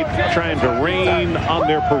NC State trying to rain on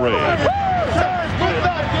their parade.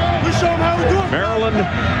 Maryland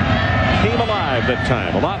came alive that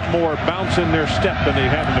time. A lot more bounce in their step than they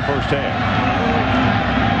had in the first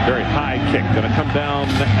half. Very high kick. Going to come down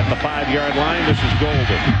at the 5-yard line. This is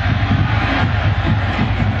Golden.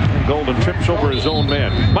 Golden trips over his own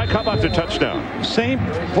man. Mike, how about the touchdown? Same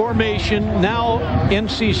formation. Now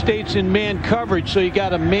NC State's in man coverage, so you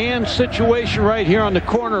got a man situation right here on the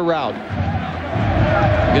corner route.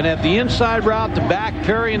 Going to have the inside route, the back,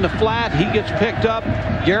 Perry in the flat. He gets picked up.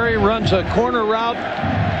 Gary runs a corner route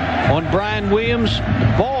on Brian Williams.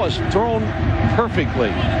 The ball is thrown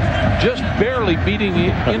perfectly. Just barely beating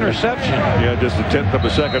the interception. Yeah, just a tenth of a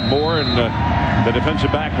second more, and the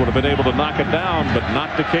defensive back would have been able to knock it down, but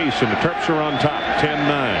not the case, and the Terps are on top, 10-9.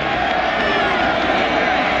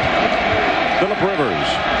 Phillip Rivers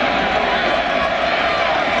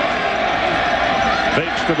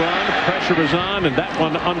fakes the run, pressure is on, and that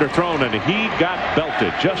one underthrown, and he got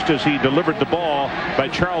belted just as he delivered the ball by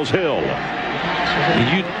Charles Hill.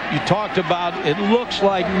 You talked about, it looks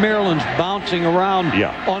like Maryland's bouncing around.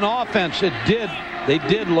 Yeah. On offense. They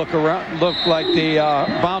did look like they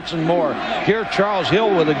bouncing more. Here Charles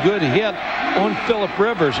Hill with a good hit on Phillip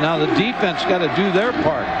Rivers. Now the defense got to do their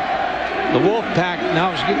part. The Wolfpack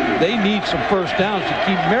now they need some first downs to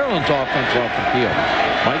keep Maryland's offense off the field.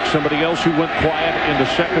 Mike, somebody else who went quiet in the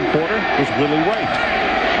second quarter was Willie Wright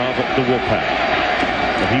of the Wolfpack.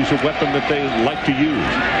 And he's a weapon that they like to use.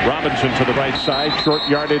 Robinson to the right side, short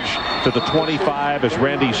yardage to the 25 as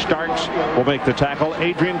Randy Starks will make the tackle.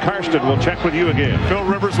 Adrian Karsten will check with you again. Phil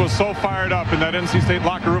Rivers was so fired up in that NC State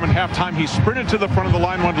locker room at halftime. He sprinted to the front of the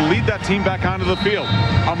line, wanted to lead that team back onto the field.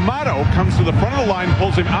 Amato comes to the front of the line,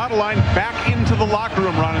 pulls him out of line, back into the locker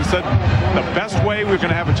room, Ron, and said, the best way we're going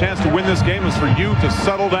to have a chance to win this game is for you to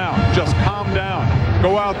settle down. Just calm down.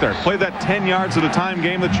 Go out there. Play that 10 yards at a time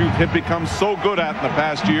game that you have become so good at in the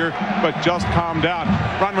past year, but just calm down.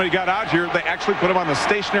 Ron, when he got out here, they actually put him on the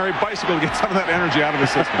stationary bicycle to get some of that energy out of his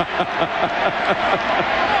system.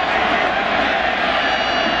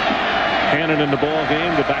 Cannon in the ball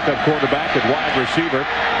game, the backup quarterback at wide receiver.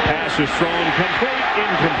 Pass is thrown complete,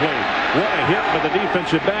 incomplete. What a hit by the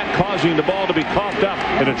defensive back, causing the ball to be coughed up,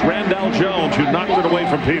 and it's Randall Jones who knocked it away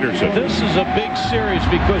from Peterson. This is a big series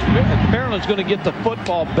because Maryland's going to get the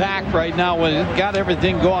football back right now when it got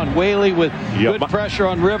everything going. Whaley with good pressure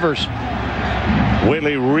on Rivers.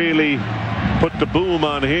 Whaley really put the boom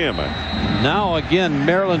on him. Now again,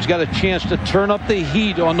 Maryland's got a chance to turn up the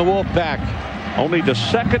heat on the Wolfpack. Only the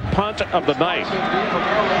second punt of the night.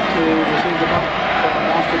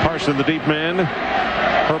 Parson, the deep man.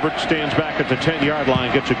 Herbert stands back at the 10-yard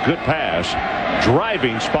line, gets a good pass.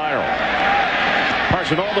 Driving spiral.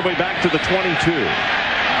 Parson all the way back to the 22.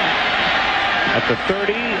 At the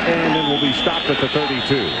 30, and then will be stopped at the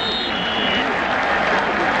 32.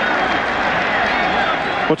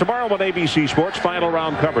 Well, tomorrow on ABC Sports, final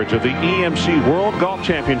round coverage of the EMC World Golf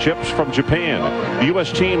Championships from Japan. The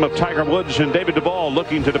U.S. team of Tiger Woods and David Duval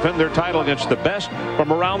looking to defend their title against the best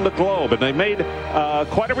from around the globe. And they made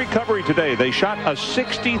quite a recovery today. They shot a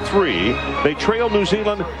 63. They trailed New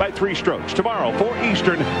Zealand by 3 strokes. Tomorrow, 4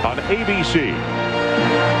 Eastern on ABC.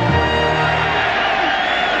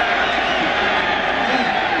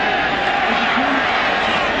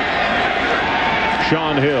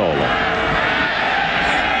 Sean Hill.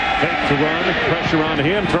 Fake to run, pressure on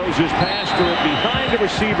him, throws his pass to it behind the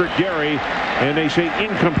receiver, Gary, and they say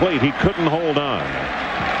incomplete. He couldn't hold on.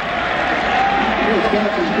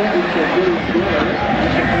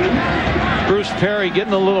 Bruce Perry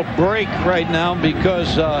getting a little break right now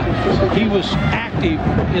because he was active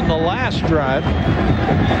in the last drive.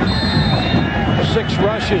 6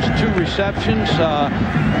 rushes, 2 receptions.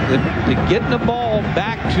 Getting the ball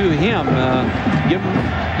back to him.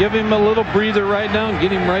 Give him a little breather right now and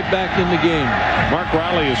get him right back in the game. Mark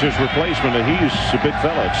Riley is his replacement, and he's a big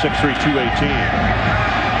fella at 6'3", 218.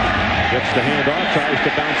 Gets the handoff, tries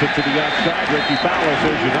to bounce it to the outside. Ricky Fowler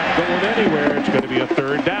says you're not going anywhere. It's going to be a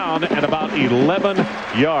 3rd down and about 11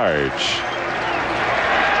 yards.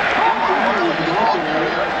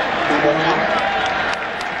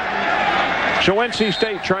 So NC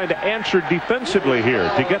State trying to answer defensively here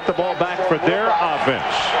to get the ball back for their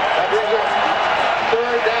offense.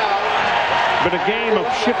 Been a game of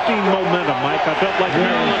shifting momentum, Mike. I felt like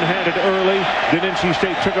Maryland had it early, then NC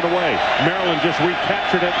State took it away. Maryland just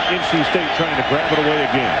recaptured it. NC State trying to grab it away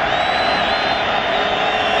again.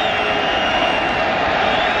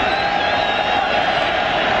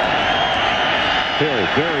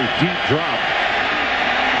 very deep drop.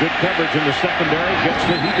 Good coverage in the secondary.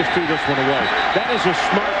 He just threw this one away. That is a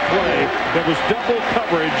smart play. There was double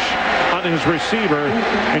coverage on his receiver,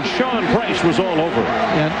 and Sean Price was all over it.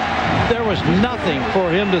 And there was nothing for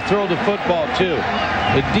him to throw the football to.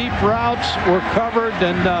 The deep routes were covered,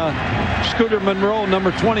 and Scooter Monroe, number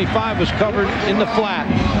 25, was covered in the flat.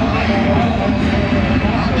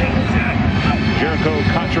 Jericho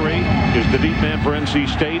Cotchery is the deep man for NC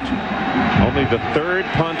State. Only the third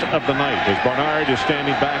punt of the night as Barnard is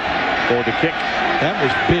standing back for the kick. That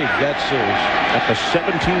was big. That's serious. At the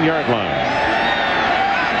 17-yard line.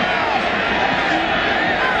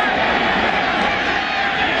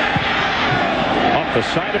 Off the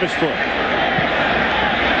side of his foot.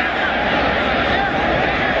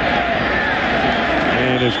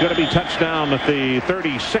 And it's going to be touchdown at the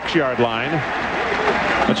 36-yard line.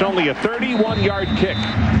 It's only a 31-yard kick.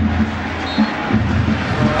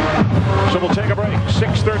 So we'll take a break.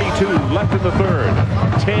 6:32 left in the third.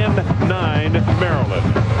 10-9 Maryland.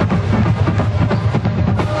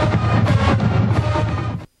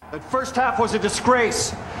 That first half was a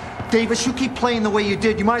disgrace. Davis, you keep playing the way you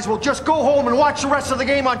did. You might as well just go home and watch the rest of the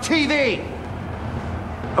game on TV.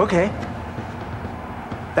 Okay.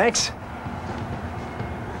 Thanks.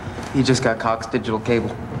 He just got Cox digital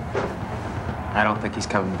cable. I don't think he's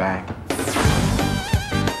coming back.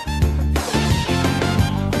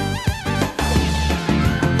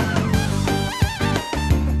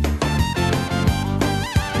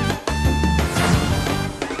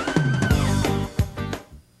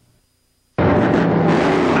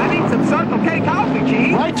 I need some Circle K coffee,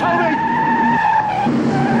 Chief. Right, Tony?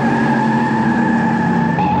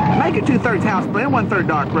 Make it 2/3 house blend, 1/3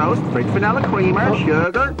 dark roast, rich vanilla creamer,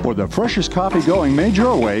 sugar. For the freshest coffee going made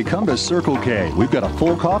your way, come to Circle K. We've got a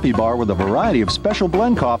full coffee bar with a variety of special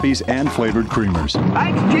blend coffees and flavored creamers.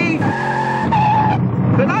 Thanks, Chief.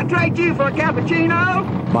 Could I trade you for a cappuccino?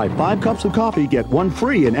 Buy 5 cups of coffee, get 1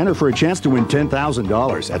 free, and enter for a chance to win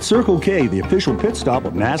 $10,000 at Circle K, the official pit stop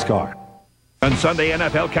of NASCAR. On Sunday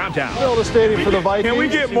NFL Countdown. Build a stadium for the Vikings. Can we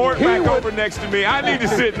get Mort back over next to me? I need to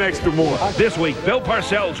sit next to Mort. This week, Bill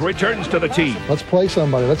Parcells returns to the team. Let's play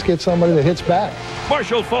somebody. Let's get somebody that hits back.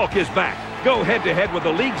 Marshall Faulk is back. Go head-to-head with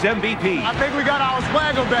the league's MVP. I think we got our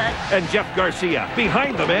swagger back. And Jeff Garcia,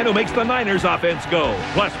 behind the man who makes the Niners offense go.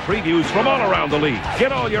 Plus previews from all around the league.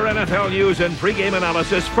 Get all your NFL news and pregame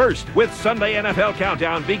analysis first with Sunday NFL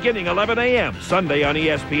Countdown beginning 11 a.m. Sunday on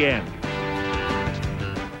ESPN.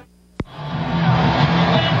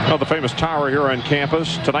 Well, the famous tower here on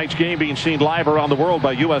campus. Tonight's game being seen live around the world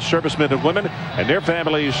by U.S. servicemen and women and their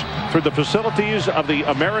families through the facilities of the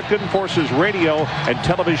American Forces Radio and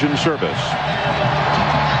Television Service.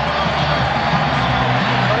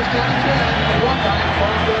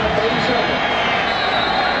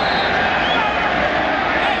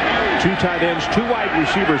 Two tight ends, 2 wide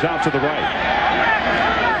receivers out to the right.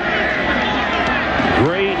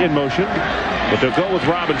 Gray in motion. But they'll go with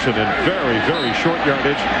Robinson in very, very short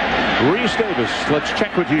yardage. Reese Davis, let's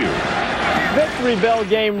check with you. Victory bell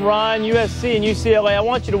game, Ron, USC and UCLA. I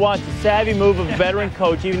want you to watch the savvy move of a veteran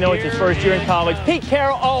coach, even though it's his first year in college. Pete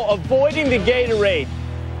Carroll, avoiding the Gatorade.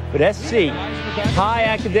 But SC, high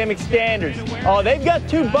academic standards. Oh, they've got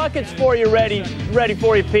 2 buckets for you ready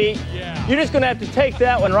for you, Pete. You're just going to have to take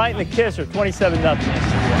that one right in the kisser, 27-0.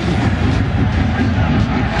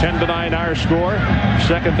 10-9 our score.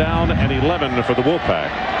 2nd down and 11 for the Wolfpack.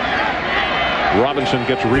 Robinson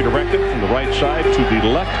gets redirected from the right side to the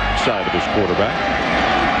left side of his quarterback.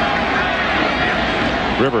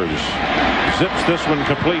 Rivers zips this one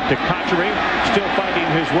complete to Cotchery. Still finding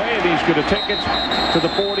his way, and he's going to take it to the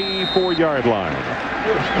 44-yard line.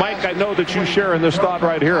 Mike, I know that you share in this thought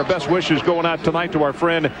right here. Our best wishes going out tonight to our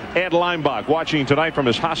friend Ed Leimbach, watching tonight from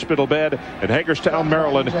his hospital bed in Hagerstown,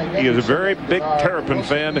 Maryland. He is a very big Terrapin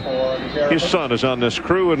fan. His son is on this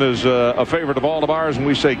crew and is a favorite of all of ours, and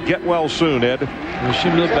we say get well soon, Ed. Wish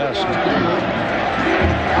him the best.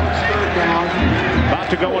 About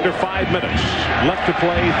to go under 5 minutes left to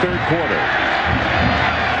play, 3rd quarter.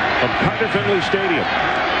 From Carter Finley Stadium,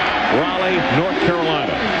 Raleigh, North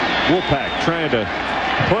Carolina. Wolfpack trying to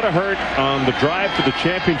put a hurt on the drive to the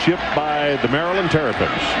championship by the Maryland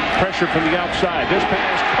Terrapins. Pressure from the outside. This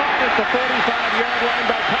pass caught at the 45-yard line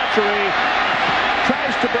by Cotchery.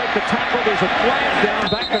 Tries to break the tackle. There's a flag down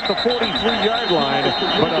back at the 43-yard line.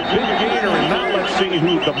 But a big gainer, and now let's see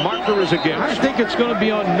who the marker is against. I think it's going to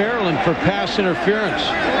be on Maryland for pass interference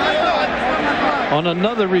on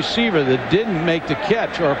another receiver that didn't make the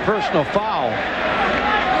catch, or a personal foul.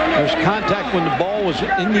 There's contact when the ball was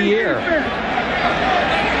in the air.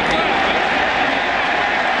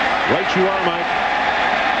 Right you are, Mike.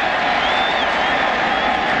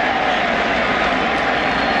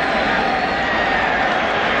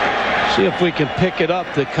 See if we can pick it up,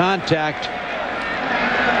 the contact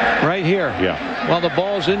right here. Yeah. While the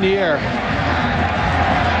ball's in the air.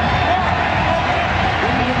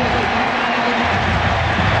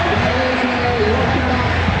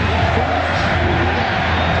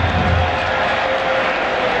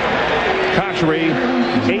 Koshry,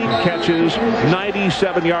 8 catches,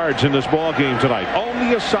 97 yards in this ball game tonight.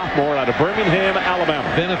 Only a sophomore out of Birmingham,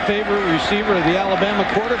 Alabama. Been a favorite receiver of the Alabama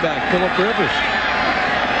quarterback, Phillip Rivers.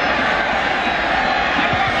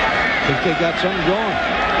 I think they got something going.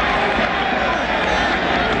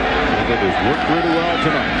 It has worked really well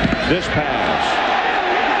tonight. This pass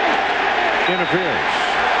interferes.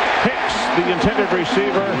 Hicks, the intended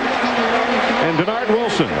receiver, and Denard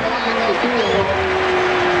Wilson.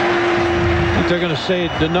 They're going to say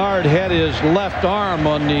Denard had his left arm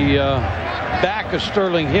on the back of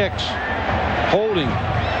Sterling Hicks, holding.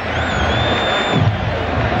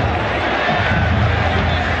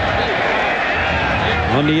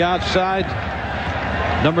 On the outside,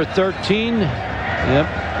 number 13. Yep,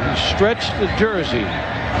 he stretched the jersey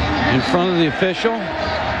in front of the official.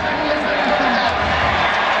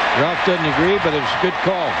 Ralph doesn't agree, but it was a good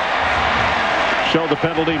call. Show the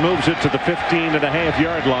penalty, moves it to the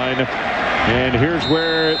 15.5-yard line. And here's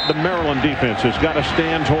where the Maryland defense has got to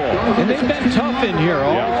stand tall. And they've been tough in here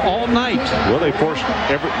all night. Well, they forced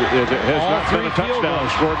it has not been a touchdown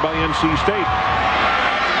scored by NC State.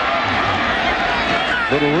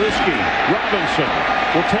 Little risky. Robinson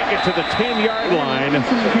will take it to the 10-yard line.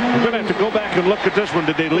 We're going to have to go back and look at this one.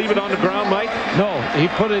 Did they leave it on the ground, Mike? No, he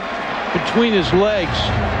put it between his legs.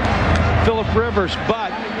 Phillip Rivers,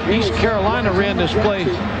 but East Carolina ran this play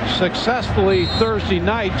successfully Thursday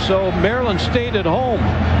night, so Maryland stayed at home.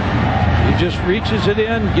 He just reaches it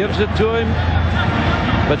in, gives it to him.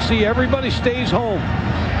 But see, everybody stays home.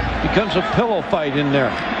 Becomes a pillow fight in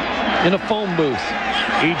there, in a phone booth.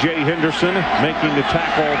 E.J. Henderson making the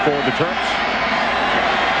tackle for the Terps.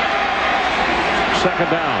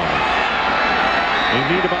 Second down. They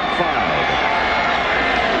need about 5.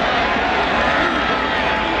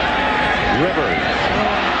 Rivers.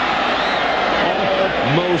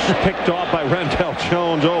 Almost picked off by Rendell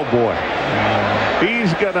Jones. Oh, boy.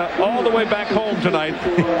 He's going to all the way back home tonight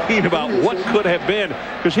thinking about what could have been,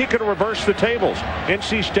 because he could have reversed the tables.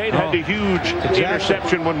 NC State had the huge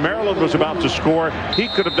interception when Maryland was about to score. He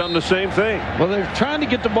could have done the same thing. Well, they're trying to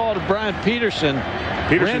get the ball to Brian Peterson.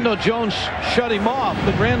 Randall Jones shut him off,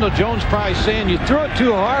 but Randall Jones probably saying, you threw it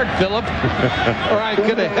too hard, Phillip, or I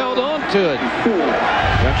could have held on to it.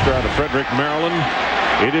 Extra out of Frederick, Maryland.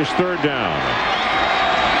 It is third down.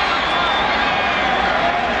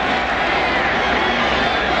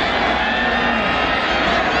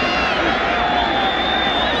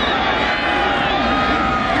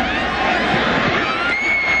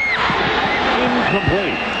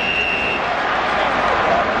 Incomplete.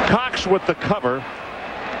 Cox with the cover.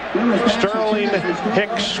 Sterling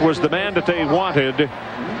Hicks was the man that they wanted.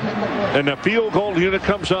 And the field goal unit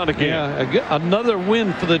comes on again. Yeah, another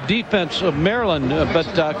win for the defense of Maryland.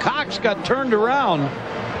 But Cox got turned around.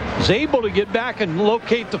 Was able to get back and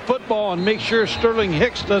locate the football and make sure Sterling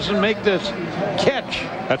Hicks doesn't make this catch.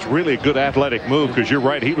 That's really a good athletic move, because you're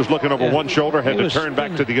right. He was looking over one shoulder, had to turn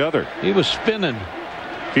back to the other. He was spinning.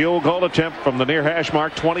 Field goal attempt from the near hash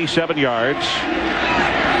mark, 27 yards.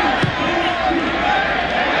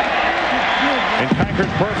 And Packard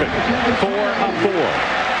perfect. 4 of 4.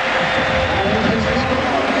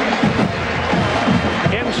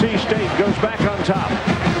 NC State goes back on top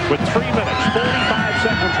with 3 minutes, 45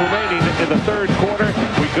 seconds remaining in the third quarter.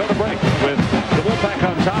 We go to break with the Wolfpack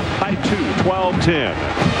on top by 2, 12-10.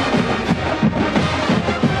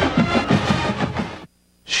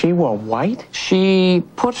 She wore white? She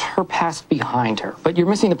put her past behind her. But you're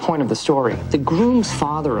missing the point of the story. The groom's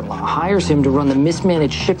father-in-law hires him to run the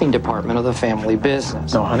mismanaged shipping department of the family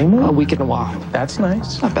business. No honeymoon? A week in Oahu. That's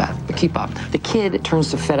nice. Not bad, but keep up. The kid turns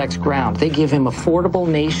to FedEx Ground. They give him affordable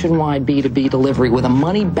nationwide B2B delivery with a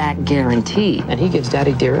money-back guarantee. And he gives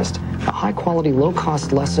Daddy Dearest a high-quality,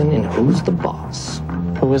 low-cost lesson in who's the boss.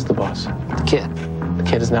 Who is the boss? The kid. The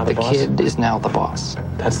kid is now the boss? The kid is now the boss.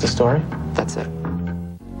 That's the story? That's it.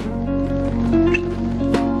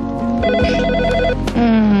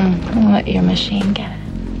 Let your machine get it.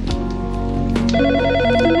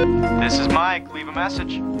 This is Mike. Leave a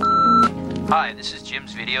message. Hi, this is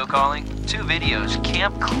Jim's video calling. 2 videos.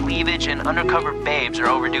 Camp Cleavage and Undercover Babes are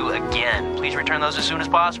overdue again. Please return those as soon as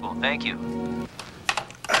possible. Thank you.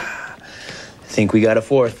 Think we got a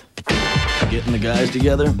 4th. Getting the guys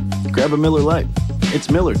together? Grab a Miller Lite. It's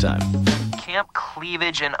Miller time. Camp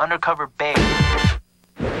Cleavage and Undercover Babes.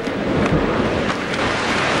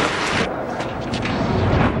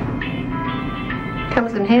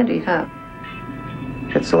 handy, huh?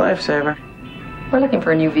 It's a lifesaver. We're looking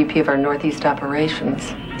for a new VP of our Northeast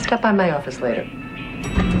operations. Stop by my office later.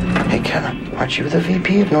 Hey, Kevin, aren't you the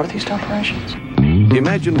VP of Northeast Operations?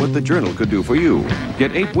 Imagine what the Journal could do for you.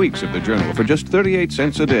 Get 8 weeks of the Journal for just 38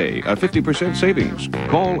 cents a day, a 50% savings.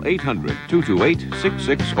 Call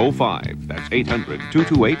 800-228-6605. That's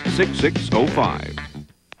 800-228-6605.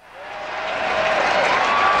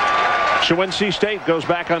 So NC State goes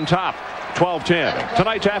back on top, 12-10.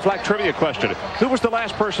 Tonight's Aflac trivia question. Who was the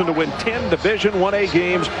last person to win 10 Division 1A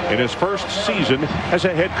games in his first season as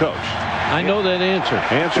a head coach? I know that answer.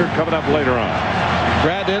 Answer coming up later on.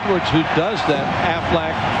 Brad Edwards, who does that,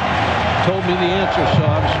 Aflac, told me the answer, so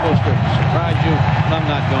I'm supposed to surprise you, but I'm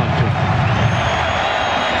not going to.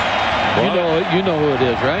 You know who it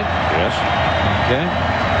is, right? Yes. Okay.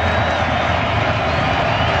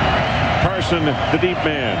 Parson, the deep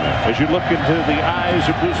man. As you look into the eyes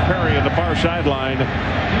of Bruce Perry on the far sideline,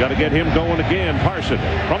 got to get him going again. Parson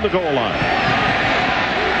from the goal line.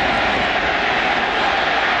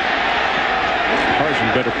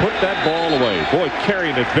 Parson better put that ball away. Boy,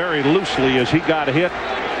 carrying it very loosely as he got hit.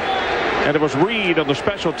 And it was Reed on the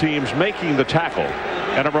special teams making the tackle.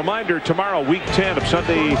 And a reminder, tomorrow, week 10 of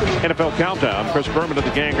Sunday NFL Countdown. Chris Berman of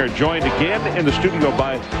the gang are joined again in the studio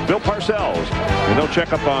by Bill Parcells. And they'll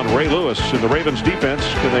check up on Ray Lewis and the Ravens defense.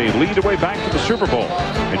 Can they lead the way back to the Super Bowl?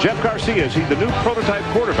 And Jeff Garcia, is he the new prototype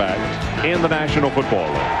quarterback in the National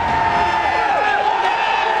Football League?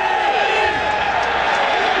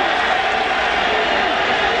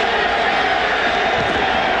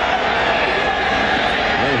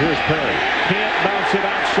 Here's Perry. Can't bounce it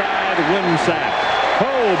outside. Winsack.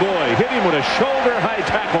 Oh, boy. Hit him with a shoulder-high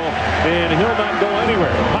tackle, and he'll not go anywhere.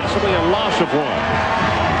 Possibly a loss of one.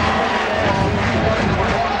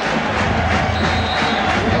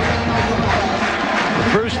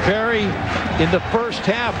 Bruce Perry, in the first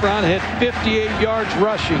half, Ron, had 58 yards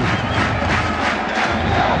rushing.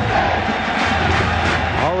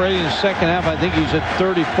 Already in the second half, I think he's at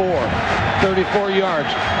 34 yards.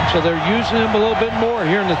 So they're using him a little bit more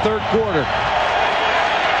here in the third quarter.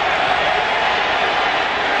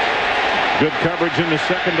 Good coverage in the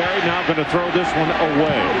secondary. Now going to throw this one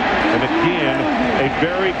away. And again, a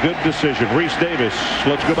very good decision. Reese Davis,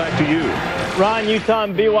 let's go back to you. Ron, Utah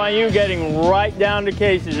and BYU getting right down to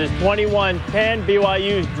cases. It's 21-10.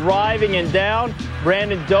 BYU's driving and down.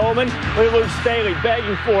 Brandon Doman. Look at Luke Staley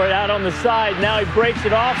begging for it out on the side. Now he breaks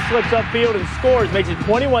it off, slips upfield and scores. Makes it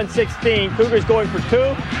 21-16. Cougars going for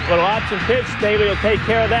 2. Little option pitch. Staley will take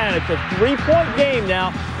care of that. It's a 3-point game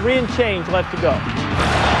now. 3 and change left to go.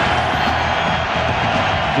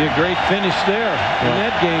 Be a great finish there in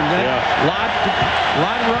that game. Lot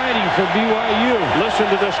riding for BYU. Listen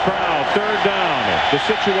to this crowd. Third down. The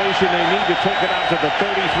situation, they need to take it out to the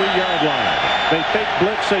 33-yard line. They fake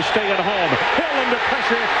blitz. They stay at home. Hill under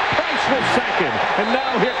pressure. Price will sack him. And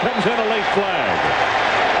now here comes in a late flag.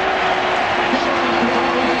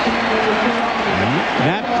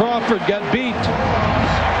 Matt Crawford got beat.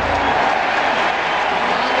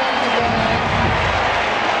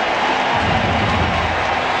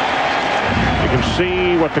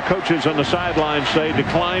 See what the coaches on the sideline say.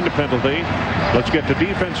 Declined penalty. Let's get the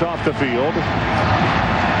defense off the field.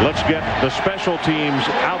 Let's get the special teams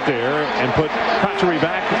out there and put Patry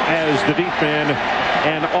back as the deep man,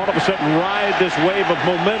 and all of a sudden ride this wave of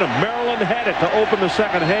momentum. Maryland had it to open the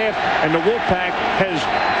second half, and the Wolfpack has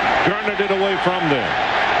garnered it away from them.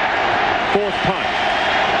 Fourth punt.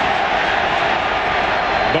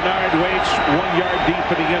 Bernard waits 1 yard deep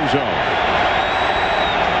in the end zone.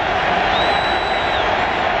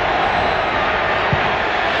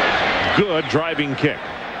 Good driving kick.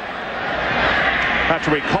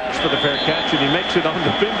 Patry calls for the fair catch, and he makes it on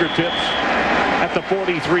the fingertips at the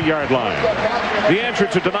 43-yard line. The answer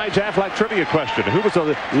to tonight's Aflac trivia question: who was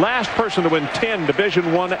the last person to win 10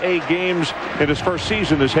 Division 1A games in his first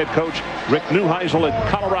season as head coach? Rick Neuheisel at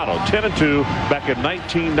Colorado, 10-2 back in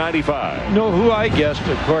 1995. You know who I guessed?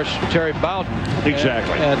 Of course, Terry Bowden.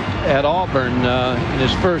 Exactly. At Auburn in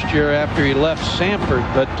his first year after he left Samford,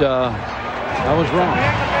 but I was wrong.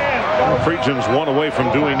 Well, Friedgen's one away from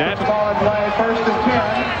doing that.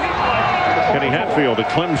 Kenny Hatfield at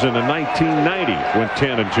Clemson in 1990 went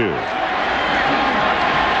 10-2.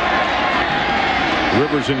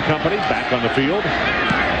 Rivers and company back on the field.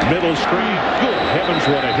 Middle screen. Good heavens,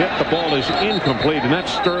 what a hit. The ball is incomplete, and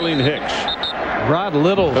that's Sterling Hicks. Rod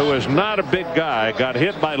Littles, who is not a big guy, got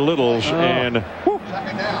hit by Littles, and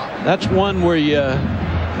that's one where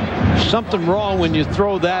something wrong when you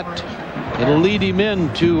throw that. It'll lead him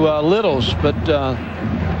into Littles, but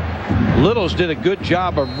Littles did a good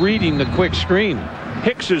job of reading the quick screen.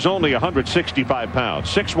 Hicks is only 165 pounds,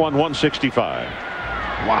 6'1", 165.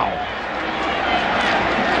 Wow.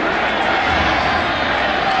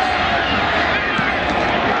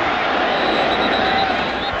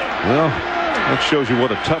 Well, that shows you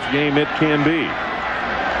what a tough game it can be.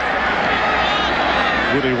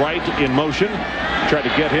 Willie Wright in motion. Tried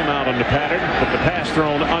to get him out on the pattern, but the pass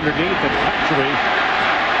thrown underneath, and Patchery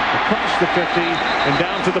across the 50 and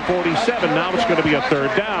down to the 47. Now it's going to be a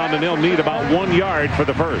third down, and they'll need about 1 yard for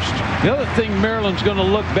the first. The other thing Maryland's going to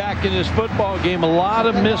look back in this football game, a lot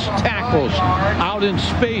of missed tackles out in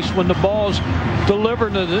space when the ball's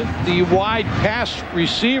delivered to the wide pass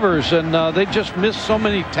receivers, and they just missed so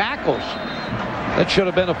many tackles. That should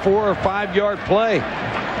have been a 4 or 5 yard play.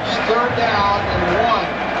 Third down and 1.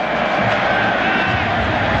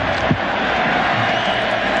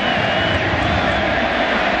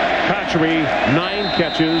 Patchery, 9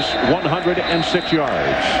 catches, 106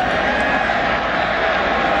 yards.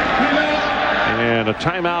 And a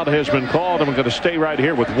timeout has been called, and we're going to stay right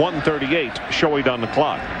here with 1:38 showing on the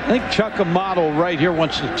clock. I think Chuck Amato right here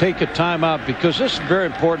wants to take a timeout because this is very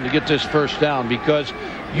important to get this first down, because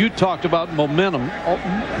you talked about momentum.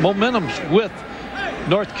 Momentum's with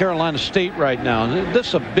North Carolina State right now. This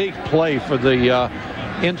is a big play for the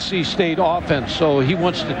NC State offense, so he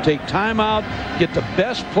wants to take timeout, get the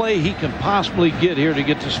best play he can possibly get here to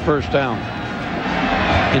get this first down,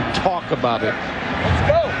 and talk about it. Let's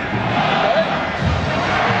go.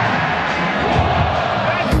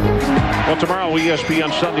 Well, tomorrow,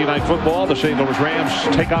 ESPN Sunday Night Football, the St. Louis Rams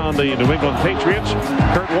take on the New England Patriots.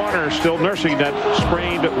 Kurt Warner still nursing that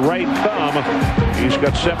sprained right thumb. He's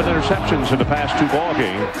got 7 interceptions in the past 2 ball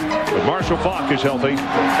games. But Marshall Faulk is healthy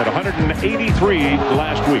at 183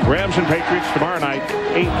 last week. Rams and Patriots tomorrow night,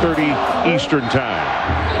 8:30 Eastern Time.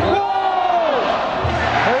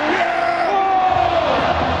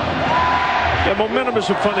 Yeah, momentum is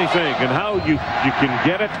a funny thing, and how you can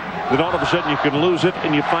get it, then all of a sudden you can lose it,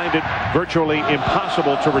 and you find it virtually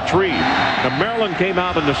impossible to retrieve. Now, Maryland came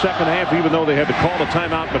out in the second half, even though they had to call a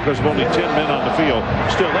timeout because of only 10 men on the field.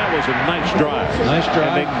 Still, that was a nice drive. Nice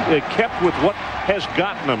drive. And they kept with what has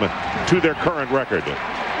gotten them to their current record. And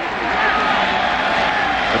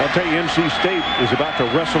I'll tell you, NC State is about to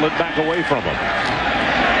wrestle it back away from them.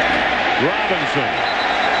 Robinson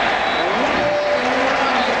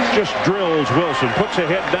just drills Wilson, puts a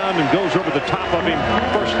head down and goes over the top of him.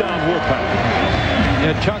 First down, Wolfpack.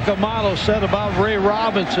 Yeah, Chuck Amato said about Ray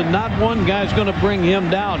Robinson, not one guy's going to bring him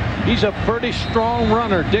down. He's a pretty strong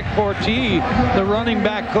runner. Dick Portee, the running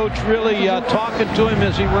back coach, really talking to him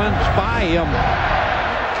as he runs by him.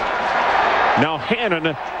 Now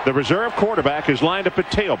Hannon, the reserve quarterback, is lined up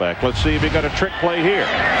at tailback. Let's see if he got a trick play here.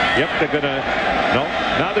 Yep, they're going to, no,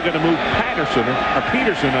 now they're going to move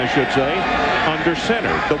Peterson, I should say, under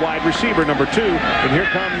center, the wide receiver, number 2. And here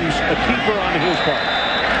comes a keeper on his part.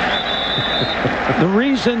 The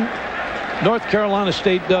reason North Carolina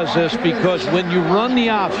State does this, because when you run the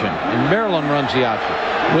option, and Maryland runs the option,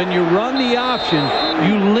 when you run the option,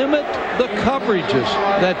 you limit the coverages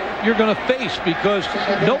that you're going to face, because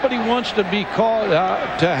nobody wants to be called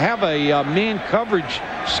to have a man coverage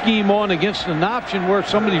scheme on against an option where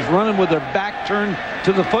somebody's running with their back turned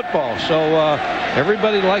to the football. So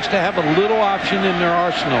everybody likes to have a little option in their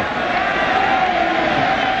arsenal.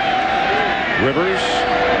 Rivers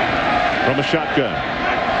from a shotgun.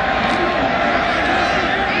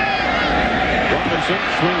 Robinson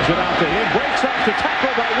swings it out to him, breaks up to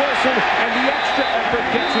tackle by Wilson, and the extra effort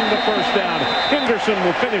gets him the first down. Henderson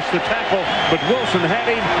will finish the tackle, but Wilson had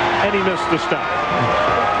him, and he missed the stop.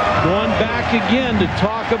 Going back again to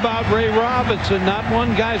talk about Ray Robinson. Not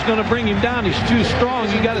one guy's going to bring him down. He's too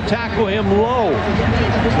strong. You got to tackle him low.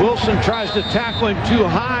 Wilson tries to tackle him too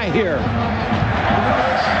high here.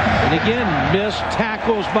 And again, missed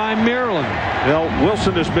tackles by Maryland. Well,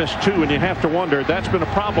 Wilson has missed 2, and you have to wonder, that's been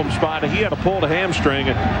a problem spot. He had to pull the hamstring.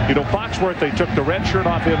 You know, Foxworth, they took the red shirt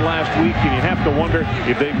off him last week, and you have to wonder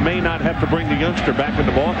if they may not have to bring the youngster back in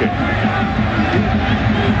the ballgame.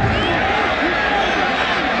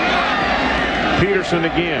 Peterson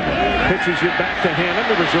again pitches it back to Hannon,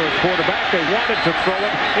 the reserve quarterback. They wanted to throw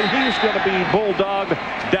it, and he's going to be bulldogged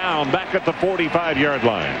down back at the 45-yard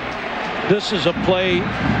line. This is a play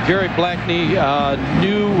Gary Blackney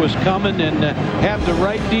knew was coming and had the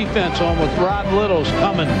right defense on with Rod Little's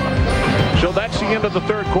coming. So that's the end of the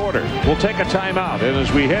third quarter. We'll take a timeout, and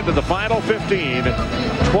as we head to the final 15,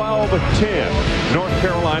 12-10, North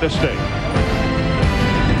Carolina State.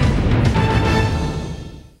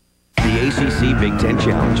 The ACC Big Ten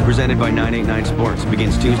Challenge, presented by 989 Sports,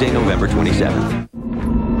 begins Tuesday, November 27th.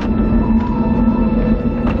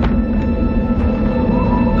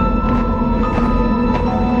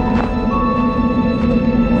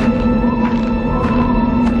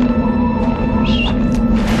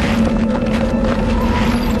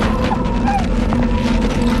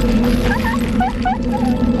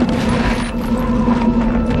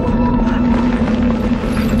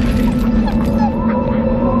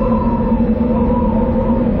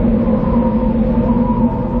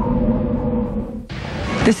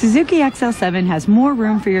 Suzuki XL7 has more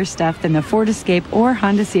room for your stuff than the Ford Escape or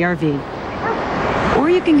Honda CR-V. Or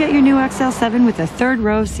you can get your new XL7 with a third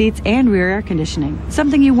row of seats and rear air conditioning,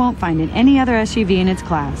 something you won't find in any other SUV in its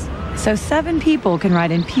class. So 7 people can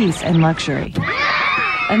ride in peace and luxury.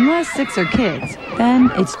 Unless 6 are kids,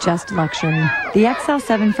 then it's just luxury. The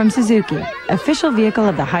XL7 from Suzuki, official vehicle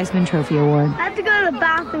of the Heisman Trophy Award. I have to go to the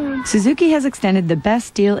bathroom. Suzuki has extended the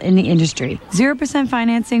best deal in the industry. 0%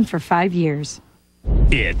 financing for 5 years.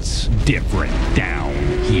 It's different down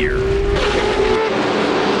here.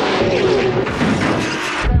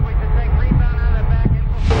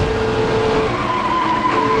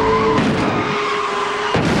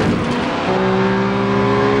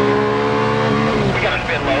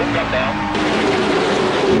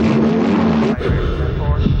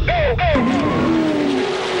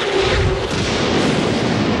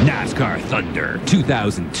 NASCAR Thunder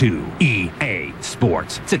 2002 EA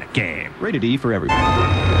Sports. It's in a game. Rated E for everybody.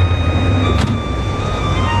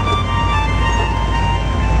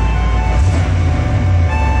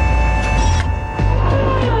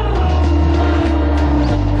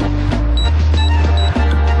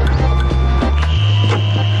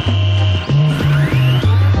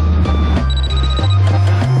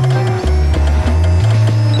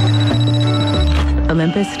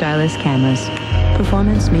 Olympus Stylus cameras.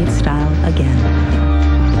 Performance meets style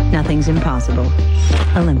again. Nothing's impossible.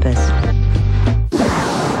 Olympus.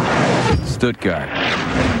 Stuttgart,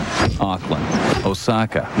 Auckland,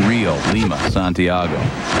 Osaka, Rio, Lima, Santiago,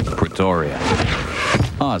 Pretoria,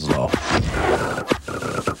 Oslo.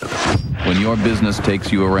 When your business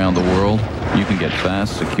takes you around the world, you can get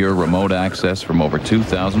fast, secure remote access from over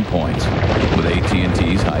 2,000 points with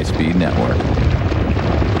AT&T's high-speed network.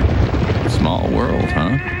 Small world,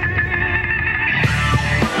 huh?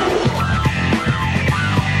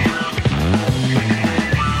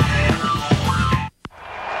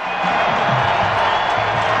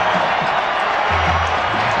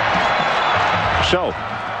 So,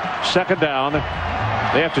 second down.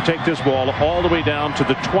 They have to take this ball all the way down to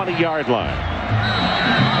the 20-yard line.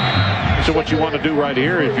 So what you want to do right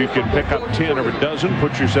here, if you can pick up 10 or a dozen,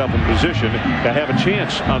 put yourself in position to have a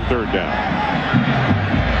chance on third down.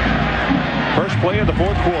 First play of the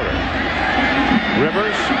fourth quarter.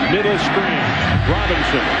 Rivers, middle screen.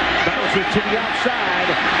 Robinson bounces to the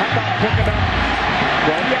outside. How about picking up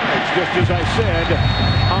 12 yards, just as I said,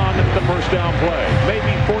 on the first down play.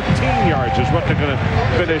 Maybe 14 yards is what they're going to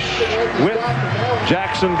finish with.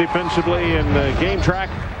 Jackson defensively in the game track.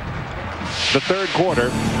 The third quarter.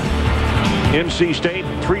 NC State,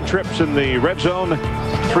 3 trips in the red zone,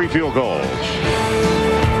 3 field goals.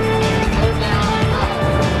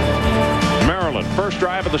 Maryland, first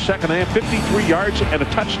drive of the second half, 53 yards and a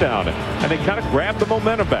touchdown. And they kind of grabbed the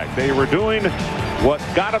momentum back. They were doing what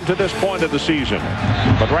got them to this point of the season.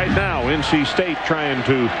 But right now, NC State trying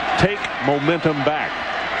to take momentum back.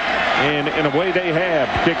 And in a way they have,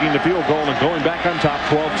 kicking the field goal and going back on top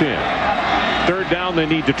 12-10. Third down, they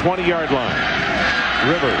need the 20-yard line.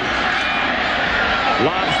 Rivers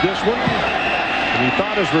lobs this one. And he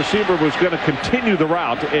thought his receiver was going to continue the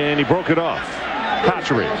route, and he broke it off.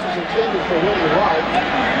 Cotchery.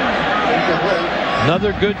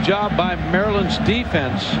 Another good job by Maryland's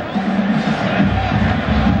defense.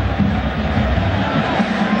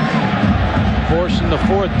 Forcing the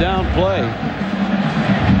fourth down play.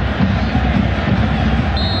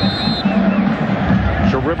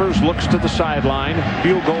 So Rivers looks to the sideline.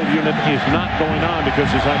 Field goal unit is not going on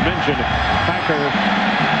because, as I mentioned, Packer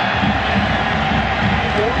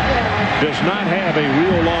does not have a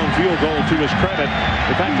real long field goal to his credit.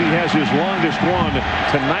 In fact, he has his longest one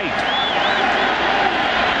tonight.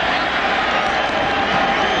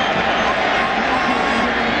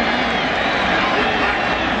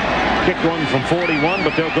 Kick one from 41,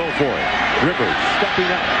 but they'll go for it. Rivers stepping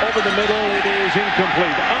up over the middle. It is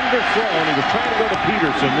incomplete. Underthrown. He was trying to go to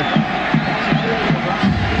Peterson.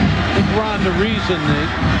 I think, Ron, the reason that,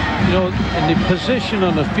 you know, in the position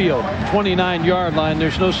on the field, 29-yard line,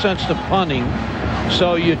 there's no sense to punting.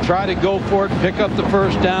 So you try to go for it, pick up the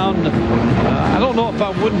first down. I don't know if I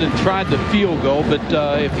wouldn't have tried the field goal, but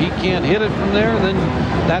if he can't hit it from there, then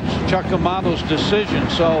that's Chuck Amato's decision.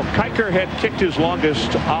 So Kiker had kicked his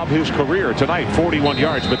longest of his career tonight, 41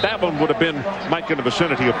 yards, but that one would have been, Mike, in the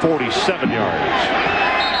vicinity of 47 yards.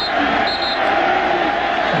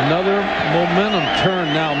 Another momentum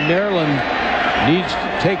turn now. Maryland needs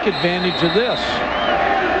to take advantage of this.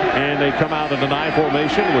 And they come out in an I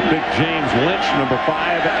formation with big James Lynch, number 5,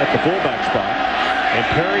 at the fullback spot. And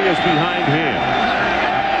Perry is behind him.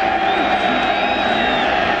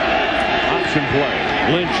 Option play.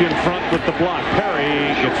 Lynch in front with the block.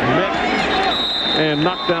 Perry gets met and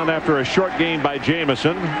knocked down after a short gain by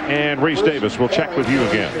Jamison. And Reese Davis will check with you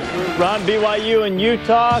again. Ron, BYU and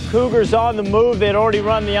Utah. Cougars on the move. They'd already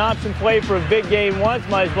run the option play for a big game once.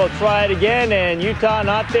 Might as well try it again. And Utah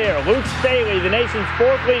not there. Luke Staley, the nation's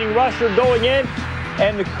 4th leading rusher, going in.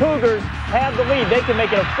 And the Cougars have the lead. They can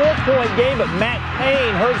make it a 4-point game, but Matt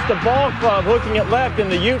Payne hurts the ball club, hooking it left, and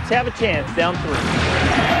the Utes have a chance, down 3.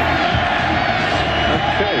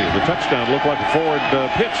 Okay, the touchdown looked like a forward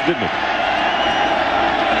pitch, didn't it?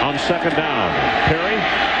 On 2nd down, Perry,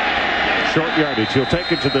 short yardage. He'll take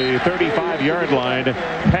it to the 35-yard line.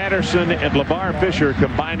 Patterson and LeVar Fisher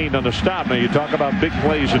combining on the stop. Now, you talk about big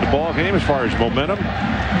plays in the ball game as far as momentum.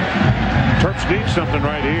 Terps need something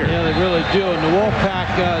right here. Yeah, they really do. And the Wolfpack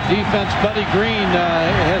defense, Buddy Green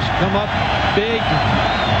has come up big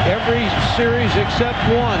every series except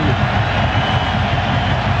one.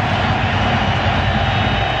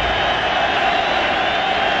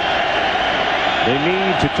 They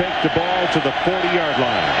need to take the ball to the 40-yard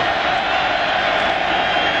line.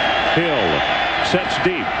 Hill sets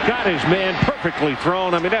deep. Got his man perfectly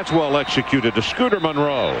thrown. I mean, that's well executed to Scooter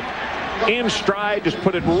Monroe. In stride, just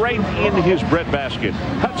put it right in his breadbasket.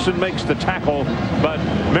 Hudson makes the tackle, but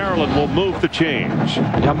Maryland will move the chains.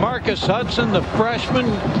 Now Marcus Hudson, the freshman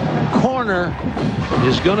corner,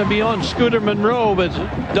 is going to be on Scooter Monroe, but it's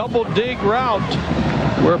a double dig route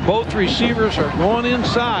where both receivers are going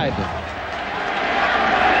inside.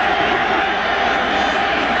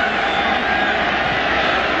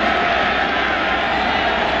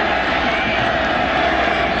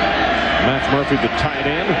 Matt Murphy, the tight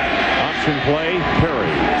end. Option play,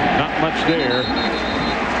 Perry. Not much there.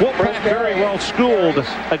 Wolfpack very well schooled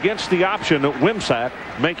against the option. Wimsatt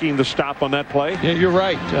making the stop on that play. Yeah, you're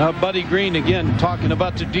right. Buddy Green, again, talking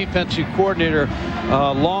about the defensive coordinator.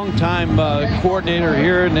 Longtime coordinator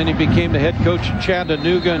here, and then he became the head coach at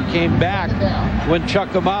Chattanooga and came back when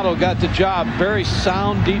Chuck Amato got the job. Very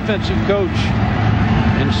sound defensive coach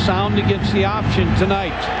and sound against the option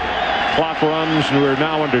tonight. Clock runs. We're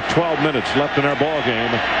now under 12 minutes left in our ball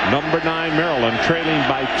game. Number 9 Maryland trailing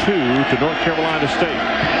by 2 to North Carolina State.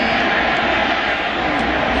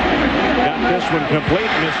 Got this one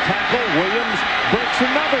complete. Missed tackle. Williams breaks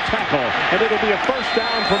another tackle, and it'll be a 1st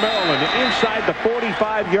down for Maryland inside the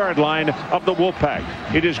 45-yard line of the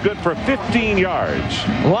Wolfpack. It is good for 15 yards.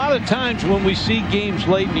 A lot of times when we see games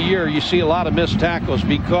late in the year, you see a lot of missed tackles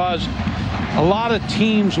because a lot of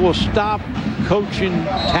teams will stop coaching,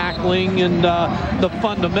 tackling, and the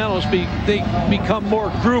fundamentals. They become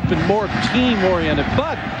more group and more team-oriented.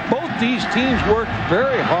 But both these teams work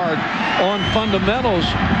very hard on fundamentals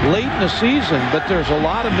late in the season. But there's a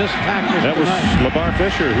lot of missed tackles tonight. That was LeVar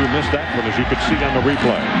Fisher who missed that one, as you could see on the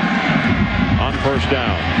replay. On 1st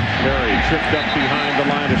down, Perry tripped up behind the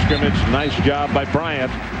line of scrimmage. Nice job by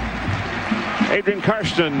Bryant. Adrian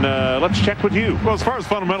Karsten, let's check with you. Well, as far as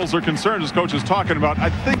fundamentals are concerned, as Coach is talking about, I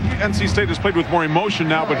think NC State has played with more emotion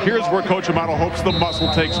now, but here's where Coach Amato hopes the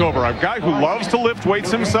muscle takes over. A guy who loves to lift weights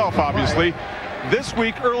himself, obviously. This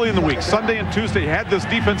week, early in the week, Sunday and Tuesday, had this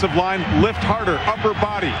defensive line lift harder, upper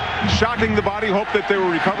body, shocking the body, hope that they will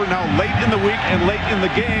recover. Now, late in the week and late in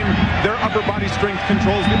the game, their upper body strength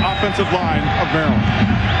controls the offensive line of Maryland.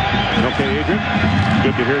 Okay, Adrian,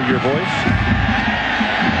 good to hear your voice.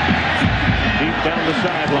 Deep down the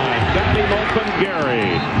sideline. Got him open,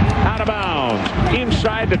 Gary. Out of bounds.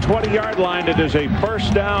 Inside the 20-yard line. It is a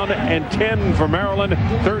 1st down and 10 for Maryland.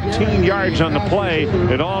 13 yards on the play.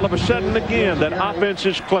 And all of a sudden, again, that offense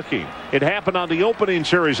is clicking. It happened on the opening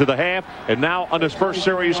series of the half, and now on this 1st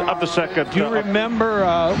series of the 2nd. Do you remember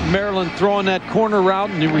Maryland throwing that corner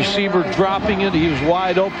route and the receiver dropping it? He was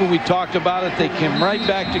wide open. We talked about it. They came right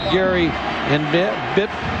back to Gary and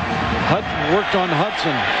worked on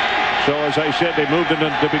Hudson. So, as I said, they moved it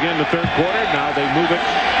to begin the 3rd quarter. Now they move it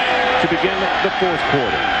to begin the 4th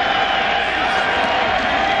quarter.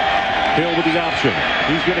 Hill with the option.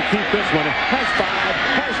 He's going to keep this one. Has 5,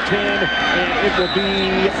 has 10, and it will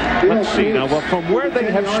be, let's see now, well, from where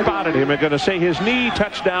they have spotted him, they're going to say his knee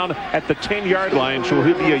touchdown at the 10-yard line, so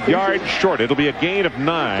he'll be a yard short. It'll be a gain of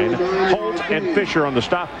 9. Holt and Fisher on the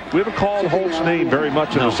stop. We haven't called Holt's name very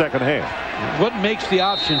much in the 2nd half. What makes the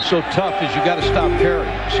option so tough is you got to stop Perry.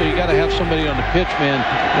 So you got to have somebody on the pitch, man,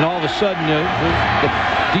 and all of a sudden the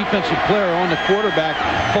defensive player on the quarterback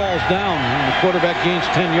falls down, and the quarterback gains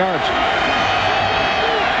 10 yards.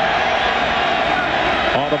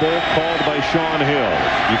 Audible called by Sean Hill.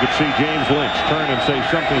 You could see James Lynch turn and say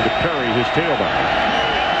something to Perry, his tailback.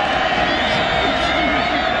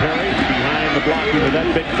 Perry behind the blocking of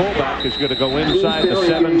that big fullback is going to go inside the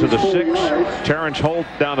 7 to the 6. Terrence Holt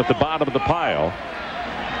down at the bottom of the pile.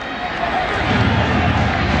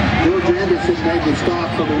 This made the start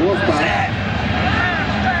for the Wolfpack.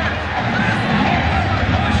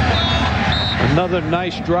 Another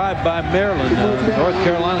nice drive by Maryland. North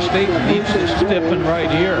Carolina State needs to stiffen right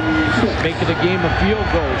here. Make it a game of field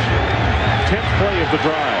goals. 10th play of the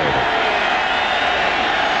drive.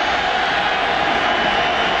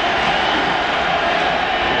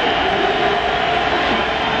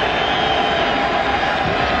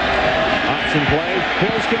 Option play.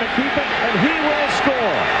 Hill's going to keep it, and he will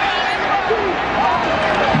score.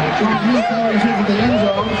 The end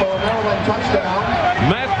zone for a Maryland touchdown.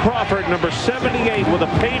 Matt Crawford, number 78, with a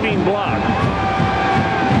paving block.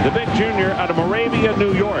 The big junior out of Moravia,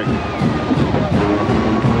 New York.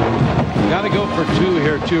 Got to go for two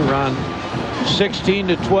here too, Ron.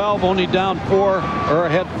 16-12, only down 4 or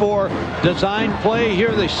ahead 4. Design play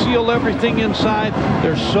here. They seal everything inside.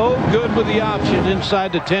 They're so good with the option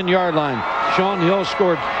inside the 10-yard line. Sean Hill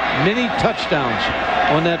scored many touchdowns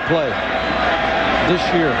on that play this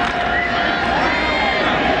year.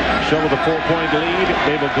 So with a 4-point lead,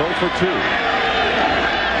 they will go for 2.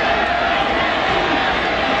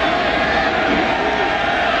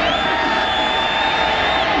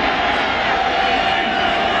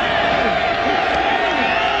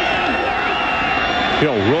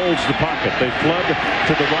 Hill rolls the pocket. They flood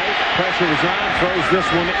to the right. Pressure is on. Throws this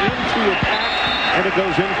one into a pack, and it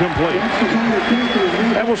goes incomplete.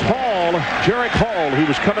 That was Hall, Jarek Hall, who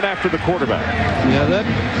was coming after the quarterback. Yeah,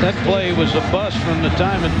 that play was a bust from the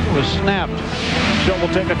time it was snapped. So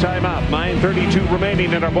we'll take a timeout. 9:32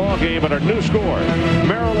 remaining in our ball game, and our new score: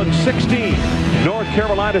 Maryland 16, North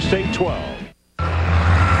Carolina State 12.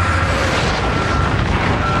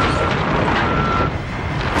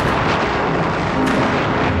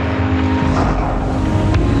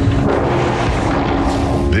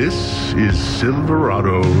 This is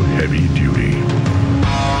Silverado Heavy Duty.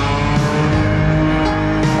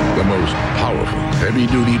 The most powerful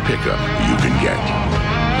heavy-duty pickup you can get.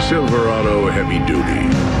 Silverado Heavy Duty.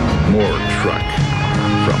 More truck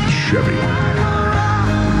from Chevy.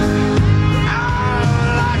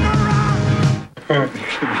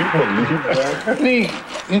 Lee,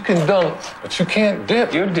 you can dunk, but you can't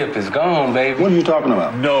dip. Your dip is gone, baby. What are you talking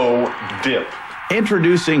about? No dip.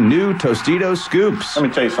 Introducing new Tostitos Scoops. Let me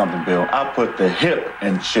tell you something, Bill. I put the hip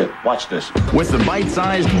in chip. Watch this. With the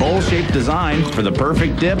bite-sized, bowl-shaped design for the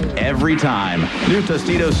perfect dip every time. New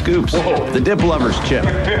Tostitos Scoops. Whoa. The dip lover's chip.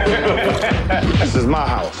 This is my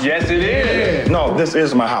house. Yes, it is. No, this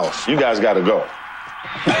is my house. You guys got to go.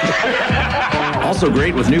 Also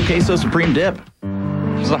great with new Queso Supreme dip.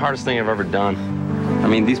 This is the hardest thing I've ever done. I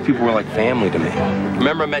mean, these people were like family to me.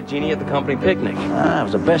 Remember I met Jeannie at the company picnic? It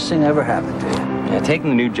was the best thing that ever happened to you. Yeah, taking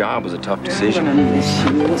the new job was a tough decision.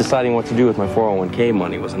 Deciding what to do with my 401k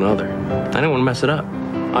money was another. I didn't want to mess it up.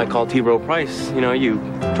 I called T. Rowe Price. You know, you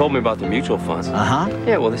told me about the mutual funds. Uh-huh.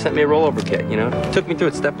 Yeah, well, they sent me a rollover kit, you know. Took me through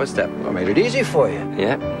it step by step. I made it easy for you.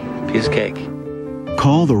 Yeah, piece of cake.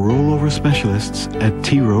 Call the rollover specialists at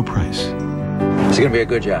T. Rowe Price. It's going to be a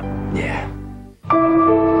good job. Yeah.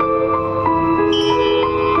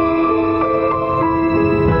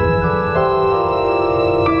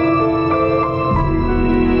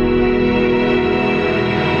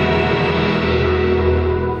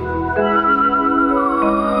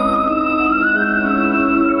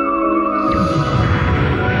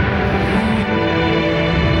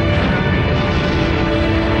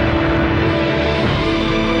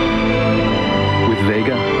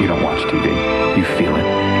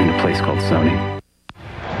 Sony.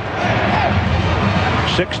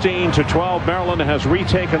 16-12, Maryland has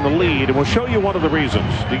retaken the lead, and we'll show you one of the reasons.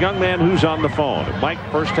 The young man who's on the phone. Mike,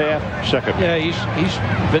 first half, second. Yeah, he's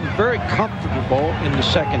been very comfortable in the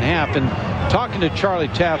second half. And talking to Charlie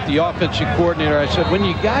Taft, the offensive coordinator, I said, when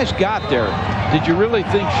you guys got there, did you really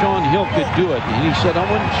think Sean Hill could do it? And he said, I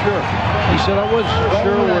wasn't sure. He said, I wasn't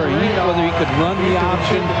sure whether he could run the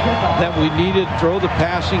option that we needed, throw the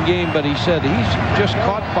passing game, but he said he's just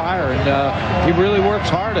caught fire, and he really works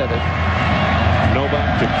hard at it.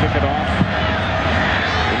 Novak to kick it off.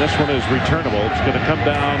 And this one is returnable. It's going to come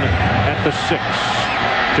down at the 6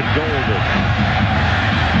 to Golden.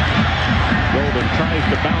 Golden tries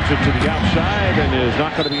to bounce it to the outside and is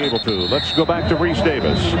not going to be able to. Let's go back to Reese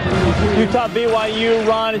Davis. Utah BYU,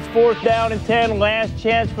 Ron, it's 4th down and 10. Last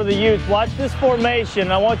chance for the Utes. Watch this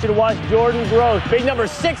formation. I want you to watch Jordan Gross. Big number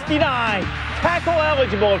 69. Tackle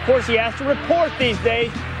eligible. Of course, he has to report these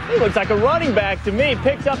days. He looks like a running back to me.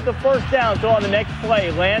 Picks up the first down. So on the next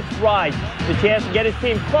play, Lance Rice. The chance to get his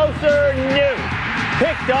team closer. No.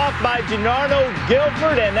 Picked off by Gennaro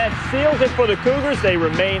Gilford, and that seals it for the Cougars. They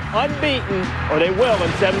remain unbeaten, or they will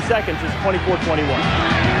in 7 seconds. It's 24-21.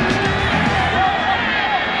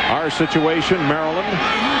 Our situation, Maryland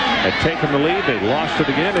had taken the lead. They lost it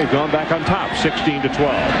again. They've gone back on top, 16-12.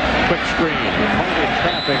 Quick screen, caught in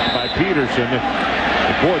traffic by Peterson.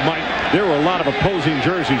 Boy, Mike, there were a lot of opposing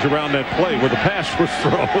jerseys around that play where the pass was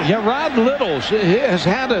thrown. Yeah, Rod Littles has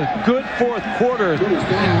had a good fourth quarter.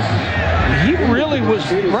 He really was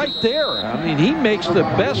right there. I mean, he makes the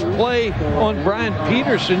best play on Brian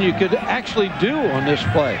Peterson you could actually do on this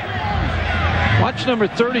play. Watch number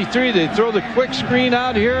 33. They throw the quick screen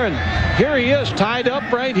out here, and here he is tied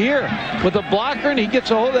up right here with a blocker, and he gets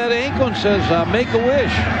a hold of that ankle and says, make a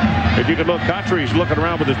wish. If you could look, Cotchery's looking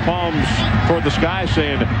around with his palms toward the sky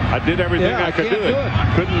saying, I did everything I could do it.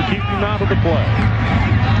 Couldn't keep him out of the play.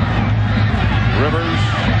 Rivers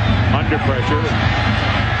under pressure.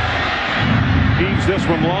 Heaves this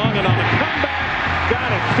one long, and on the comeback, got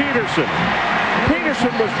it. Peterson. Peterson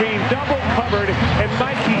was being double covered, and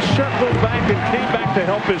Mikey circled back and came back to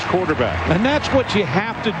help his quarterback. And that's what you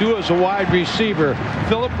have to do as a wide receiver.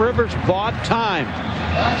 Philip Rivers bought time.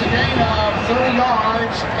 That's a gain of 3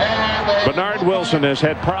 yards. Bernard Wilson has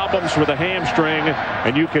had problems with a hamstring,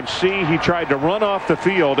 and you can see he tried to run off the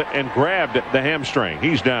field and grabbed the hamstring.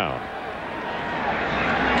 He's down.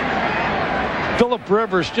 Philip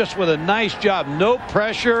Rivers just with a nice job. No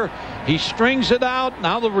pressure. He strings it out.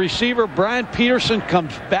 Now the receiver, Brian Peterson,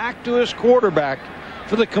 comes back to his quarterback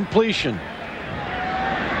for the completion.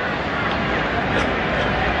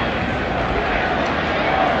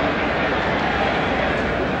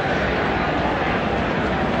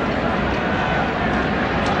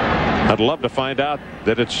 I'd love to find out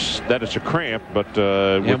that it's a cramp, but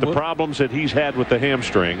with the problems that he's had with the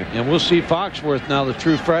hamstring. And we'll see Foxworth now, the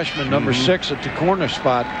true freshman, number 6 at the corner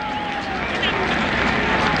spot.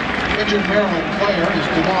 Injured Maryland player is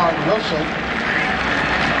DeMar Wilson.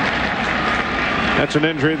 That's an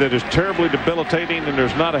injury that is terribly debilitating, and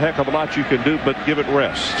there's not a heck of a lot you can do but give it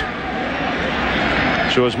rest.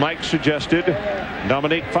 So as Mike suggested,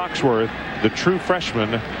 Dominique Foxworth, the true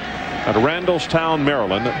freshman at Randallstown,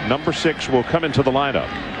 Maryland, number 6, will come into the lineup.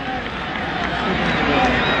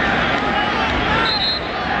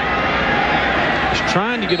 He's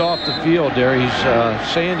trying to get off the field there. He's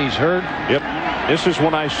saying he's hurt. Yep. This is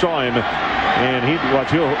when I saw him, and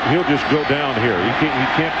he'll just go down here. He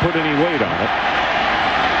can't put any weight on it.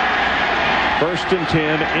 1st and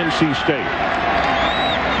 10, NC State.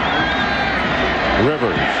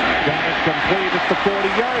 Rivers got it complete at the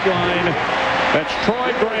 40-yard line. That's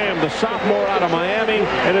Troy Graham, the sophomore out of Miami,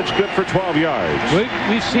 and it's good for 12 yards.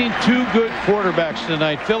 We've seen 2 good quarterbacks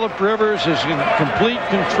tonight. Philip Rivers is in complete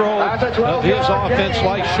control of his offense,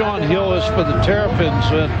 like Sean Hill is for the Terrapins.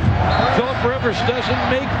 And Philip Rivers doesn't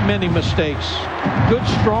make many mistakes. Good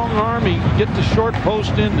strong arm. He can get the short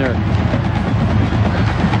post in there.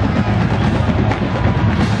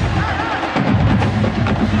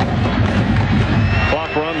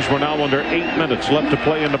 Clock runs. We're now under 8 minutes left to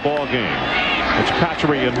play in the ball game. It's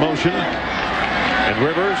Cotchery in motion, and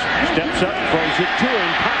Rivers steps up, throws it to him.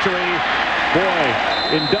 Cotchery, boy,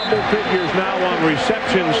 in double figures now on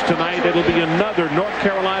receptions tonight. It'll be another North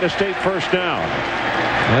Carolina State first down.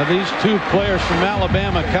 Now these 2 players from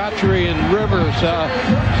Alabama, Cotchery and Rivers,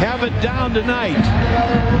 have it down tonight.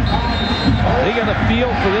 They got a feel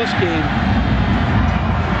for this game.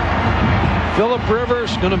 Philip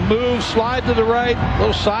Rivers going to move, slide to the right,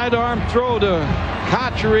 little sidearm throw to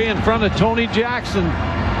Cotchery in front of Tony Jackson.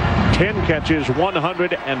 10 catches,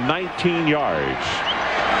 119 yards.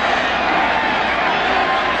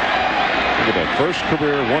 Look at that first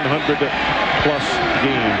career 100-plus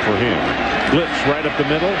game for him. Blitz right up the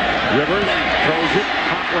middle. Rivers throws it.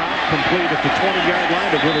 Hot route complete at the 20-yard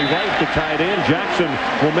line to Willie Wright, the tight end. Jackson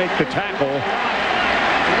will make the tackle.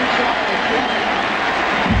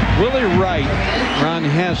 Willie Wright, Ron,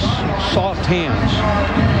 has soft hands.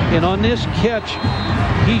 And on this catch,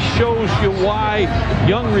 he shows you why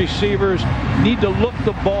young receivers need to look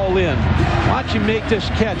the ball in. Watch him make this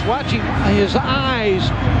catch. Watch his eyes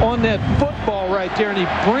on that football right there, and he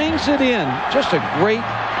brings it in. Just a great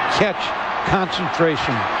catch,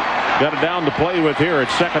 concentration. Got it down to play with here.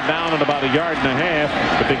 It's 2nd down and about 1.5 yards,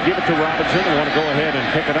 but they give it to Robinson. They want to go ahead and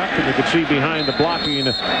pick it up, and you can see behind the blocking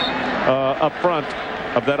up front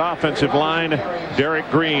of that offensive line, Derek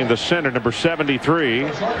Green, the center, number 73,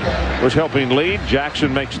 was helping lead.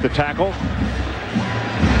 Jackson makes the tackle.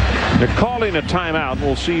 They're calling a timeout.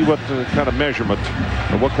 We'll see what kind of measurement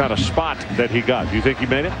or what kind of spot that he got. Do you think he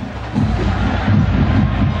made it?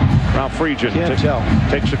 Ralph Friedgen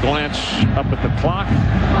takes a glance up at the clock.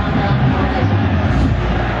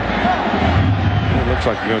 It looks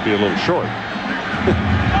like you're going to be a little short.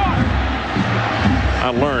 I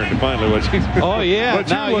learned finally what you. Oh yeah. What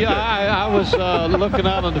you Now, looked yeah, at. I was looking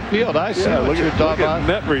out on the field. I see what you're talking about.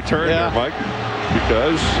 Net return there, Mike.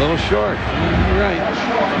 Because a little short. You're right.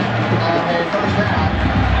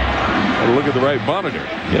 Look at the right monitor.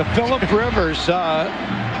 Yeah, Phillip Rivers.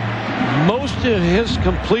 Most of his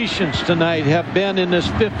completions tonight have been in this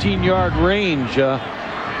 15-yard range. You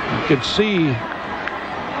can see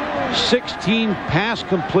 16 pass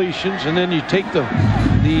completions, and then you take the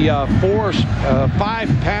 5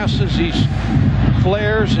 passes, these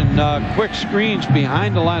flares and quick screens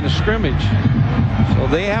behind the line of scrimmage. So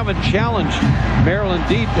they haven't challenged Maryland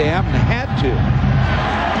deep. They haven't had to.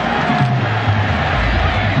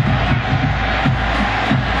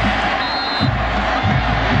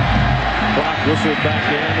 Clock whistled back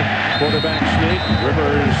in. Quarterback sneak.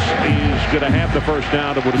 Rivers is going to have the first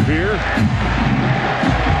down, it would appear.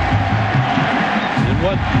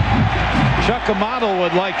 What Chuck Amato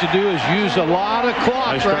would like to do is use a lot of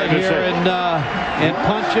clock right here and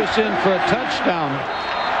punch us in for a touchdown.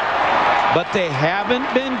 But they haven't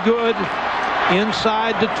been good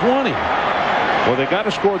inside the 20. Well, they got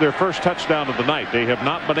to score their first touchdown of the night. They have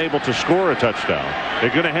not been able to score a touchdown. They're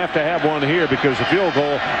going to have one here because the field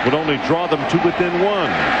goal would only draw them to within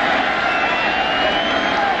 1.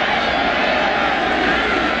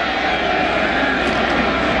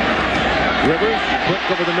 Rivers, quick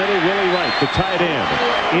over the middle, Willie Wright, the tight end,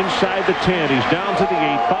 inside the 10. He's down to the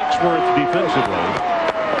 8. Foxworth defensively.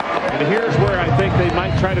 And here's where I think they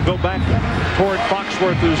might try to go back toward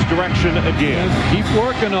Foxworth's direction again. Keep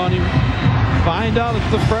working on him. Find out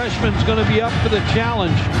if the freshman's going to be up for the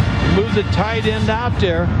challenge. Move the tight end out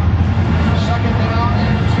there.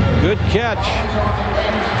 Good catch.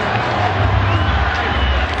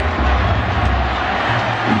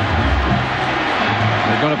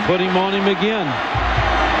 They're going to put him on him again.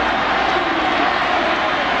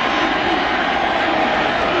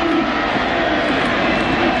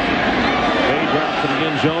 They dropped to the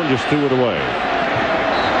end zone, just threw it away.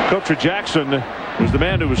 Coach Jackson was the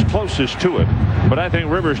man who was closest to it, but I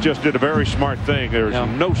think Rivers just did a very smart thing. There's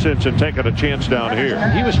no sense in taking a chance down here.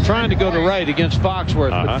 He was trying to go to right against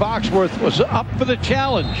Foxworth, but Foxworth was up for the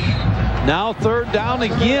challenge. Now third down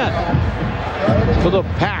again for the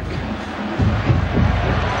Pack.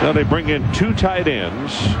 Now they bring in 2 tight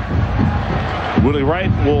ends. Willie Wright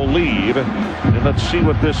will lead, and let's see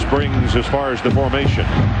what this brings as far as the formation.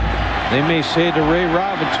 They may say to Ray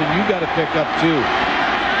Robinson, you got to pick up 2.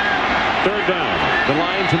 Third down. The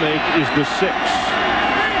line to make is the 6.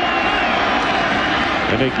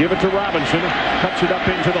 And they give it to Robinson. Cuts it up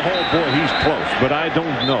into the hole. Boy, he's close, but I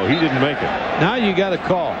don't know. He didn't make it. Now you got a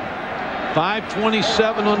call.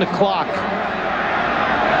 5:27 on the clock.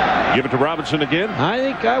 Give it to Robinson again? I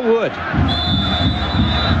think I would.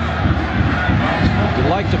 You'd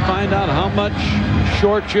like to find out how much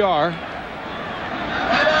short you are.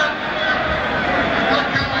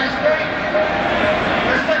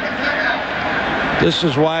 This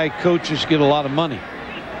is why coaches get a lot of money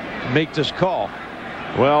to make this call.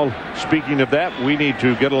 Well, speaking of that, we need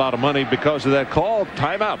to get a lot of money because of that call.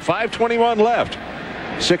 Timeout. 5:21 left.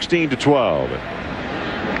 16-12.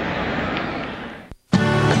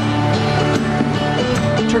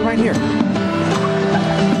 Turn right here.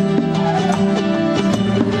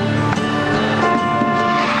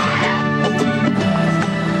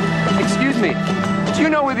 Excuse me. Do you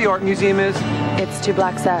know where the art museum is? It's 2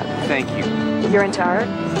 blocks up. Thank you. You're into art?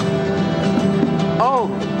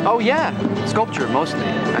 Oh yeah. Sculpture, mostly.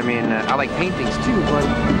 I mean, I like paintings too, but...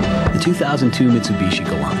 The 2002 Mitsubishi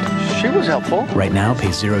Galant. She was helpful. Right now,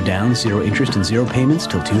 pay 0 down, 0 interest, and 0 payments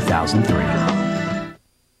till 2003.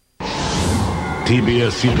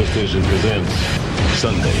 TBS Superstation presents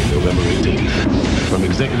Sunday, November 18th. From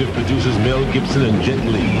executive producers Mel Gibson and Jet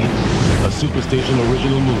Li. A Superstation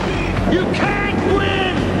original movie. You can't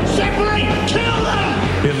win! Separate! Kill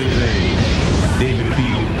them! Billy Zane, David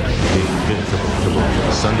Field, The Invincible.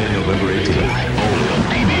 Sunday, November 18th. Only on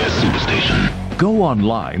TBS Superstation. Go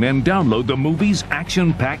online and download the movie's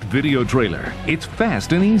action-packed video trailer. It's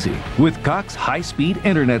fast and easy with Cox high-speed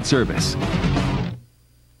internet service.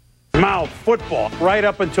 Mouth football right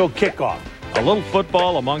up until kickoff. A little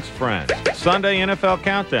football amongst friends. Sunday NFL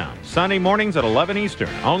Countdown. Sunday mornings at 11 Eastern.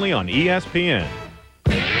 Only on ESPN.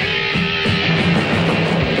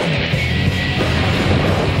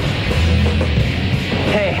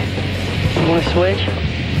 Hey, you want to switch?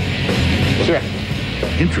 Sure.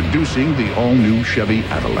 Introducing the all-new Chevy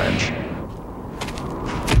Avalanche.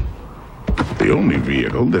 The only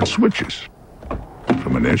vehicle that switches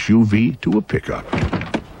from an SUV to a pickup.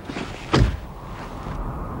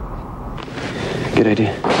 Good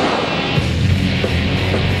idea.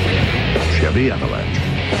 Chevy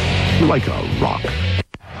Avalanche. Like a rock.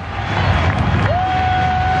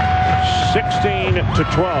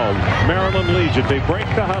 16-12. Maryland leads it. They break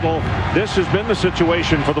the huddle. This has been the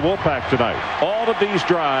situation for the Wolfpack tonight. All of these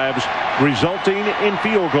drives resulting in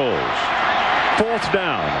field goals. Fourth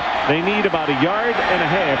down. They need about 1.5 yards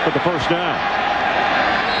for the first down.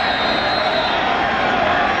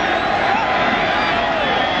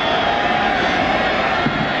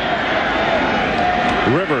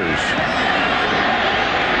 Rivers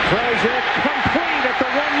throws it complete at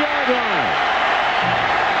the 1-yard line.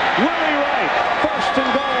 Willie Wright, first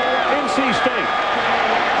and goal, NC State.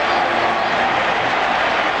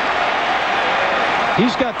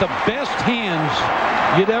 He's got the best hands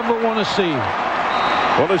you'd ever want to see.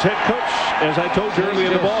 Well, his head coach, as I told you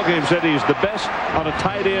earlier in the ballgame, said he's the best on a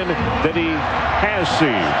tight end that he has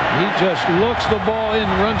seen. He just looks the ball in,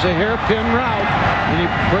 runs a hairpin route, and he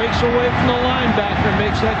breaks away from the linebacker and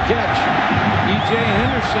makes that catch. E.J.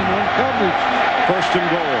 Henderson on coverage. First and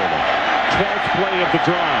goal. 12th play of the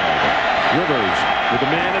drive. Rivers with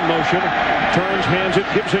the man in motion, turns, hands it,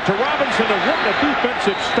 gives it to Robinson, and what a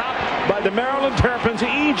defensive stop by the Maryland Terrapins.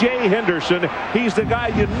 E.J. Henderson, he's the guy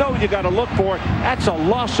you know you got to look for. That's a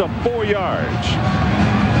loss of 4 yards.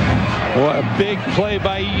 Boy, a big play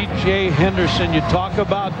by E.J. Henderson. You talk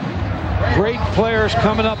about great players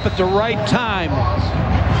coming up at the right time.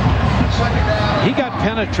 He got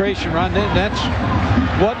penetration, Ron. That's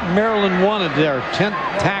what Maryland wanted there. 10th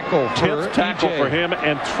tackle for 10th tackle for him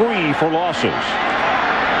and 3 for losses.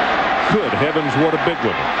 Good heavens, what a big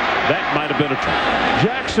one. That might have been a try.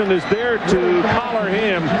 Jackson is there to collar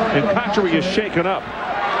him, and Cotchery is shaken up.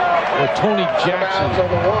 Well, Tony Jackson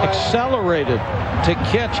accelerated to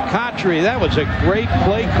catch Cotchery. That was a great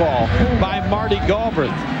play call by Marty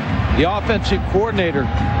Galbraith, the offensive coordinator.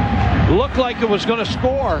 Looked like it was going to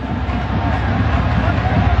score.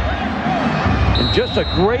 And just a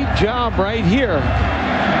great job right here.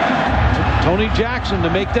 Tony Jackson to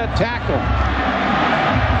make that tackle.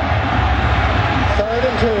 3rd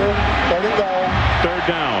and 2. 3rd and goal. 3rd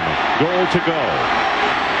down. Goal to go.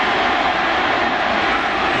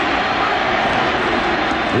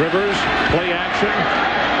 Rivers, play action.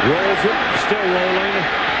 Rolls it, still rolling.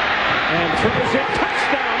 And throws it.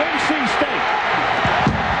 Touchdown, NC State.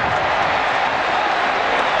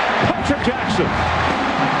 Patrick Jackson.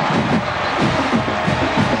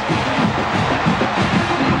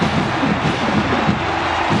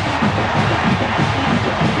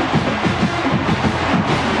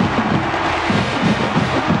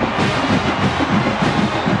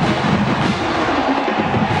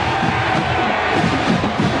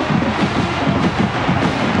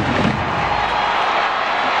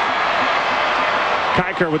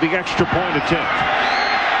 Kiker with the extra point attempt.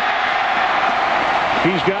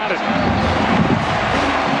 He's got it.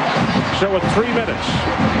 So with 3 minutes,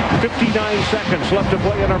 59 seconds left to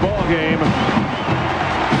play in our ball game,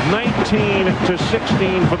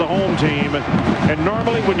 19-16 for the home team. And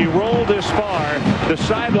normally when you roll this far, the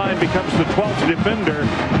sideline becomes the 12th defender.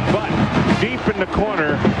 But deep in the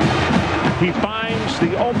corner, he finds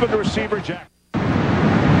the open receiver, Jack.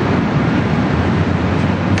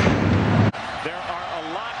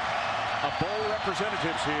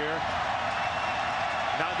 Representatives here.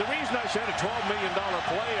 Now, the reason I said a $12 million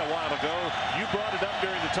play a while ago, you brought it up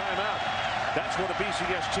during the timeout. That's what a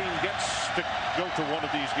BCS team gets to go to one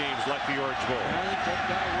of these games like the Orange Bowl. I think that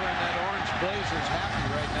guy wearing that orange blazer is happy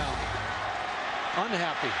right now.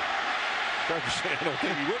 Unhappy. I don't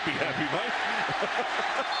think he would be happy, Mike.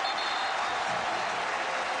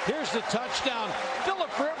 Here's the touchdown. Phillip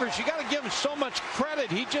Rivers, you got to give him so much credit.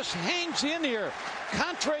 He just hangs in here.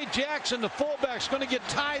 Contre Jackson, the fullback's going to get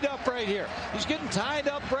tied up right here. He's getting tied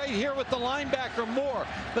up right here with the linebacker Moore.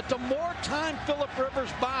 But the more time Phillip Rivers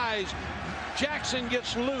buys, Jackson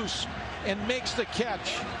gets loose and makes the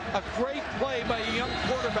catch. A great play by a young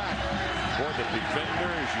quarterback. Boy, the defender,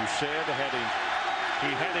 as you said, he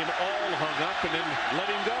had him all hung up and then let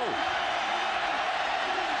him go.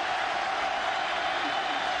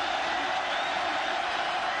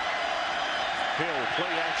 Hill,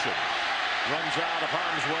 play action. Runs out of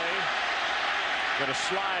harm's way. Going to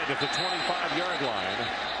slide at the 25-yard line.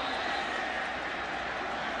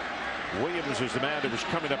 Williams is the man that was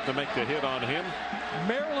coming up to make the hit on him.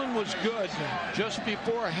 Maryland was good just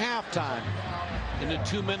before halftime in the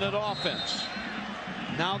 2-minute offense.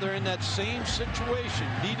 Now they're in that same situation,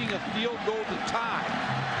 needing a field goal to tie.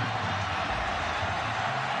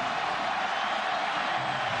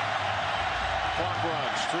 Clock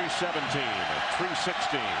runs, 3:17,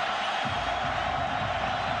 3:16.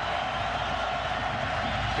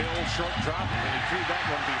 Hill, short drop, and he threw that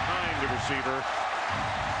one behind the receiver.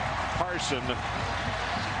 Parson.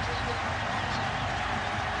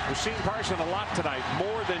 We've seen Parson a lot tonight,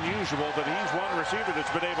 more than usual, but he's one receiver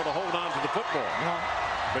that's been able to hold on to the football.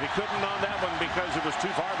 But he couldn't on that one because it was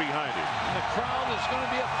too far behind him. And the crowd is going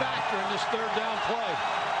to be a factor in this third down play.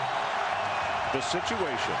 The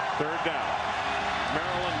situation, third down.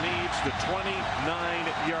 Maryland needs the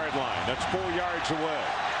 29-yard line. That's 4 yards away.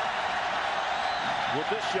 Will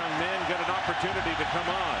this young man get an opportunity to come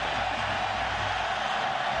on?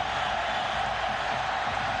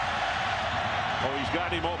 Oh, he's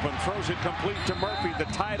got him open. Throws it complete to Murphy, the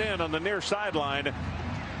tight end on the near sideline.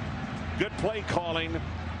 Good play calling.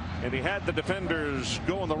 And he had the defenders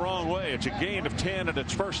going the wrong way. It's a gain of 10 and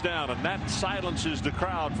it's first down. And that silences the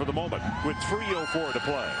crowd for the moment with 3:04 to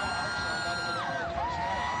play.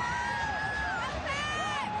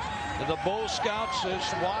 The Bull Scouts is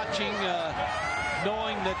watching,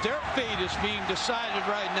 knowing that their fate is being decided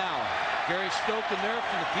right now. Gary Stoken there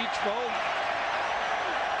from the Peach Bowl.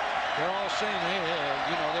 They're all saying, hey,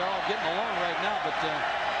 you know, they're all getting along right now, but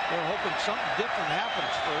they're hoping something different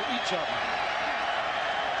happens for each of them.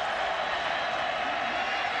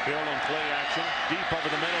 Hill on play action, deep over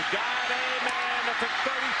the middle. Got a man at the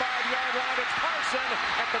 35-yard line. It's Parson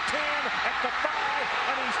at the 10, at the 5,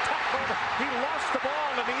 and he's tackled. He lost the ball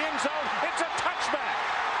in the end zone. It's a touchback.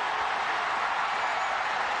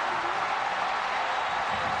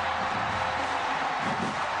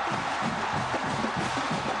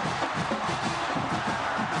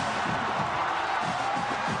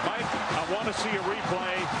 Mike, I want to see a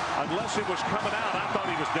replay. Unless it was coming out, I thought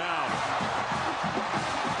he was down.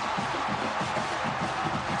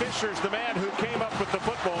 Fisher's the man who came up with the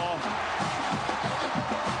football.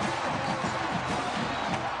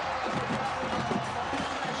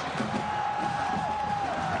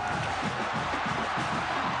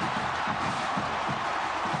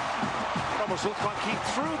 Almost looked like he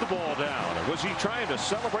threw the ball down. Was he trying to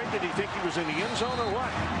celebrate? Did he think he was in the end zone or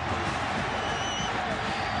what?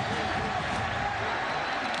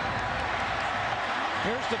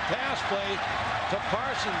 Here's the pass play to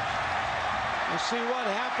Parson. We'll see what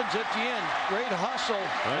happens at the end. Great hustle.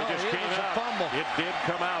 Well, it just came out. A fumble. It did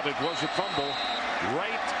come out. It was a fumble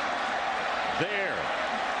right there.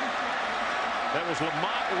 That was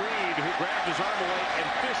Lamont Reed who grabbed his arm away, and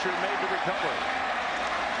Fisher made the recovery.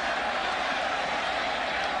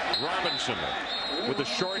 Robinson with a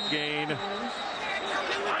short gain.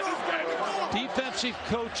 Defensive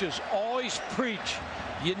coaches always preach,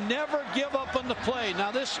 you never give up on the play.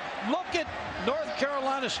 Now look at North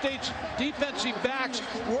Carolina State's defensive backs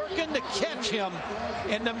working to catch him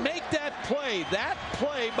and to make that play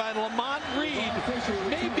by Lamont Reed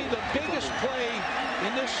may be the biggest play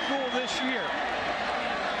in this school this year.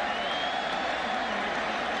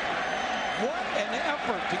 What an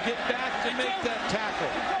effort to get back to make that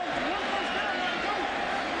tackle.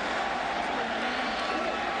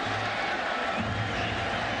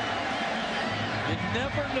 You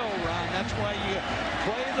never know, Ron. That's why you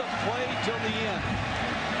play the play till the end.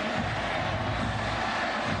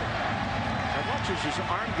 And watch as his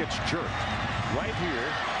arm gets jerked right here.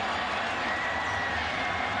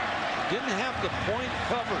 Didn't have the point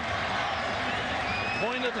covered.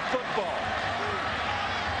 Point of the football.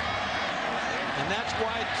 And that's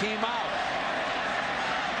why it came out.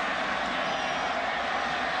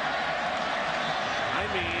 I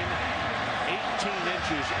mean, 18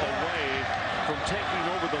 inches away from taking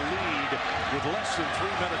over the lead with less than 3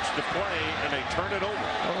 minutes to play, and they turn it over.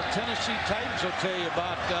 Well, the Tennessee Titans will tell you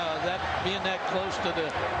about that being that close to the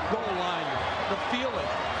goal line, the feeling.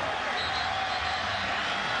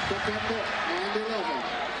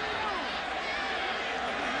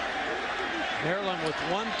 Maryland with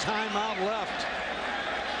one timeout left.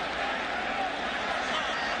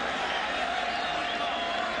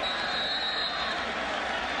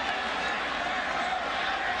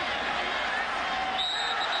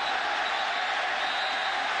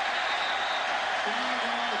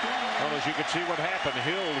 Well, as you can see what happened,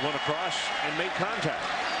 Hill went across and made contact.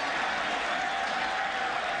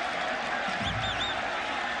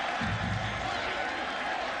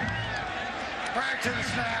 Prior to the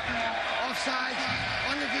snap, offside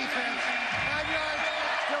on the defense, 5 yards,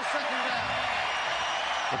 still second down.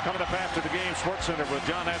 We're coming up after the game, Sports Center with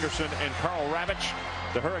John Anderson and Carl Ravitch.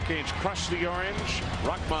 The Hurricanes crush the Orange.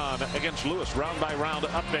 Rockman against Lewis, round by round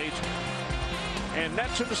update. And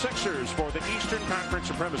Nets and the Sixers for the Eastern Conference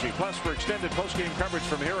supremacy. Plus, for extended post-game coverage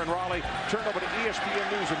from here in Raleigh, turn over to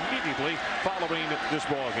ESPN News immediately following this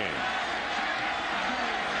ball game.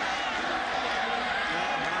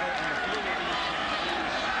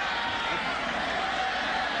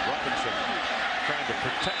 Robinson trying to To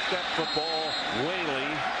protect that football, Whaley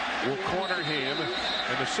will corner him,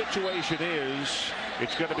 and the situation is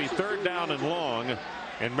it's going to be 3rd down and long,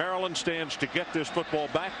 and Maryland stands to get this football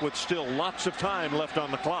back with still lots of time left on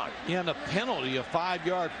the clock. Yeah, and a penalty, a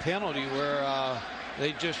 5-yard penalty where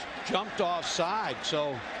they just jumped offside.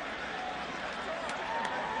 So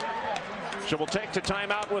we'll take the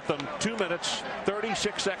timeout with them. 2 minutes,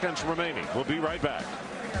 36 seconds remaining. We'll be right back.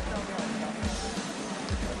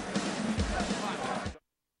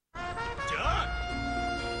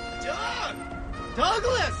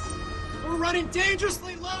 Douglas! We're running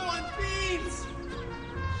dangerously low on beans!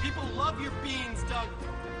 People love your beans, Doug.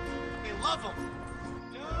 They love them.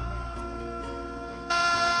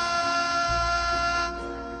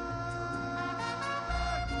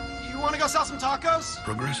 You want to go sell some tacos?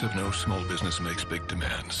 Progressive knows small business makes big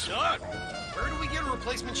demands. Doug, where do we get a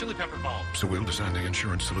replacement chili pepper bulb? So we'll design the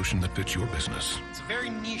insurance solution that fits your business. It's a very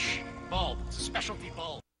niche bulb. It's a specialty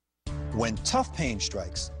bulb. When tough pain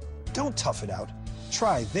strikes, don't tough it out.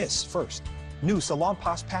 Try this first. New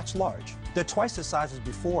Salonpas Patch Large. They're twice the size as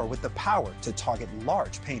before with the power to target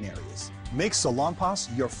large pain areas. Make Salonpas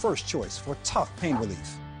your first choice for tough pain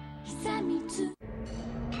relief.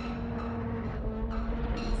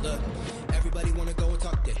 Look, everybody wanna go and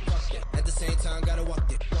talk that. At the same time, gotta walk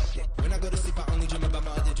that. When I go to sleep, I only dream about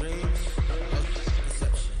my other dreams.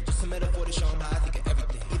 Deception, just a metaphor to show 'em how I think of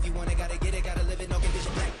everything. If you want it, gotta get it, gotta live it, no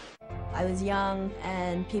condition black. I was young,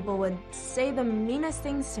 and people would say the meanest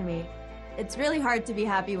things to me. It's really hard to be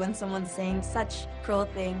happy when someone's saying such cruel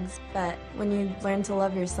things, but when you learn to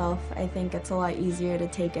love yourself, I think it's a lot easier to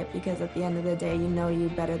take it, because at the end of the day, you know you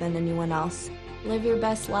better than anyone else. Live your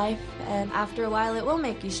best life, and after a while, it will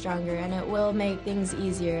make you stronger, and it will make things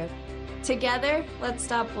easier. Together, let's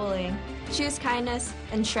stop bullying. Choose kindness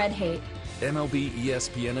and shred hate. MLB,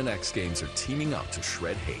 ESPN, and X Games are teaming up to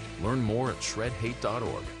shred hate. Learn more at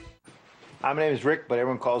shredhate.org. Hi, my name is Rick, but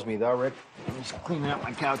everyone calls me The Rick. I'm just cleaning out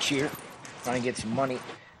my couch here, trying to get some money.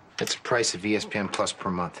 That's the price of ESPN Plus per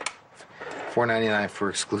month. $4.99 for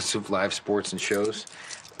exclusive live sports and shows.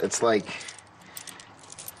 It's like,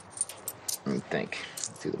 let me think. Let's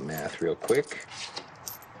do the math real quick.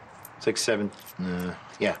 It's like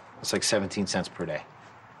it's like 17 cents per day.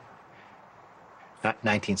 Not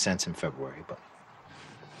 19 cents in February, but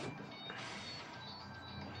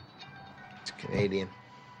it's Canadian.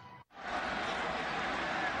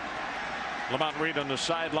 Lamont Reed on the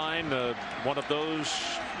sideline, one of those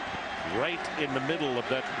right in the middle of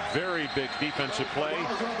that very big defensive play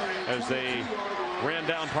as they ran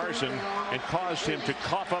down Parson and caused him to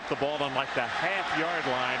cough up the ball on like the half-yard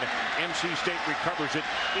line. NC State recovers it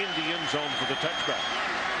in the end zone for the touchback.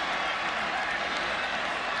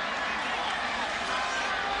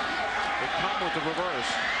 They come with the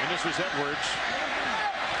reverse, and this is Edwards.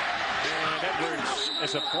 And Edwards,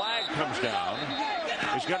 as a flag comes down,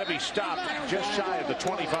 is going to be stopped just shy of the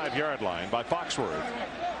 25-yard line by Foxworth.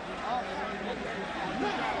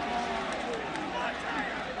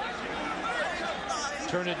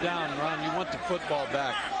 Turn it down, Ron. You want the football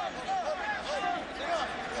back.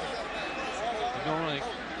 You don't want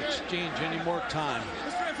to exchange any more time.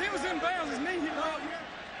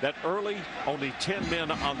 That early, only 10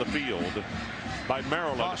 men on the field by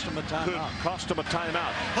Maryland could cost them a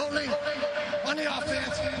timeout. Holding on the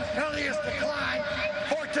offense. Penalty is declined.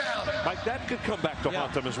 4th down. Mike, that could come back to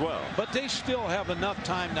haunt them as well. But they still have enough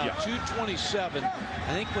time now. 2:27.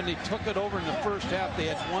 I think when they took it over in the first half, they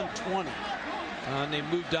had 1:20. And they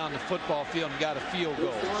moved down the football field and got a field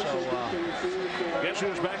goal. So guess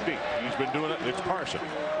who's back deep? He's been doing it. It's Parson.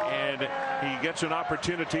 And he gets an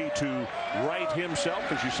opportunity to right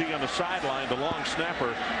himself, as you see on the sideline, the long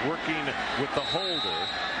snapper working with the holder,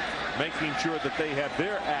 making sure that they have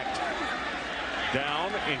their act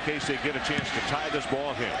down in case they get a chance to tie this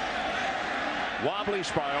ball game. Wobbly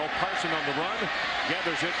spiral, Parson on the run,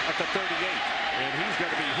 gathers it at the 38, and he's going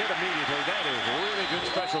to be hit immediately. That is really good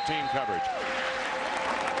special team coverage.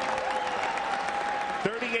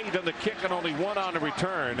 38 on the kick and only 1 on the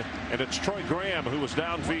return, and it's Troy Graham who was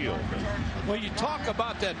downfield. Well, you talk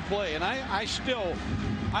about that play, and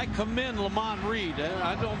I commend Lamont Reed.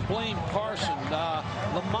 I don't blame Parson.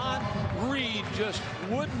 Lamont Reed just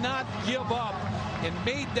would not give up and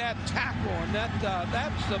made that tackle, and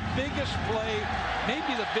that's the biggest play,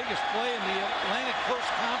 maybe the biggest play in the Atlantic Coast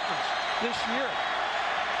Conference this year.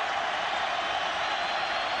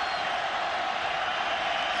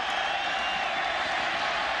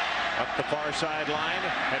 Up the far sideline,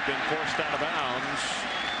 had been forced out of bounds.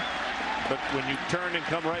 But when you turn and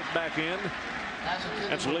come right back in,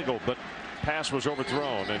 that's legal. But pass was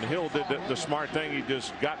overthrown, and Hill did the smart thing. He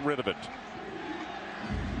just got rid of it.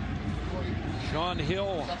 Sean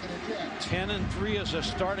Hill, 10-3 as a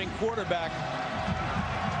starting quarterback.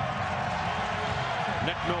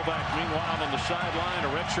 Nick Novak, meanwhile, on the sideline,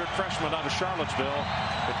 a redshirt freshman out of Charlottesville,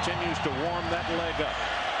 continues to warm that leg up.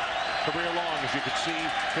 Career long, as you can see,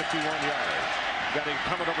 51 yards. Got him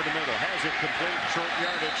coming over the middle. Has it complete, short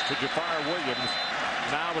yardage to Jafar Williams.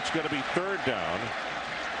 Now it's going to be third down.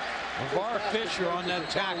 LeVar Fisher on that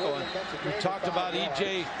tackle. And we talked about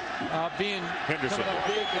E.J. being Henderson coming up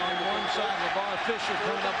big on one side. LeVar Fisher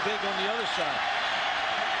coming up big on the other side.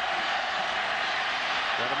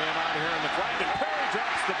 Got a man out here in the flank, and Perry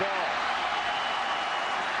drops the ball.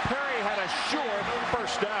 Perry had a short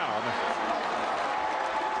first down.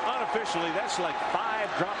 Unofficially, that's like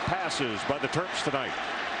 5 drop passes by the Terps tonight.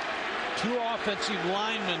 2 offensive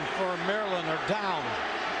linemen for Maryland are down.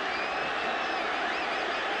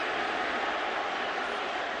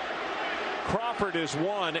 Crawford is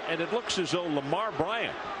one, and it looks as though Lamar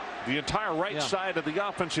Bryant, the entire right side of the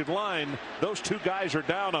offensive line, those 2 guys are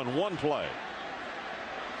down on one play.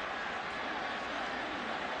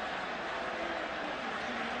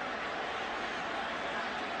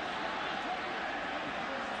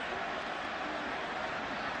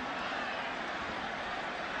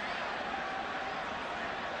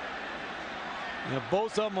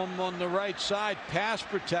 Both of them on the right side, pass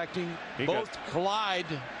protecting. Both collide.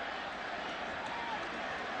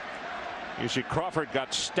 You see Crawford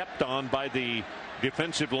got stepped on by the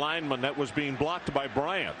defensive lineman that was being blocked by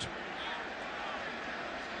Bryant.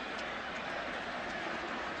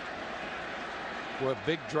 Well, a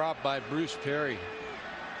big drop by Bruce Perry.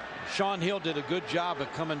 Sean Hill did a good job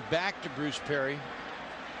of coming back to Bruce Perry.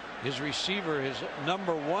 His receiver, his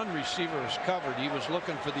 #1 receiver, is covered. He was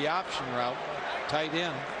looking for the option route, tight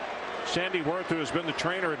end. Sandy Worth, who has been the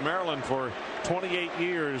trainer at Maryland for 28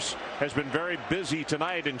 years, has been very busy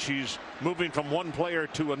tonight, and she's moving from one player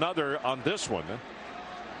to another on this one.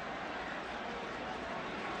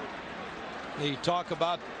 They talk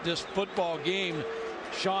about this football game.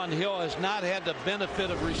 Sean Hill has not had the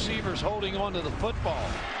benefit of receivers holding on to the football.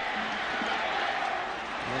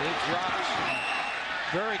 And it drops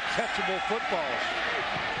very catchable footballs.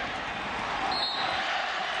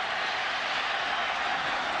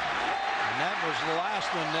 And that was the last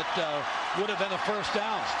one that would have been a first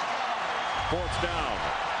down. 4th down.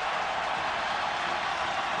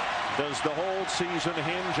 Does the whole season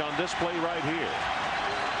hinge on this play right here?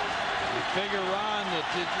 You figure, Ron, that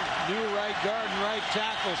the new right guard and right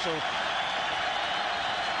tackle, so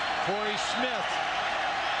Corey Smith.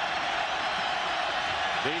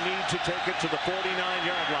 They need to take it to the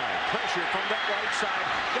 49-yard line. Pressure from that right side.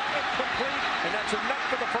 Got it complete, and that's enough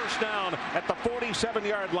for the first down at the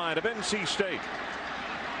 47-yard line of NC State.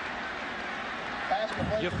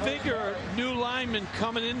 You figure new linemen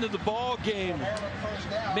coming into the ball game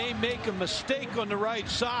may make a mistake on the right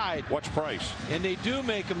side. Watch Price. And they do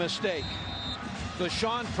make a mistake. So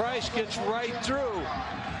Sean Price gets right through.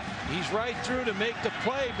 He's right through to make the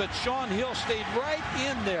play, but Sean Hill stayed right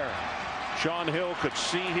in there. Sean Hill could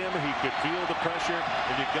see him. He could feel the pressure,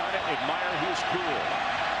 and you got to admire his cool.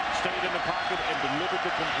 Stayed in the pocket and delivered the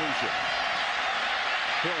completion.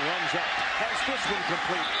 Hill runs up, has this one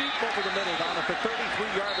complete, deep over the middle, down at the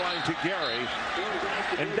 33-yard line to Gary,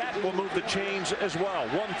 and that will move the chains as well.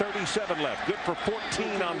 1:37 left, good for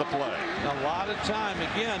 14 on the play. A lot of time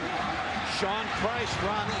again. Sean Price,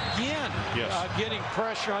 Ron, again getting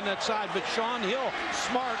pressure on that side, but Sean Hill,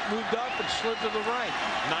 smart, moved up and slid to the right.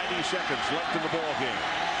 90 seconds left in the ball game.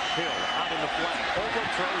 Hill out in the flat,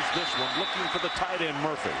 overthrows this one, looking for the tight end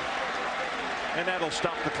Murphy. And that'll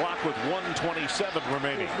stop the clock with 1:27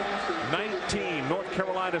 remaining. 19 North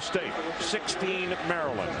Carolina State, 16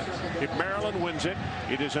 Maryland. If Maryland wins it,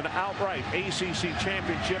 it is an outright ACC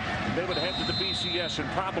championship. They would head to the BCS and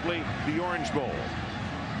probably the Orange Bowl.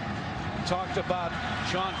 Talked about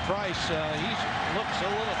Sean Price. He looks a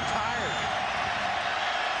little tired.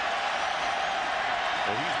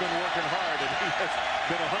 Well, he's been working hard, and he has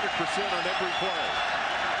been 100% on every play.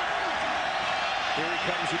 Here he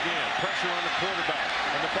comes again. Pressure on the quarterback.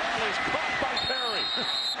 And the ball is caught by Perry.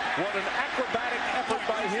 What an acrobatic effort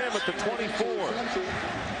by him at the 24.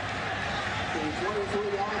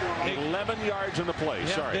 11 yards in the play.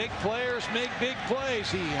 Yeah, Sorry. big players make big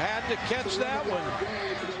plays. He had to catch that one.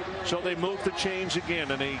 So they moved the chains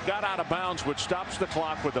again, and he got out of bounds, which stops the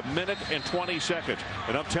clock with 1 minute and 20 seconds.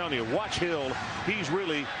 And I'm telling you, watch Hill. He's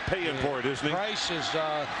really paying for it, isn't he? Price is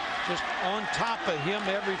just on top of him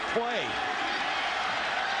every play.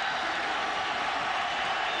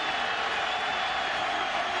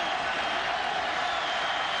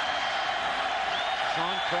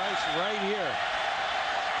 Sean Price right here.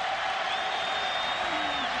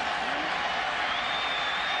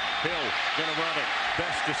 Hill going to run it.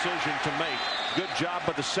 Best decision to make. Good job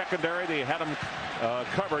by the secondary. They had him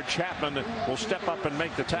covered. Chapman will step up and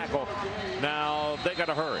make the tackle. Now they got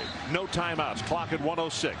to hurry. No timeouts. Clock at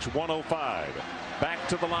 106, 105. Back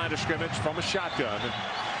to the line of scrimmage from a shotgun.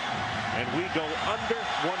 And we go under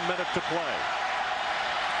 1 minute to play.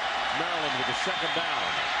 Maryland with a second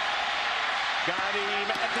down. Got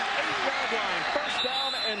him at the 8-yard line. First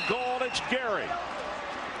down and goal. It's Gary.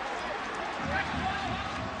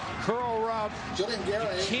 Curl route. You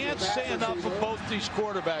can't say enough of both these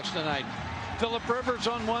quarterbacks tonight. Philip Rivers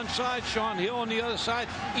on one side, Sean Hill on the other side,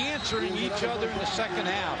 answering each other in the second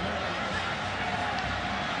half.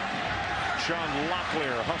 Sean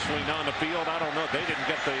Locklear hustling on the field. I don't know. They didn't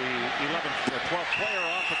get the 11th or 12th player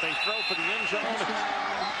off, but they throw for the end zone.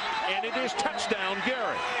 And it is touchdown,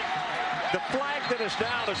 Gary. The flag that is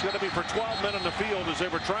down is going to be for 12 men on the field as they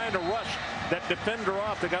were trying to rush that defender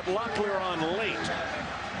off. They got Locklear on late.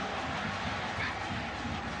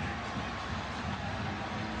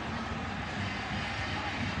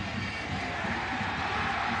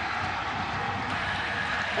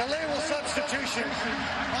 Illegal substitution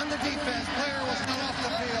on the defense. Player was not off the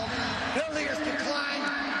field. Penalty is declined.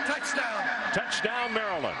 Touchdown. Touchdown,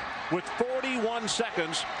 Maryland, with 41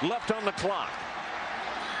 seconds left on the clock.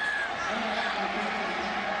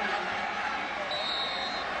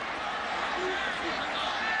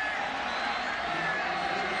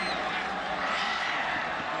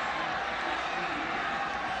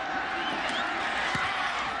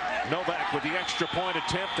 Novak with the extra point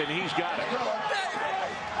attempt, and he's got it.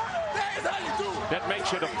 That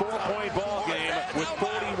makes it a 4-point ball game with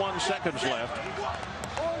 41 seconds left.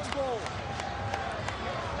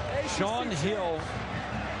 Sean Hill,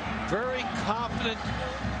 very confident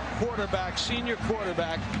quarterback, senior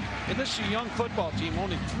quarterback. And this is a young football team,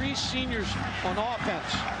 only 3 seniors on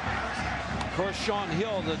offense. Of course, Sean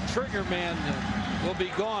Hill, the trigger man, will be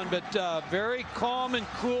gone, but very calm and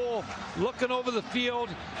cool, looking over the field,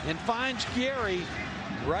 and finds Gary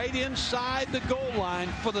right inside the goal line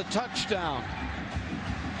for the touchdown.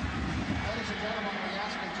 Ladies and gentlemen, we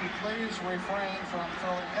ask that you please refrain from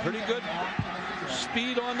throwing Pretty good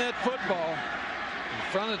speed on that football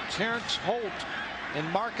in front of Terrence Holt and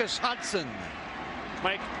Marcus Hudson.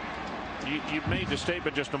 Mike, you made the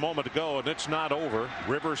statement just a moment ago, and it's not over.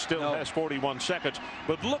 Rivers still has 41 seconds,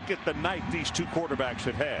 but look at the night these two quarterbacks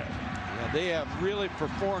have had. Yeah, they have really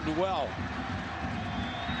performed well.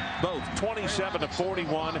 Both 27 to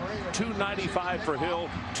 41, 295 for Hill,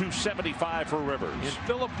 275 for Rivers. And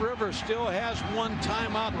Philip Rivers still has one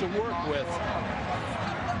timeout to work with.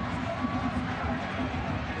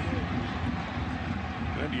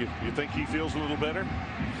 And you think he feels a little better?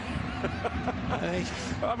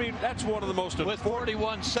 I mean, that's one of the most with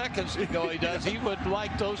 41 seconds to go, he does. He would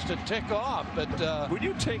like those to tick off, but when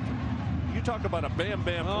you talk about a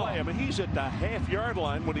bam-bam play, I mean, he's at the half-yard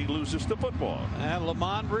line when he loses the football. And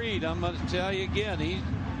Lamont Reed, I'm going to tell you again, he's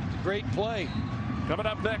a great play. Coming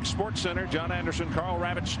up next, Sports Center, John Anderson, Carl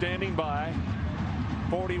Ravitch standing by.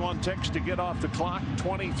 41 ticks to get off the clock,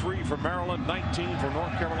 23 for Maryland, 19 for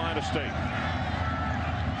North Carolina State.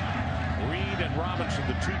 Reed and Robinson,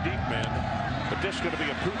 the two deep men, but this is going to be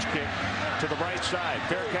a pooch kick to the right side.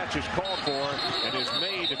 Fair catch is called for and is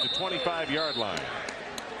made at the 25-yard line.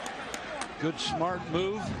 Good, smart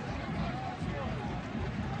move.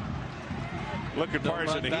 Look at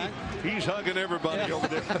Parson. He's hugging everybody over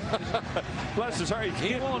there. Bless his heart.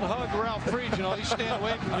 He won't hug Ralph Fried. You know, he's staying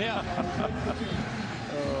away from him.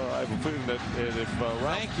 I have a feeling that if Ralph...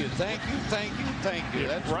 Thank you.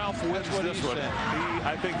 If Ralph wins this one,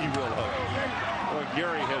 I think he will hug. Well,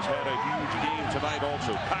 Gary has had a huge game tonight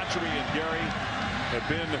also. Cotchery and Gary have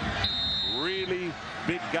been really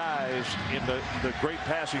big guys in the great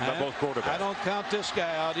passing by both quarterbacks. I don't count this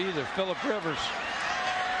guy out either, Philip Rivers.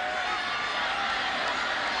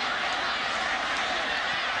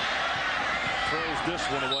 Throws this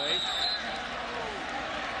one away.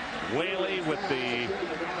 Whaley with the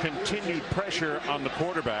continued pressure on the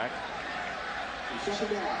quarterback.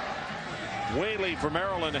 Whaley for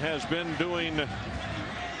Maryland has been doing...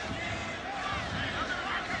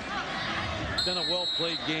 It's been a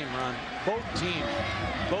well-played game, Ron. Both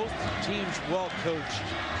teams well coached.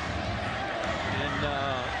 And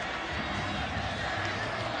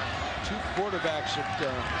two quarterbacks that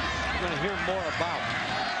we're going to hear more about.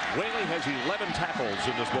 Whaley has 11 tackles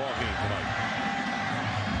in this ball game tonight.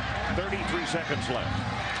 33 seconds left.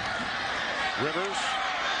 Rivers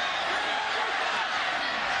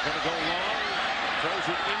going to go long. Throws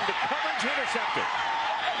it into coverage. Intercepted.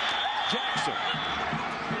 Jackson.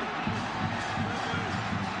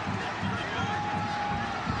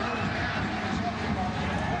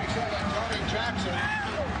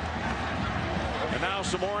 And now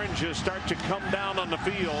some oranges start to come down on the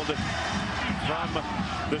field from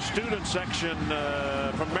the student section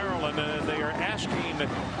from Maryland. They are asking,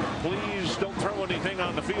 please don't throw anything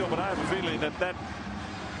on the field, but I have a feeling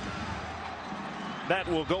that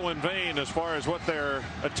will go in vain as far as what they're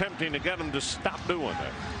attempting to get them to stop doing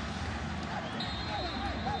that.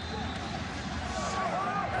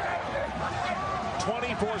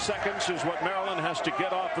 .24 seconds is what Maryland has to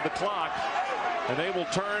get off of the clock, and they will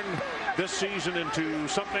turn this season into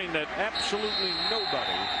something that absolutely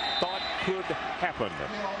nobody thought could happen.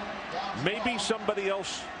 Maybe somebody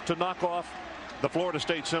else to knock off the Florida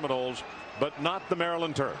State Seminoles, but not the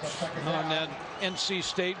Maryland Terps. And then NC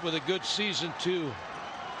State with a good season too.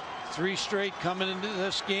 3 straight coming into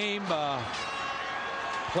this game.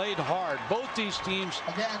 Played hard. Both these teams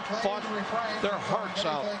fought their hearts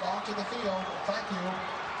out. Onto the field. Thank you.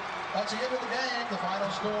 That's the end of the game. The final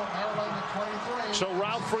score, Maryland at 23. So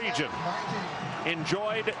Ralph Friedgen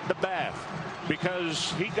enjoyed the bath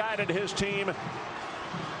because he guided his team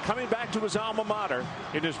coming back to his alma mater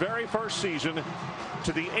in his very first season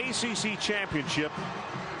to the ACC championship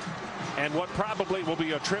and what probably will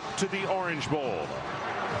be a trip to the Orange Bowl.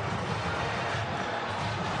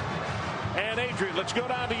 And Adrian, let's go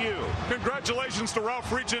down to you. Congratulations to Ralph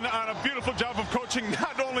Friedgen on a beautiful job of coaching,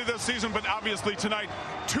 not only this season, but obviously tonight.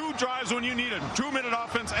 2 drives when you need it. 2-minute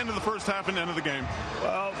offense, end of the first half and end of the game.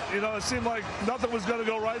 Well, you know, it seemed like nothing was going to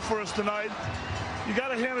go right for us tonight. You got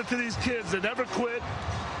to hand it to these kids. They never quit.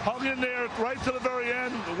 Hung in there right to the very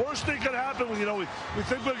end. The worst thing could happen when, you know, we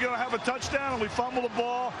think we're going to have a touchdown and we fumble the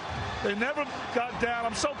ball. They never got down.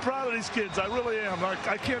 I'm so proud of these kids. I really am.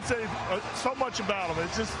 I can't say so much about them.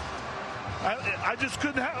 It's just, I just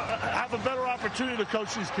couldn't have a better opportunity to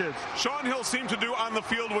coach these kids. Sean Hill seemed to do on the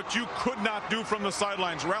field what you could not do from the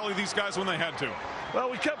sidelines, rally these guys when they had to. Well,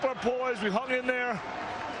 we kept our poise. We hung in there.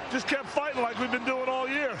 Just kept fighting like we've been doing all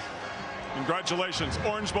year. Congratulations.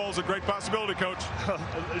 Orange Bowl is a great possibility, Coach.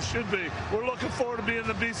 It should be. We're looking forward to being in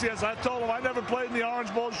the BCS. I told them I never played in the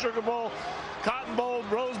Orange Bowl, Sugar Bowl, Cotton Bowl,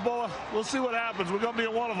 Rose Bowl. We'll see what happens. We're going to be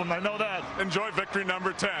in one of them. I know that. Enjoy victory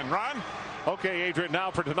number 10. Ron? Okay, Adrian, now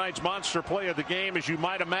for tonight's monster play of the game. As you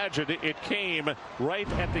might imagine, it came right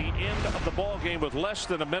at the end of the ball game with less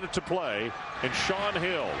than a minute to play. And Sean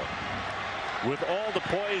Hill, with all the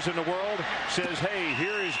poise in the world, says, hey,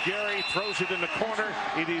 here is Gary, throws it in the corner.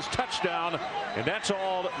 It is touchdown, and that's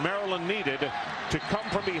all that Maryland needed to come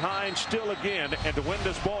from behind still again and to win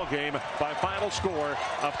this ball game by a final score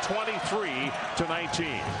of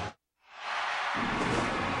 23-19.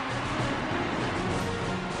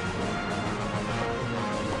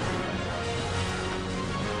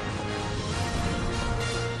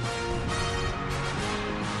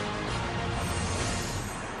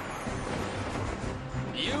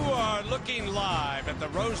 Looking live at the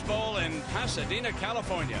Rose Bowl in Pasadena,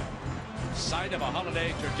 California, site of a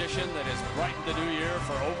holiday tradition that has brightened the new year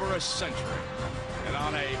for over a century. And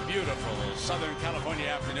on a beautiful Southern California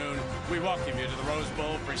afternoon, we welcome you to the Rose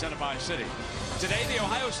Bowl presented by Citi. Today, the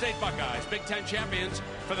Ohio State Buckeyes, Big Ten champions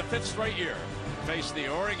for the 5th straight year, face the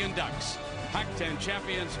Oregon Ducks, Pac-10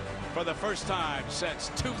 champions for the first time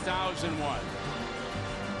since 2001.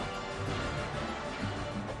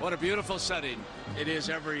 What a beautiful setting it is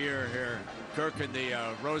every year here, Kirk, in the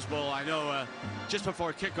Rose Bowl. I know just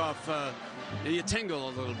before kickoff, you tingle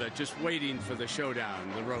a little bit just waiting for the showdown,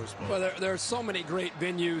 the Rose Bowl. Well, there are so many great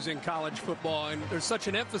venues in college football, and there's such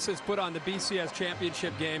an emphasis put on the BCS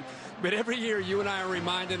championship game. But every year, you and I are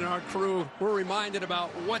reminded, and our crew, we're reminded about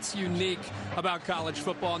what's unique about college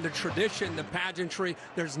football and the tradition, the pageantry.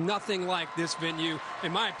 There's nothing like this venue,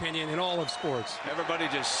 in my opinion, in all of sports. Everybody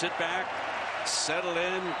just sit back, settle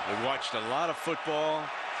in. We've watched a lot of football,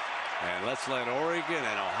 and let's let Oregon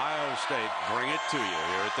and Ohio State bring it to you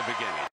here at the beginning.